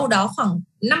khoảng đâu đó khoảng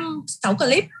 5-6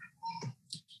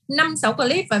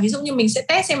 clip, và ví dụ như mình sẽ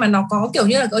test xem mà nó có kiểu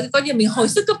như là có như mình hồi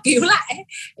sức cấp cứu lại ấy,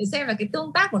 để xem là cái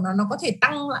tương tác của nó có thể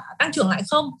tăng trưởng lại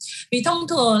không. Vì thông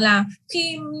thường là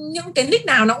khi những cái nick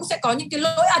nào nó cũng sẽ có những cái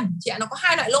lỗi ẩn chị ạ, nó có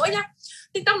 2 loại lỗi nhá.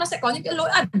 TikTok nó sẽ có những cái lỗi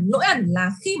ẩn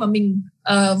là khi mà mình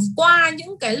qua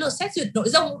những cái lượt xét duyệt nội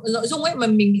dung ấy mà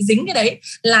mình bị dính cái đấy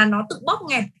là nó tự bóp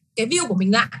nghẹt cái view của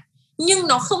mình lại, nhưng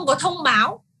nó không có thông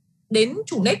báo đến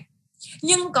chủ nick.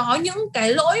 Nhưng có những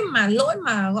cái lỗi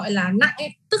mà gọi là nặng ấy,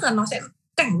 tức là nó sẽ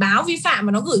cảnh báo vi phạm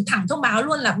và nó gửi thẳng thông báo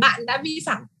luôn là bạn đã vi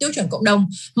phạm tiêu chuẩn cộng đồng.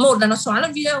 Một là nó xóa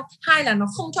luôn video, 2 là nó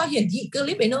không cho hiển thị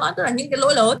clip đấy nữa, tức là những cái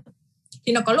lỗi lớn.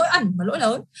 Thì nó có lỗi ẩn và lỗi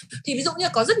lớn. Thì ví dụ như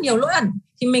có rất nhiều lỗi ẩn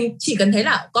thì mình chỉ cần thấy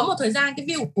là có một thời gian cái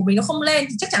view của mình nó không lên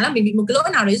thì chắc chắn là mình bị một cái lỗi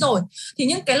nào đấy rồi. Thì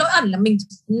những cái lỗi ẩn là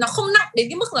nó không nặng đến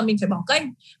cái mức là mình phải bỏ kênh,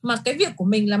 mà cái việc của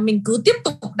mình là mình cứ tiếp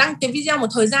tục đăng cái video một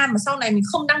thời gian mà sau này mình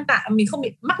không đăng tải, mình không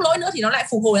bị mắc lỗi nữa thì nó lại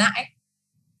phục hồi lại.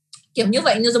 kiểu như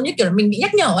vậy. Nó giống như kiểu là mình bị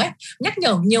nhắc nhở ấy, nhắc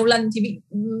nhở nhiều lần thì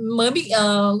mới bị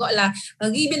gọi là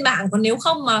ghi biên bản, còn nếu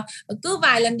không mà cứ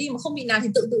vài lần đi mà không bị nào thì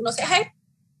tự nó sẽ hết.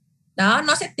 Đó,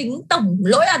 nó sẽ tính tổng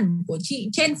lỗi ẩn của chị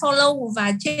trên follow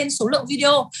và trên số lượng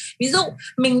video. Ví dụ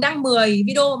mình đăng 10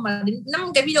 video mà đến 5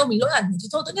 cái video mình lỗi ẩn thì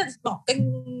thôi tốt nhất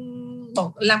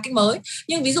làm kênh mới.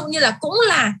 Nhưng ví dụ như là cũng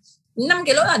là 5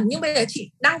 cái lỗi ẩn, nhưng bây giờ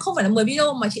chị đăng không phải là 10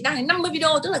 video mà chị đăng đến 50 video,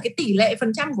 tức là cái tỷ lệ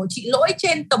phần trăm của chị lỗi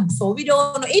trên tổng số video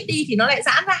nó ít đi thì nó lại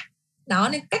giãn ra. Đó,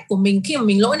 nên cách của mình khi mà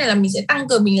mình lỗi này là mình sẽ tăng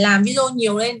cường mình làm video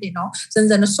nhiều lên để nó dần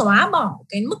dần nó xóa bỏ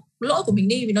cái mức lỗi của mình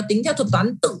đi, vì nó tính theo thuật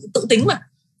toán tự tính mà.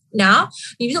 Đó,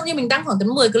 thì ví dụ như mình đăng khoảng tới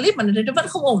 10 clip mà nó vẫn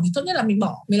không ổn thì tốt nhất là mình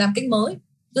bỏ, mình làm kênh mới.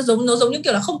 Nó giống như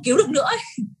kiểu là không cứu được nữa ấy.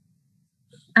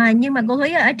 Nhưng mà cô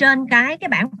Thúy ở trên cái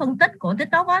bảng phân tích của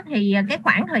TikTok á, thì cái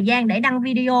khoảng thời gian để đăng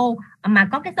video mà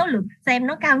có cái số lượt xem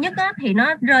nó cao nhất á, thì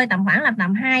nó rơi tầm khoảng là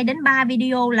tầm 2 đến 3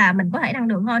 video là mình có thể đăng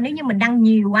được thôi. Nếu như mình đăng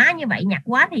nhiều quá như vậy, nhặt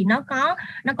quá thì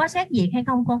nó có xét duyệt hay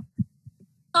không cô?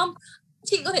 Không,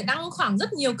 chị có thể đăng khoảng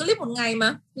rất nhiều clip một ngày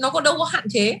mà, nó có đâu có hạn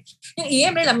chế. Nhưng ý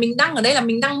em đây là mình đăng ở đây là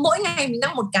mình đăng mỗi ngày mình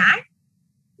đăng một cái,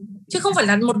 chứ không phải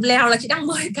là một lèo là chị đăng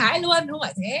 10 cái luôn, không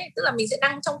phải thế. Tức là mình sẽ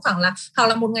đăng trong khoảng là hoặc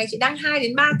là một ngày chị đăng 2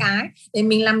 đến 3 cái để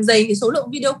mình làm dày cái số lượng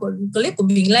video của clip của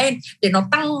mình lên, để nó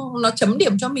tăng, nó chấm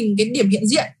điểm cho mình cái điểm hiện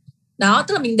diện. Đó,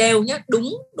 tức là mình đều nhá,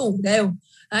 đúng đủ đều.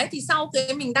 Đấy, thì sau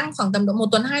cái mình đăng khoảng tầm độ 1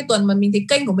 tuần 2 tuần mà mình thấy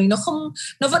kênh của mình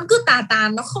nó vẫn cứ tà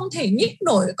nó không thể nhích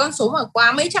nổi con số mà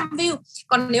quá mấy trăm view.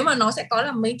 Còn nếu mà nó sẽ có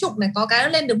là mấy chục này, có cái nó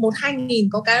lên được 1-2 nghìn,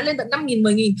 có cái nó lên tận 5 nghìn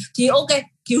 10 nghìn thì ok,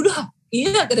 cứu được. Ý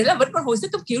là cái đấy là vẫn còn hồi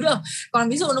sức cấp cứu được. Còn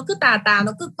ví dụ nó cứ tà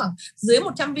nó cứ khoảng dưới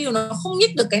 100 view, nó không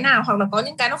nhích được cái nào, hoặc là có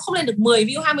những cái nó không lên được 10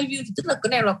 view 20 view thì tức là cái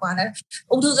này là quả là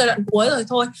ung thư giai đoạn cuối rồi.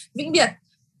 Thôi vĩnh biệt.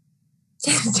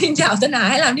 Xin chào Tân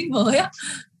Ái, làm nick mới á.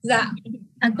 Dạ.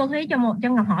 Cô Thúy cho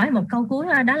Ngọc hỏi một câu cuối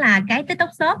đó là cái TikTok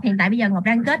Shop hiện tại bây giờ Ngọc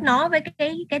đang kết nối với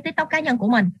cái TikTok cá nhân của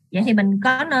mình, vậy thì mình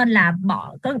có nên là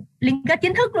có liên kết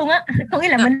chính thức luôn á, có nghĩa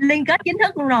là mình liên kết chính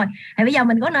thức luôn rồi, thì bây giờ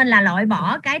mình có nên là loại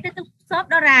bỏ cái TikTok Shop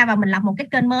đó ra và mình lập một cái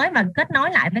kênh mới và kết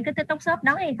nối lại với cái TikTok Shop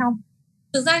đó hay không?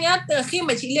 Thực ra nhá, khi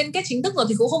mà chị liên kết chính thức rồi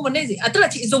thì cũng không vấn đề gì. Tức là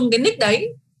chị dùng cái nick đấy,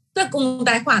 tức là cùng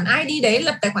tài khoản ID đấy,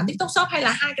 lập tài khoản TikTok Shop hay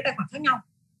là hai cái tài khoản khác nhau?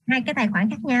 Hai cái tài khoản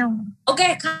khác nhau. Ok,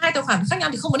 hai tài khoản khác nhau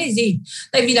thì không vấn đề gì.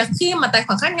 Tại vì là khi mà tài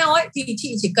khoản khác nhau ấy thì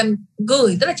chị chỉ cần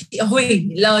gửi, tức là chị hủy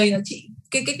lời chị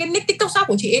cái nick TikTok Shop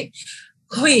của chị ấy,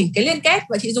 hủy cái liên kết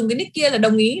và chị dùng cái nick kia là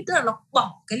đồng ý, tức là nó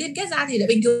bỏ cái liên kết ra thì lại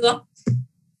bình thường.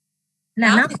 Là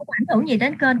đó, nó không ảnh hưởng gì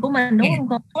đến kênh của mình đúng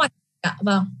không cô? Dạ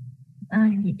vâng.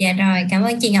 Dạ rồi, cảm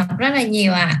ơn chị Ngọc rất là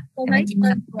nhiều ạ. Cảm ơn chị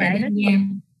Ngọc đã tham gia.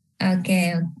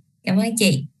 Ok, cảm ơn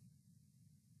chị.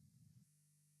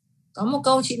 Có một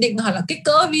câu chị định hỏi là kích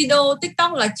cỡ video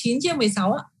TikTok là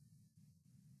 9:16 ạ.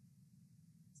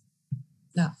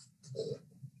 Dạ.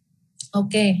 Ok,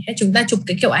 chúng ta chụp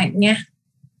cái kiểu ảnh nha.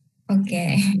 Ok,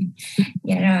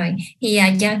 dạ rồi. Thì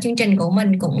do chương trình của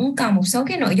mình cũng còn một số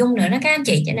cái nội dung nữa đó các anh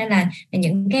chị, cho nên là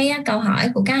những cái câu hỏi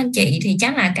của các anh chị thì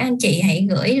chắc là các anh chị hãy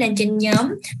gửi lên trên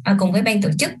nhóm cùng với ban tổ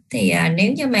chức. Thì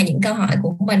nếu như mà những câu hỏi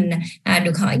của mình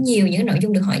được hỏi nhiều, những nội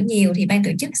dung được hỏi nhiều thì ban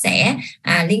tổ chức sẽ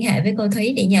liên hệ với cô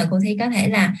Thúy để nhờ cô Thúy có thể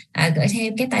là gửi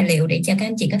thêm cái tài liệu để cho các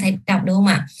anh chị có thể đọc được không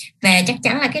ạ? Và chắc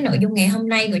chắn là cái nội dung ngày hôm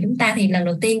nay của chúng ta thì lần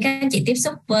đầu tiên các anh chị tiếp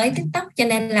xúc với TikTok, cho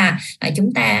nên là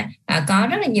chúng ta có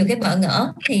rất là nhiều cái bỡ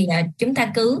ngỡ. Thì chúng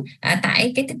ta cứ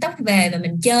tải cái TikTok về và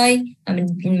mình chơi,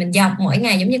 mình dọc mỗi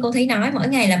ngày, giống như cô Thúy nói, mỗi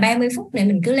ngày là 30 phút để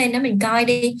mình cứ lên đó mình coi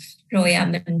đi, rồi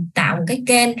mình tạo một cái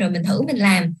kênh rồi mình thử mình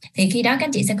làm, thì khi đó các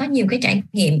anh chị sẽ có nhiều cái trải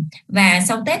nghiệm. Và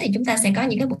sau Tết thì chúng ta sẽ có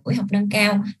những cái buổi học nâng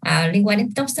cao liên quan đến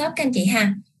TikTok Shop các anh chị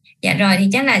ha. Dạ rồi, thì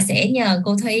chắc là sẽ nhờ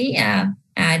cô Thúy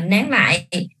nán lại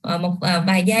một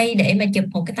vài giây để mà chụp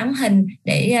một cái tấm hình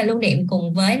để lưu niệm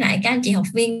cùng với lại các anh chị học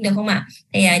viên được không ạ?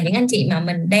 Thì những anh chị mà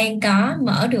mình đang có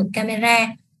mở được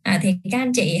camera thì các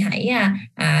anh chị hãy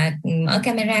mở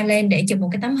camera lên để chụp một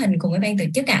cái tấm hình cùng với ban tổ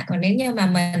chức ạ. Còn nếu như mà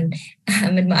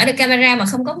mình mở được camera mà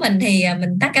không có mình thì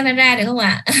mình tắt camera được không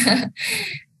ạ?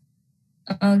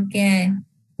 Ok,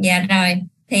 dạ rồi,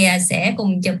 thì sẽ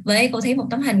cùng chụp với cô Thúy một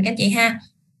tấm hình các chị ha.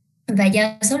 Và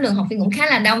do số lượng học viên cũng khá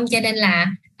là đông cho nên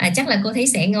là chắc là cô Thúy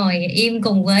sẽ ngồi im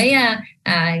cùng với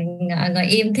ngồi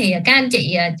im, thì các anh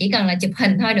chị chỉ cần là chụp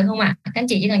hình thôi được không ạ? Các anh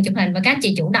chị chỉ cần chụp hình và các anh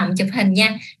chị chủ động chụp hình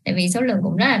nha, tại vì số lượng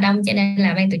cũng rất là đông cho nên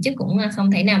là ban tổ chức cũng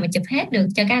không thể nào mà chụp hết được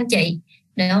cho các anh chị,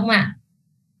 được không ạ?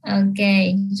 Ok,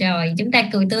 rồi chúng ta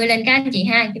cười tươi lên các anh chị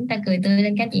ha, chúng ta cười tươi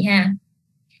lên các anh chị ha.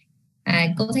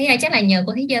 Cô Thúy chắc là nhờ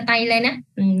cô Thúy giơ tay lên á,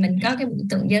 mình có cái biểu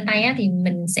tượng giơ tay á thì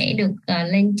mình sẽ được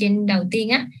lên trên đầu tiên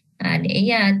á để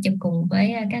chụp cùng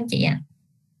với các anh chị ạ.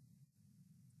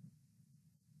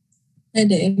 Đây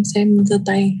để em xem giơ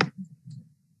tay.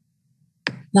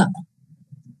 Dạ.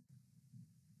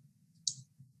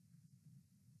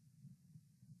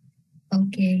 Ok,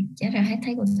 chắc là hết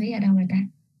thấy cô Thúy ở đâu rồi ta.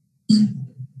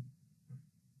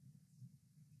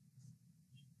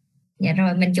 Dạ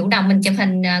rồi, mình chủ động mình chụp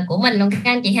hình của mình luôn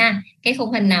các anh chị ha. Cái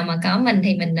khung hình nào mà có mình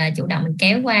thì mình chủ động mình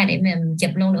kéo qua để mình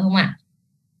chụp luôn được không ạ?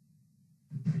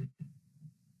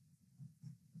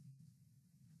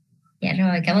 Dạ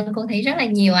rồi, cảm ơn cô Thúy rất là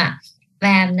nhiều ạ.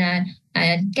 Và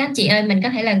các anh chị ơi, mình có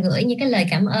thể là gửi những cái lời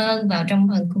cảm ơn vào trong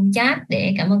phần khung chat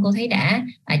để cảm ơn cô Thúy đã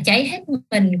cháy hết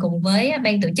mình cùng với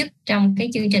ban tổ chức trong cái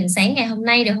chương trình sáng ngày hôm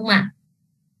nay được không ạ?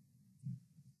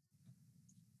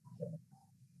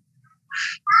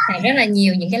 Rất là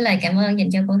nhiều những cái lời cảm ơn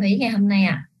dành cho cô Thúy ngày hôm nay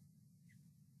ạ.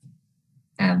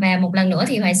 Và một lần nữa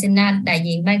thì Hoài xin đại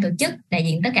diện ban tổ chức, đại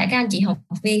diện tất cả các anh chị học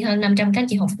viên, hơn 500 các anh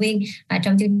chị học viên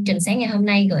trong chương trình sáng ngày hôm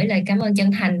nay gửi lời cảm ơn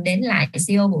chân thành đến lại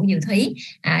CEO Vũ Diệu Thúy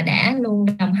đã luôn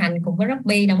đồng hành cùng với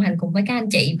Rugby, đồng hành cùng với các anh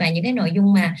chị, và những cái nội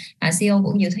dung mà CEO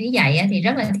Vũ Diệu Thúy dạy thì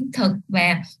rất là thiết thực,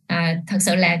 và thật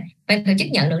sự là ban tổ chức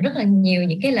nhận được rất là nhiều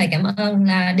những cái lời cảm ơn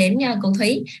đến cô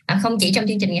Thúy, không chỉ trong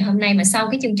chương trình ngày hôm nay mà sau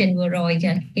cái chương trình vừa rồi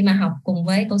khi mà học cùng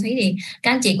với cô Thúy thì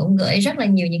các anh chị cũng gửi rất là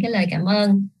nhiều những cái lời cảm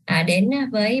ơn đến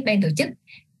với ban tổ chức.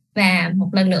 Và một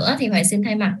lần nữa thì Hoài xin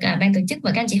thay mặt ban tổ chức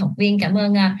và các anh chị học viên cảm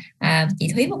ơn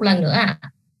chị Thúy một lần nữa ạ.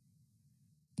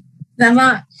 Dạ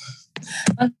vâng.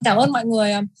 Cảm ơn mọi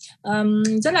người,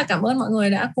 rất là cảm ơn mọi người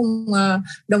đã cùng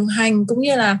đồng hành cũng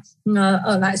như là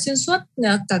ở lại xuyên suốt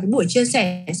cả cái buổi chia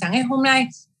sẻ sáng ngày hôm nay.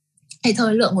 Thì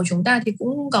thời lượng của chúng ta thì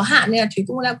cũng có hạn nên là Thúy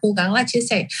cũng đã cố gắng là chia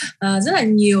sẻ rất là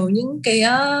nhiều những cái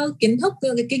kiến thức,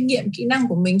 những cái kinh nghiệm, kỹ năng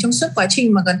của mình trong suốt quá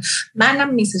trình mà gần 3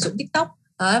 năm mình sử dụng TikTok.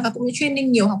 Và cũng như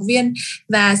training nhiều học viên,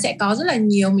 và sẽ có rất là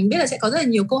nhiều, mình biết là sẽ có rất là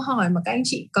nhiều câu hỏi mà các anh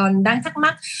chị còn đang thắc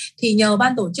mắc, thì nhờ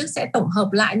ban tổ chức sẽ tổng hợp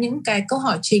lại những cái câu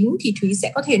hỏi chính, thì Thúy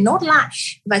sẽ có thể nốt lại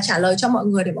và trả lời cho mọi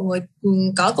người để mọi người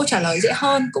có câu trả lời dễ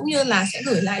hơn, cũng như là sẽ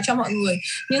gửi lại cho mọi người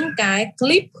những cái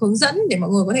clip hướng dẫn để mọi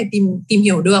người có thể tìm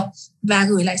hiểu được, và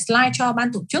gửi lại slide cho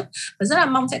ban tổ chức. Và rất là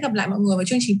mong sẽ gặp lại mọi người vào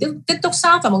chương trình TikTok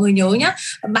Shop. Và mọi người nhớ nhé,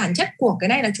 bản chất của cái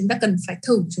này là chúng ta cần phải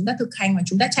thử, chúng ta thực hành và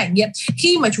chúng ta trải nghiệm.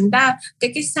 Khi mà chúng ta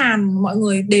cái sàn mọi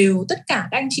người đều, tất cả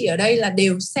các anh chị ở đây là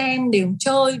đều xem, đều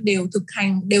chơi, đều thực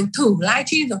hành, đều thử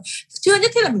livestream rồi. Chưa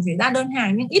nhất thiết là mình phải ra đơn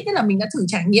hàng, nhưng ít nhất là mình đã thử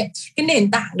trải nghiệm cái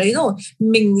nền tảng đấy rồi,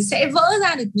 mình sẽ vỡ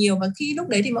ra được nhiều. Và khi lúc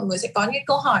đấy thì mọi người sẽ có những cái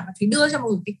câu hỏi mà Thúy đưa cho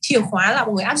mọi người cái chìa khóa là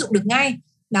mọi người áp dụng được ngay.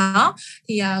 Đó,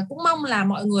 thì cũng mong là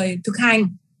mọi người thực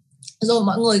hành. Rồi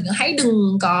mọi người hãy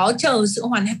đừng có chờ sự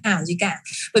hoàn hảo gì cả,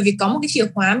 bởi vì có một cái chìa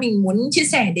khóa mình muốn chia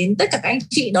sẻ đến tất cả các anh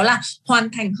chị, đó là hoàn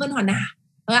thành hơn hoàn hảo.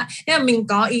 Nên là mình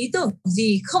có ý tưởng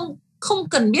gì không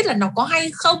cần biết là nó có hay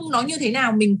không, nó như thế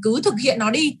nào, mình cứ thực hiện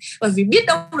nó đi. Bởi vì biết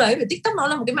đâu đấy, bởi TikTok nó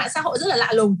là một cái mạng xã hội rất là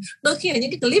lạ lùng, đôi khi là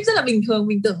những cái clip rất là bình thường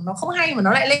mình tưởng nó không hay mà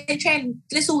nó lại lên trend,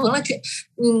 lên xu hướng là chuyện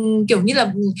kiểu như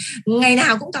là ngày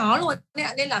nào cũng có luôn.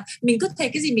 Nên là mình cứ thấy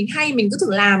cái gì mình hay mình cứ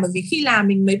thử làm, bởi vì khi làm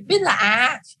mình mới biết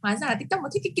là hóa ra là TikTok nó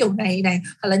thích cái kiểu này,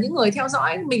 hoặc là những người theo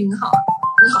dõi mình họ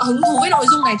hứng thú với nội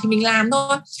dung này thì mình làm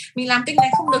thôi. Mình làm kênh này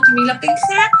không được thì mình làm kênh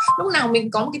khác. Lúc nào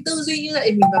mình có một cái tư duy như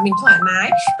vậy và mình thoải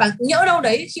mái, và nhỡ đâu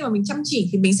đấy khi mà mình chăm chỉ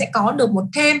thì mình sẽ có được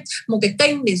thêm một cái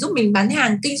kênh để giúp mình bán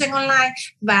hàng, kinh doanh online.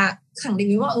 Và khẳng định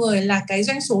với mọi người là cái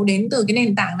doanh số đến từ cái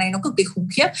nền tảng này nó cực kỳ khủng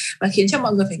khiếp và khiến cho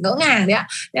mọi người phải ngỡ ngàng đấy ạ.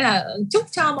 Nên là chúc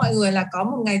cho mọi người là có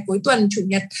một ngày cuối tuần chủ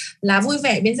nhật là vui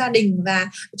vẻ bên gia đình, và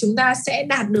chúng ta sẽ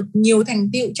đạt được nhiều thành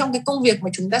tựu trong cái công việc mà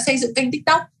chúng ta xây dựng kênh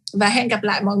TikTok. Và hẹn gặp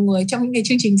lại mọi người trong những cái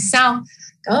chương trình sau.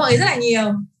 Cảm ơn mọi người rất là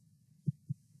nhiều.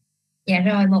 Dạ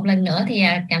rồi, một lần nữa thì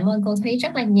cảm ơn cô Thúy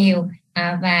rất là nhiều.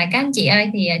 Và các anh chị ơi,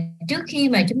 thì trước khi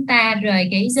mà chúng ta rời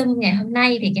cái Zoom ngày hôm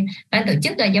nay thì ban tổ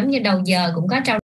chức là giống như đầu giờ cũng có trao